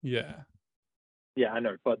 yeah. Yeah, I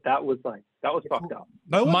know, but that was fucked up.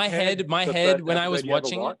 No one My cared. head, my The head first when I was episode you ever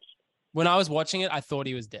watching it, watched? when I was watching it, I thought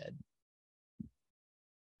he was dead.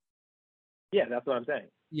 Yeah, that's what I'm saying.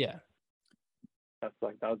 Yeah. That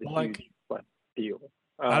was a Like- huge deal.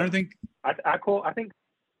 I don't think I think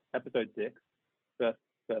episode 6, first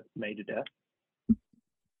major death.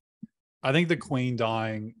 I think the Queen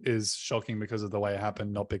dying is shocking because of the way it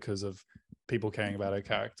happened, not because of people caring about her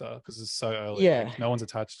character. Because it's so early. Yeah. Like, no one's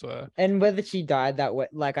attached to her. And whether she died that way,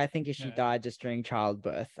 like I think if she Yeah. died just during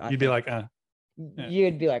childbirth, You'd be like, yeah.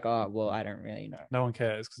 you'd be like, oh well, I don't really know. No one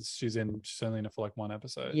cares because she's only in it for like one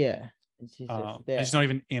episode. Yeah, and she's just And there. she's not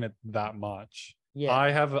even in it that much. Yeah,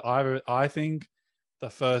 I think the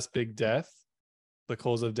first big death, the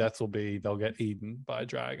cause of death will be they'll get eaten by a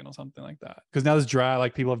dragon or something like that. Because now there's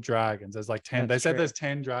like people have dragons. There's like 10. That's They said true. there's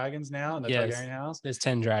 10 dragons now in the Yes. Targaryen house. There's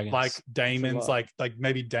 10 dragons. Like Damon's lot. like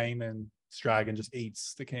maybe Damon's dragon just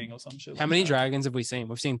eats the king or some shit. How like many that. dragons have we seen?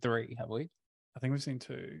 We've seen 3, have we? I think we've seen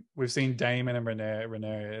 2. We've seen Daemon and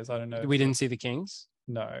Rhaenyra. I don't know. We didn't see the kings.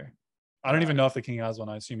 No. I don't even know if the king has one.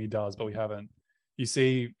 I assume he does, but we haven't. You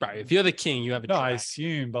see, Right. If you're the king, you have a no, I dragon.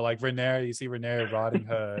 assume, but like Rhaenyra, you see Rhaenyra riding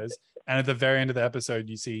hers, and at the very end of the episode,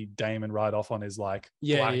 you see Daemon ride off on his like,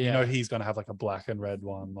 Yeah, black, yeah. you know, he's gonna have like a black and red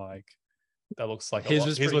one, like that looks like His a lot.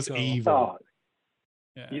 was His pretty was cool. evil. Oh,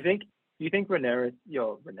 Yeah. you think Rhaenyra,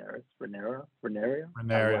 Rhaenyra.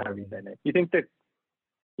 however you say it. You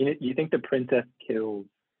think the princess kills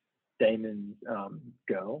Damon's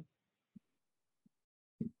girl?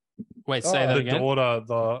 Wait, say that The again. daughter,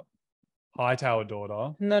 the Hightower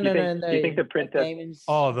daughter. no, you no, think- no, do you think the no. princess- Damon's,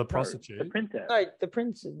 Oh, the No, prostitute. the princess. no, the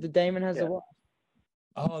prince, the Damon has Yeah. a wife.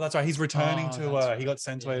 Oh, that's right. He's returning Oh, to that's her. He got right.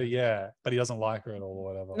 sent to her, yeah, but he doesn't like her at all or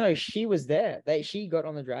whatever. No, she was there. She got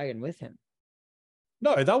on the dragon with him.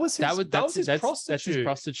 No, that was his. That's his prostitute. That's his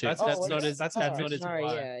prostitute. That's- That's, Oh, not okay. his. That's, that's his not his Sorry,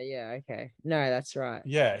 wife. yeah, okay. No, that's right.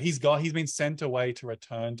 Yeah, he's been sent away to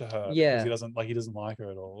return to her. Yeah. because he doesn't like her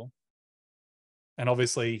at all. And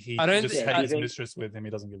obviously he I don't just think- takes I his think- mistress with him. He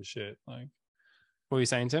doesn't give a shit. Like, What were you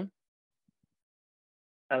saying, Tim?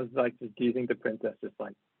 I was like, do you think the princess just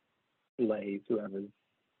like slays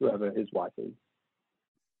whoever his wife is?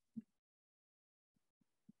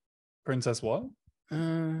 Princess what?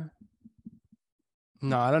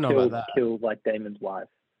 No, I don't know about that. Kills like Damon's wife.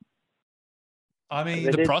 I mean,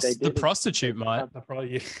 They The, did- the did it. prostitute might.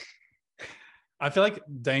 probably. I feel like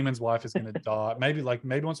Damon's wife is gonna die. Maybe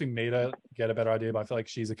once we meet her, get a better idea. But I feel like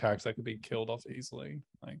she's a character that could be killed off easily.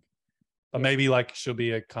 Like, but Yeah. maybe like she'll be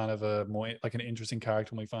a kind of a more like an interesting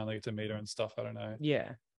character when we finally get to meet her and stuff. I don't know.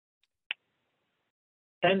 Yeah.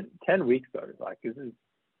 10 weeks though, like this is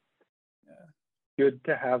good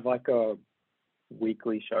to have like a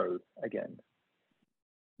weekly show again.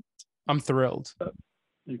 I'm thrilled.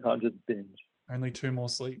 You can't just binge. Only 2 more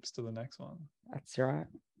sleeps to the next one. That's right.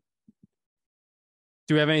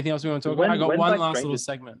 Do we have anything else we want to talk When- about? I got when's, one like, last Stranger- little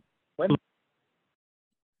segment.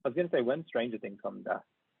 I was gonna say, when Stranger Things comes back?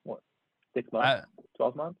 What, 6 months? I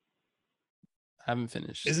 12 months? haven't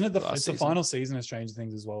finished. Isn't it the last it's the season. final season of Stranger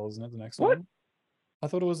Things as well? Isn't it the next What? one? I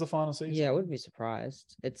thought it was the final season. Yeah, I wouldn't be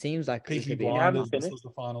surprised. It seems like it Peaky could be. You haven't Blinders. This finished? was the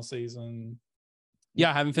final season. Yeah,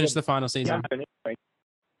 I haven't finished the final Yeah, season. I finished Stranger-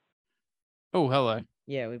 Oh, hello.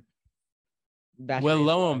 Yeah, we. We're battery's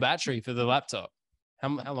low on low. battery for the laptop. How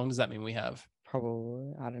long does that mean we have?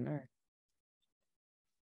 Probably, I don't know.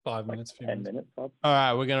 5 minutes, few 10 minutes. minutes. Bob. All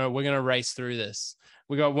right, we're gonna race through this.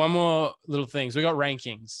 We got one more little things. We got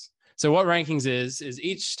rankings. So what rankings is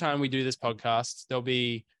each time we do this podcast, there'll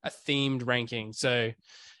be a themed ranking. So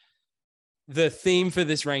the theme for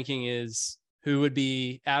this ranking is who would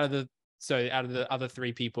be out of the other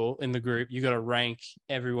 3 people in the group. You got to rank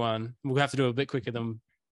everyone. We'll have to do it a bit quicker than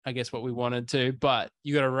I guess what we wanted to, but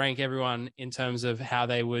you got to rank everyone in terms of how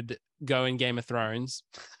they would go in Game of Thrones,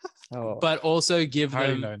 Oh, but also give I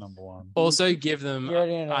already them know number one. also give them. You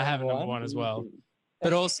already know I have a number number one? one as well,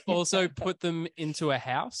 but also put them into a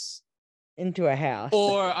house into a house.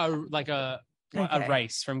 or a Okay.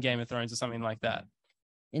 race from Game of Thrones or something like that.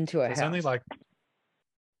 into a There's house. only like,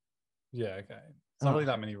 yeah, okay. It's Oh. not really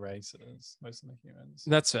that many races. Most of the humans.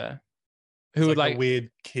 That's fair. Who It's would the like weird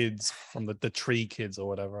kids from the tree kids or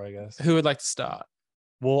whatever? I guess. who would like to start?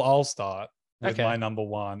 Well, I'll start with Okay. my number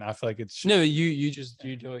one. I feel like it's No, you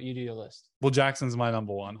do it. You do your list. Well, Jackson's my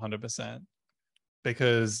number one, 100%.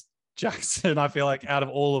 Because Jackson, I feel like out of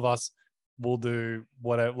all of us, will do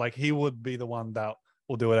whatever. Like he would be the one that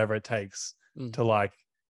will do whatever it takes Mm. to like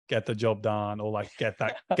get the job done, or like get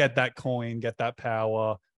that coin, get that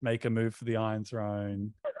power, make a move for the Iron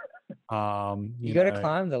Throne. You got to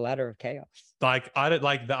climb the ladder of chaos. Like I didn't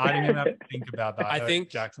even have to think about that. I heard think-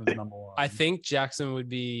 Jackson's number one. I think Jackson would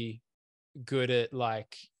be good at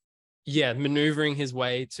like, yeah, maneuvering his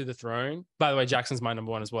way to the throne. By the way, Jackson's my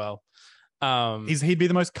number one as well. He'd be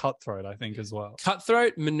the most cutthroat, I think, as well.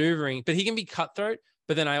 Cutthroat, maneuvering, but he can be cutthroat.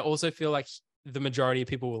 But then I also feel like the majority of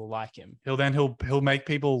people will like him. He'll make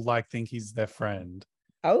people like think he's their friend.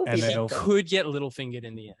 Oh, And then He he'll- could get Littlefingered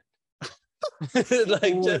in the end.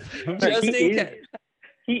 like just he, in is, case.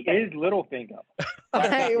 he is Littlefinger.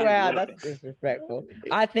 hey, wow, that's Littlefinger. disrespectful.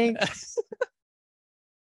 I think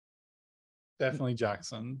Definitely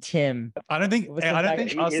Jackson. Tim. I don't think What's the I don't fact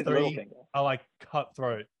think He us is three Littlefinger. are like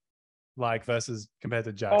cutthroat, like versus compared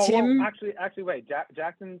to Oh, Jackson. Tim- well, actually, wait.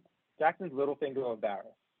 Jackson's Littlefinger or Varys?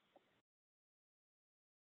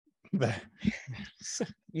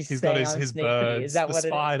 You He's got say his I'm his sneaky. birds, Is that the what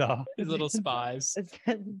spider. His little spies. it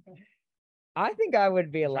is? I think I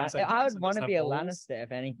would be a Trying to Lannister. say I Jackson would want to doesn't be a have balls? Lannister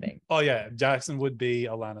if anything. Oh yeah, Jackson would be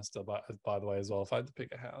a Lannister, by the way, as well. If I had to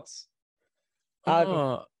pick a house, I'd-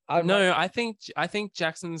 Oh, I'd no, I think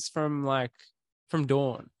Jackson's from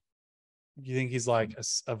Dawn. you think he's like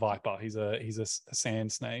a viper? He's a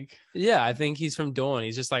sand snake. Yeah, I think he's from Dawn.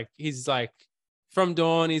 He's like from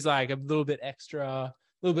Dawn. He's like a little bit extra, a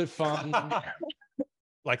little bit fun.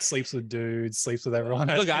 Like sleeps with dudes, sleeps with everyone.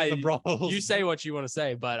 Look, the brothels. You say what you want to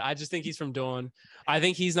say, but I just think he's from Dawn. I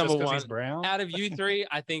think he's Just number 'cause one. He's brown. Out of you three,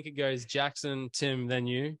 I think it goes Jackson, Tim, then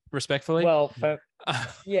you, respectfully. well, for,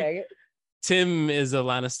 yeah, Tim is a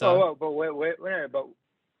Lannister. Oh, but wait, but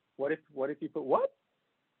what if you put what?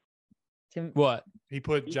 Tim, What? He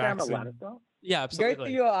put You say I'm a Jackson. Lannister? Yeah, go absolutely.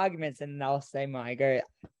 through your arguments and I'll say mine. Go.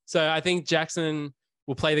 So I think Jackson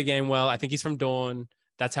will play the game well. I think he's from Dawn.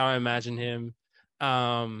 That's how I imagine him.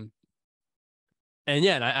 And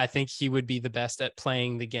yeah, and I think he would be the best at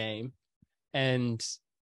playing the game, and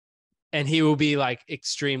he will be like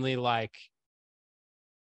extremely like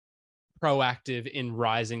proactive in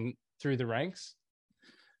rising through the ranks.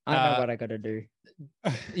 I know what I got to do.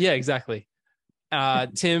 Yeah, exactly.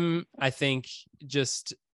 Tim, I think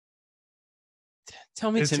just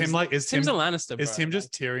tell me Is Tim like? Is Tim's Tim? a Lannister. Is bro. Tim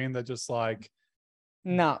just Tyrion that just like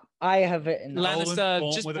No, I have it. In Lan- Lannister,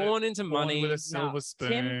 born just with a- born into born money? with a silver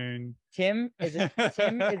spoon? Tim is a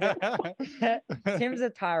Tim's a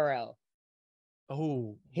Tyrell.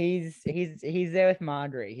 Oh, He's there with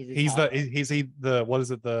Marjorie. He's a Tyrell. Is he the what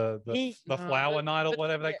is it the He- flower but- knight or but-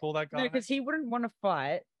 whatever they yeah, call that guy No, because he wouldn't want to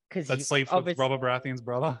fight. Because that sleeps with Robert Baratheon's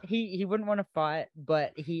brother. He wouldn't want to fight,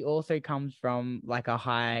 but he also comes from like a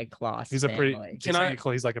high class. He's a pretty. family. Can I-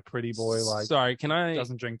 He's like a pretty boy. Like sorry, can I?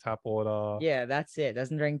 doesn't drink tap water. Yeah, that's it.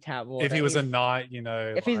 Doesn't drink tap water. If he was a He's- knight, you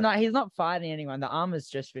know. if he's not fighting anyone. The armor's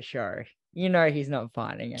just for show. You know he's not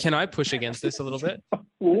fighting. Can I push against this a little bit?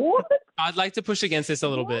 What? I'd like to push against this a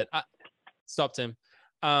little bit. Stopped him.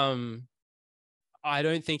 I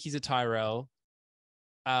don't think he's a Tyrell.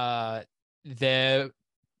 They're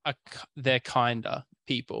kinder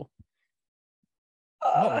people.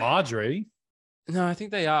 Not Marjorie. No, I think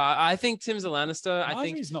they are. I think Tim's a Lannister. I think.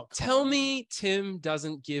 Marjorie's not. Tell me, Tim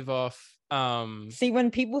doesn't give off. See, when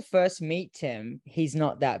people first meet Tim, he's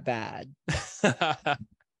not that bad.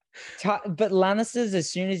 But Lannisters, as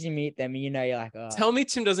soon as you meet them, you know you're like, oh, Tell me,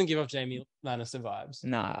 Tim doesn't give off Jamie Lannister vibes.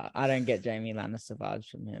 nah, I don't get Jamie Lannister vibes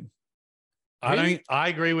from him. I Really? don't. I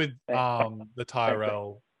agree with the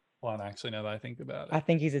Tyrell one. Actually, now that I think about it, I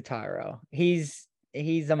think he's a Tyrell. He's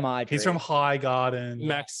a Marjorie. he's from High Garden.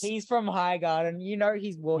 Max, He's from High Garden. You know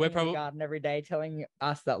he's walking in probab- the garden every day telling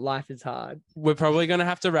us that life is hard. we're probably going to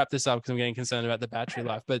have to wrap this up because I'm getting concerned about the battery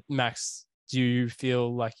life. But Max, do you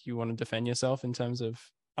feel like you want to defend yourself in terms of?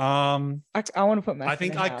 I want to put Max I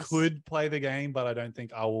think in a I house. could play the game, but I don't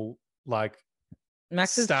think I will like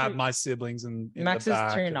Max is stab too, my siblings in Max the is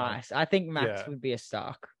back too and- nice. I think Max Yeah. would be a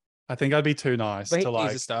Stark. I think I'd be too nice But to he's like.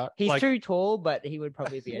 He's a start. He's Like- too tall, but he would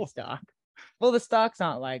probably be a Stark. Well, the Starks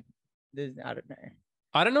aren't like. I don't know.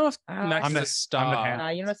 I don't know if Ah. Max I'm is the- a I'm star. the hand- Nah,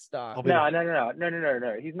 you're not Stark. I'll be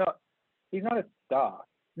No. He's not. He's not a star.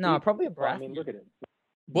 No, probably a Well, I Baratheon. mean, look at him.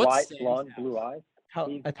 What's White, Sam's blonde, house? blue eyes.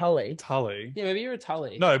 A Tully. Tully. Yeah, maybe you're a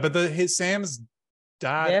Tully. No, but his Sam's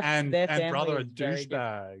dad Their- and their brother are family is very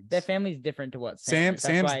douchebags. Their family's different to what Sam's is.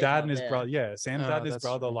 That's why he's dad not and his there. brother. Yeah, Sam's Oh, dad and his that's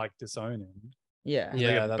brother true. like disown him. Yeah. They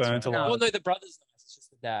Yeah, get that's burnt right. alive. Well, no, the brother's nice. It's just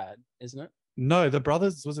the dad, isn't it? No, the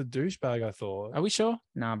brothers was a douchebag. I thought. Are we sure?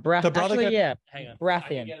 Nah, The brother actually, got- yeah. Hang on.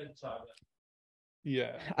 Baratheon.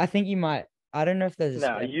 Yeah. I think you might. I don't know if there's a No,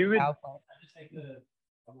 special you would- power plant.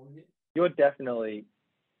 You're definitely.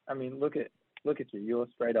 I mean, look at you. You're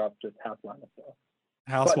straight up just House Lannister,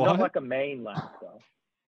 House but what? not like a main Lannister.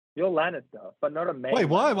 You're Lannister, but not a main. Wait,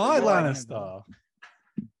 why am I You're like- Lannister?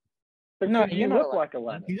 No, Because you're you not look like a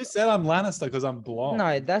Lannister. You just said I'm Lannister because I'm blonde.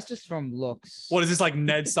 No, that's just from looks. What is this like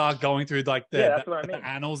Ned Stark going through like Yeah, that's what I the mean.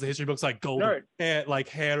 annals, the history books, like gold No. hair, like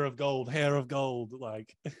hair of gold,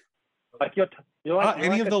 like. Like you're like. Are you're any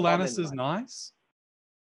like of a the Tommen, Lannisters like- nice?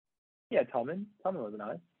 Yeah, Tommen. Tommen was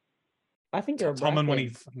nice. I think you're a Tommen when he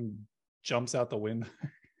bracket. fucking jumps out the window.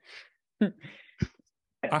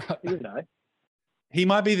 Yeah, he was nice. He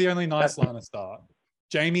might be the only nice Lannister.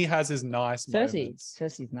 Jamie has his nice Cersei. moments.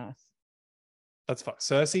 Cersei's nice. That's fucked.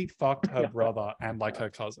 Cersei fucked her brother and like her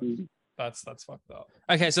cousin. That's fucked up.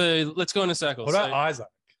 Okay, so let's go in a circle. What about So- Isaac?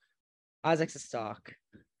 Isaac's a Stark.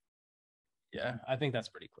 yeah, I think that's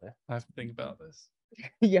pretty clear. I have to think about this.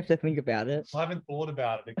 You have to think about it. I haven't thought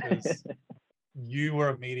about it because you were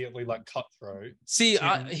immediately like cutthroat. See,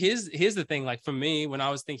 Tim- here's the thing. Like for me, when I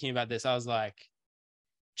was thinking about this, I was like,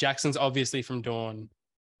 Jackson's obviously from Dawn.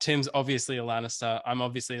 Tim's obviously a Lannister. I'm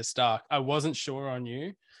obviously a Stark. I wasn't sure on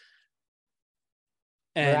you.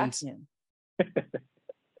 And Baratheon.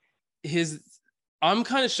 I'm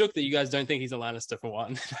kind of shook that you guys don't think he's a Lannister for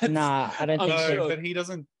one. Nah, I don't I'm think No, so. sure. but he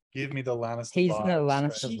doesn't give me the Lannister. He's vibes, no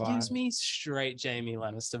Lannister straight He up. vibe. gives me straight Jamie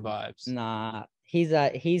Lannister vibes. Nah, he's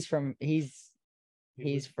from He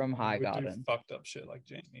from he High would do Garden. fucked up shit like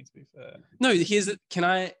Jamie, to be fair.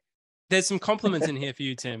 No, there's some compliments in here for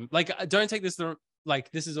you, Tim. Like, don't take this don't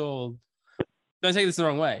take this the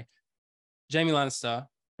wrong way. Jamie Lannister,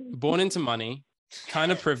 born into money,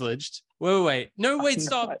 kind of privileged. Wait. No, wait,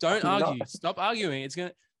 stop. not. Don't I'm argue. not. Stop arguing.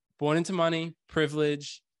 Born into money,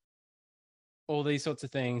 privilege, all these sorts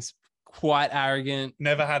of things. Quite arrogant.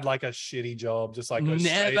 Never had like a shitty job, just like go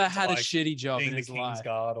straight Never into, had a like, shitty job being in the his King's life.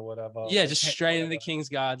 Guard or whatever. Yeah, Like, just straight into the whatever. King's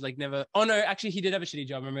Guard. Like never. Oh no, actually, he did have a shitty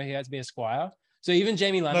job. Remember, he had to be a squire. So even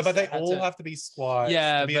Jamie Lannister. No, but they had all to- have to be squires.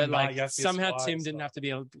 Yeah, To be a but knight, like you have to be a somehow squire Tim and didn't stuff. have to be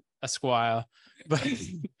a squire. But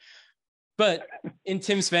but in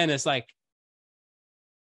Tim's fairness, like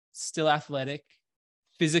still athletic,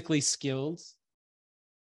 physically skilled.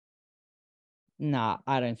 Nah,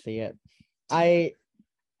 I don't see it.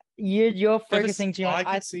 You're focusing too much.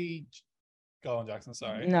 I could see. Go on, Jackson.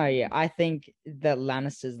 Sorry. No, yeah, I think that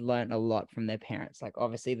Lannisters learned a lot from their parents. Like,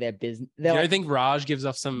 obviously, their business. You They're don't like, think Raj gives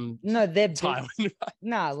off some no, they're time?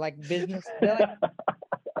 nah, like business. They're like,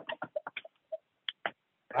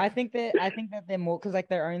 I think that they're more because like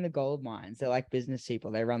they own the gold mines. They're like business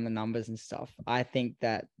people. They run the numbers and stuff. I think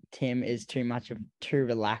that Tim is too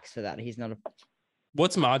relaxed for that. He's not a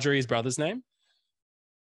What's Marjorie's brother's name?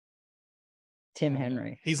 Tim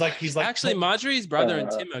Henry. He's like Actually, Marjorie's brother and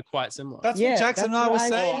Uh, Tim are quite similar. That's Yeah, what Jackson and I that's were what I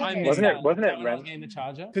saying. said. I Wasn't missed it- out. wasn't it Don't Ren- Game the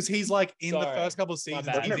Charger? Because he's like in the Sorry. first couple of seasons,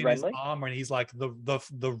 bad. he's Wasn't in it his Renly? armor and he's like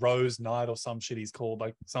the Rose Knight or some shit he's called,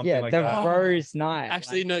 like something Yeah, like the that. Rose Knight.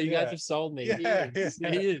 Actually, like, no, you guys yeah. have sold me. Yeah, he is.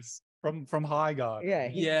 yeah. He is. From High Guard. yeah,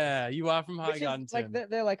 Yeah, you are from High which is, Garden, like Tim.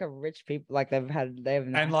 they're like a rich people. Like they have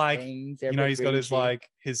nice like, things, You know, he's got his everybody's like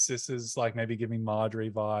his sisters like maybe giving Marjorie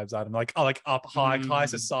vibes. I don't know, like up high Mm.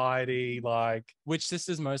 society. Like, Which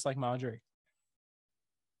sister's most like Marjorie?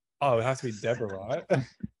 oh, it has to be Deborah, right?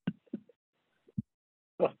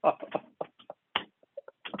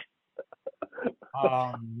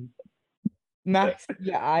 Max.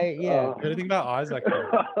 Yeah, yeah. What do you think about Isaac? though?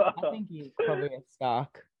 I think he's probably a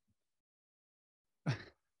Stark.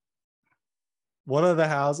 What are the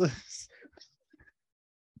houses?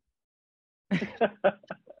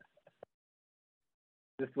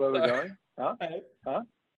 This is where we're going? Huh? Huh?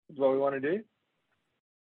 This is what we want to do?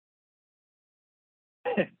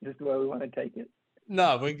 This is where we want to take it?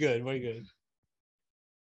 No, we're good. We're good.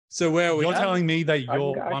 So where are we? You're at? telling me that I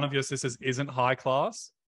your can- one of your sisters isn't high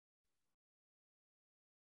class?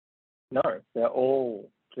 No, they're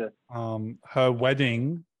all just Her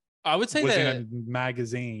wedding I would say was that. in a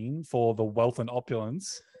magazine for the wealth and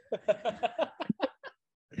opulence.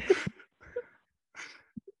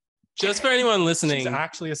 Just for anyone She's listening,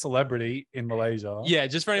 actually a celebrity in Malaysia. yeah,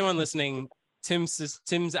 just for anyone listening,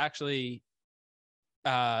 Tim's actually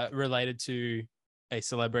related to a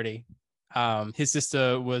celebrity. His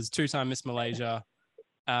sister was two-time Miss Malaysia,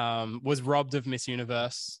 was robbed of Miss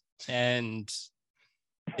Universe, and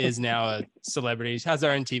is now a celebrity. She has her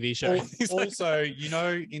own TV show. He's like- Also, you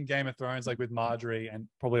know, in Game of Thrones, like with Marjorie and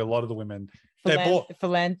probably a lot of the women, they're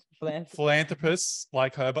born philanthropists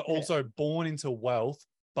like her, but also born into wealth,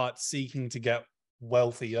 but seeking to get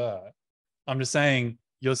wealthier. I'm just saying,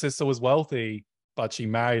 your sister was wealthy, but she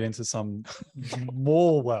married into some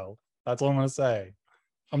more wealth. That's all I'm going to say.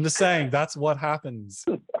 I'm just saying that's what happens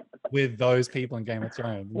with those people in Game of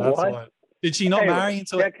Thrones. That's What? Did she not Hey, marry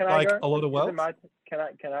into yeah, can I like go? a lot of Is it wealth? my-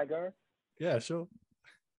 Can I go? Yeah, sure.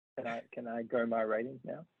 Can I go my ratings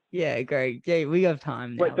now? Yeah, great. Yeah, we have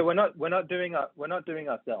time now. Wait, so we're not doing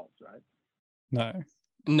ourselves, right? No.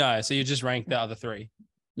 No, so you just rank the other three.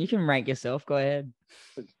 You can rank yourself. Go ahead.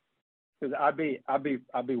 Because I'd be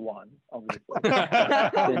one, obviously.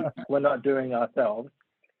 Since we're not doing ourselves.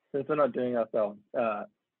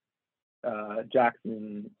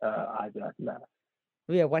 Jackson, Isaac, Matt.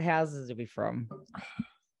 Yeah, what houses are we from?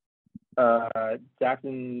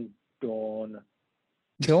 Jackson, Dawn.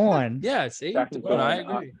 Dawn. Yeah, see, Jackson's Dawn, I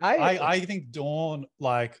Dawn. agree. I think Dawn,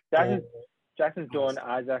 like Jackson's Dawn.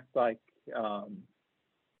 Isaac's like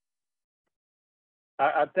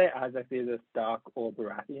I'd say Isaac's either Stark or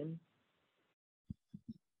Baratheon.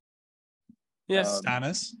 Yes.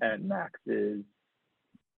 Stannis. And Max is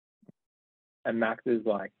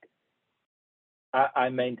like I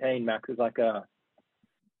maintain Max is like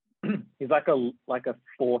he's like a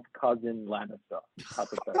fourth cousin Lannister type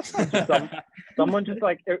of person. Someone just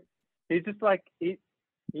like he's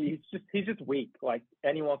just weak. Like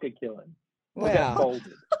anyone could kill him. He'll get Wow.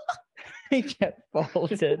 folded. He get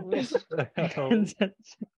folded.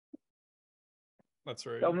 That's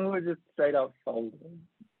rude. Someone would just straight up fold him.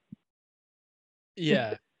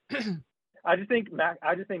 Yeah. I just think Max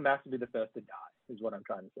would be the first to die. Is what I'm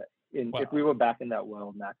trying to say. If we were back in that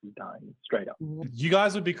world, Max is dying straight up. You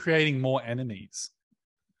guys would be creating more enemies.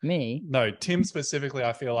 Me? No, Tim specifically,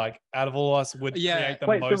 I feel like out of all us would create the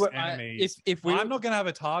most enemies. If we I'm not going to have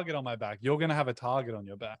a target on my back. You're going to have a target on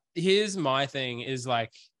your back. Here's my thing is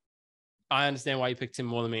like, I understand why you picked him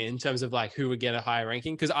more than me in terms of like who would get a higher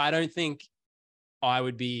ranking. Cause I don't think I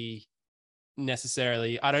would be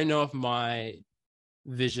necessarily, I don't know if my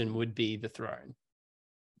vision would be the throne.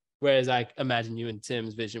 Whereas I imagine you and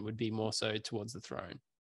Tim's vision would be more so towards the throne.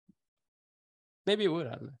 Maybe it would,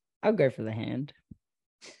 I don't know. I'll go for the hand.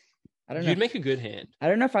 I don't know. You'd make a good hand. I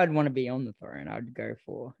don't know if I'd want to be on the throne. I'd go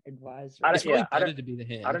for advisor. It's probably better to be the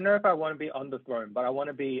hand. I don't know if I want to be on the throne, but I want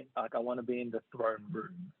to be in the throne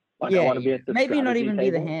room. Like yeah, I want to be at the maybe not strategy even be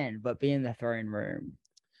the table. hand, but be in the throne room.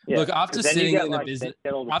 Yeah, Look, after 'cause then you sitting get, in like, a business,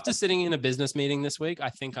 then get all the after stuff. sitting in a business meeting this week, I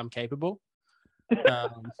think I'm capable.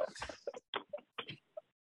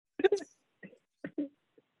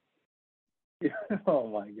 Oh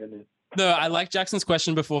my goodness. No, I like Jackson's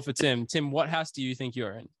question before for Tim. Tim, what house do you think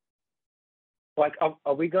you're in? Like,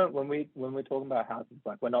 are we going when we're talking about houses?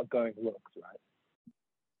 Like, we're not going looks, right?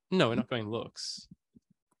 No, we're not going looks.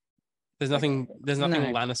 There's nothing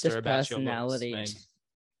Lannister just about personality. your looks, mate.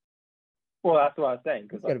 Well, that's what I was saying.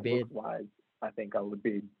 Because Got a like, beard. looks wise, I think I would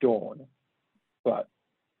be Dawn, but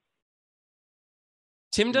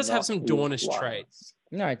Tim does have Not some Dornish wise. traits.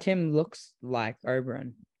 No, Tim looks like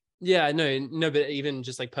Oberyn. Yeah, no, but even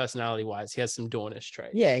just like personality wise, he has some Dornish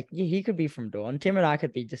traits. Yeah, he could be from Dawn. Tim and I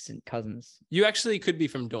could be distant cousins. You actually could be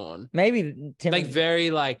from Dawn. Maybe Tim. Like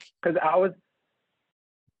very like because I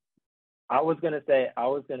was gonna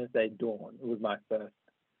say Dawn. It was my first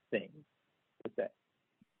thing to say.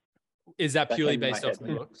 is that That purely came in my based off head.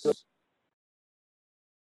 looks?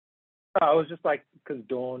 I was just like, because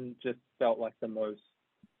Dawn just felt like the most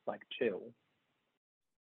like chill.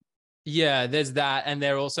 Yeah, there's that, and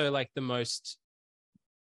they're also like the most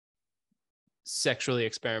sexually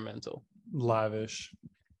experimental. Lavish.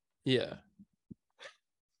 Yeah.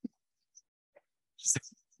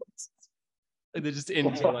 They're just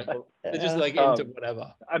into like into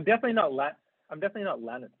whatever. I'm definitely not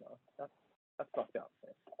Lannister. That's fucked up.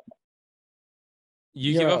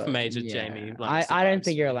 You give off You're- Major yeah. Jamie. I Lannister don't vibes.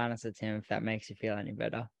 think you're a Lannister, Tim. If that makes you feel any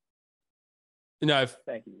better. No,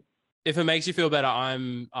 Thank you. if it makes you feel better,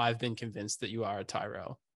 I've been convinced that you are a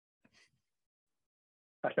Tyrell.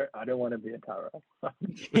 I don't want to be a Tyrell.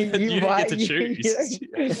 You don't might- get to choose.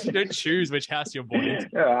 You don't choose which house you're born into.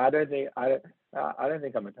 No, I don't think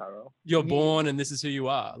I'm a Tyrell. You're You- born and this is who you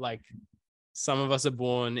are. Like some of us are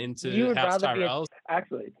born into You would House rather be a- Tyrells.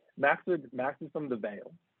 Actually, Max is from the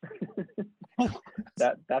Vale.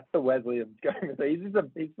 That's the Wesley of going. So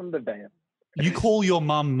he's from the Vale. You call your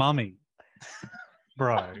mum mummy,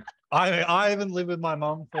 bro. I haven't lived with my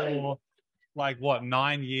mum for like what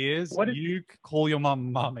 9 years. What is- You call your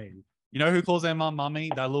mum mummy. You know who calls their mum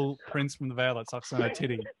mummy? That little prince from the Vale that sucks on her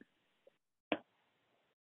titty.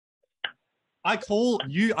 I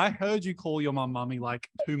heard you call your mum mummy like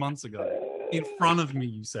 2 months ago. In front of me,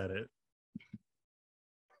 you said it.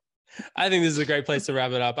 I think this is a great place to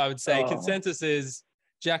wrap it up. I would say Oh. consensus is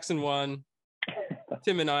Jackson 1,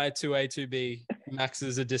 Tim and I 2A, 2B. Max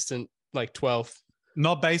is a distant like 12th.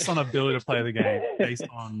 Not based on ability to play the game. Based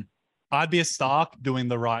on, I'd be a Stark doing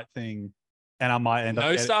the right thing, and I might end up.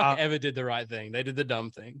 No getting- Stark ever did the right thing. They did the dumb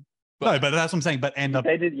thing. no, but that's what I'm saying. But end up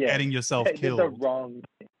They did, yeah. getting yourself They did killed. the wrong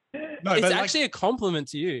thing. No, it's but, like- actually a compliment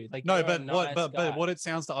to you. Like, No, you're a but what nice but guy. what it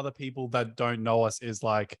sounds to other people that don't know us is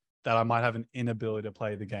like that I might have an inability to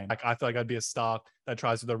play the game. Like I feel like I'd be a star that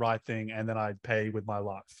tries to do the right thing and then I'd pay with my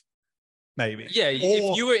life. Maybe. Yeah, Or-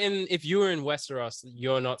 if you were in Westeros,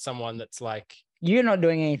 you're not someone that's like You're not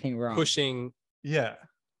doing anything wrong. pushing Yeah.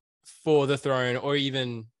 for the throne, or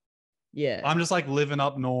even Yeah. I'm just like living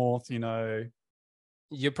up north, you know,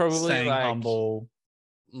 you're probably staying like humble,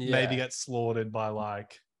 yeah. maybe get slaughtered by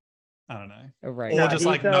like, I don't know. Right. Or No, just he's,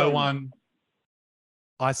 like no um, one.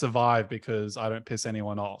 I survive because I don't piss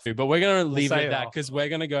anyone off. But we're gonna leave it say at it that after. because we're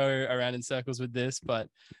gonna go around in circles with this. But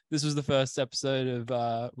this was the first episode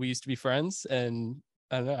of We Used to Be Friends, and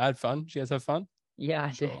I don't know, I had fun. Did you guys have fun? Yeah,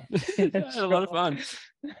 I did. I had a lot of fun.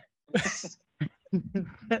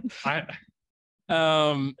 I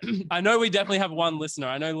I know we definitely have one listener.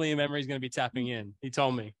 I know Liam Emery's going to be tapping in. He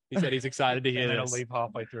told me. He said he's excited to hear and then I'll this. leave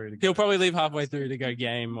halfway through. He'll probably leave halfway through to go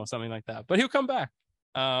game or something like that, but he'll come back.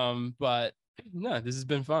 But no, this has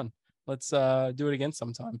been fun. Let's do it again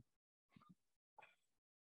sometime.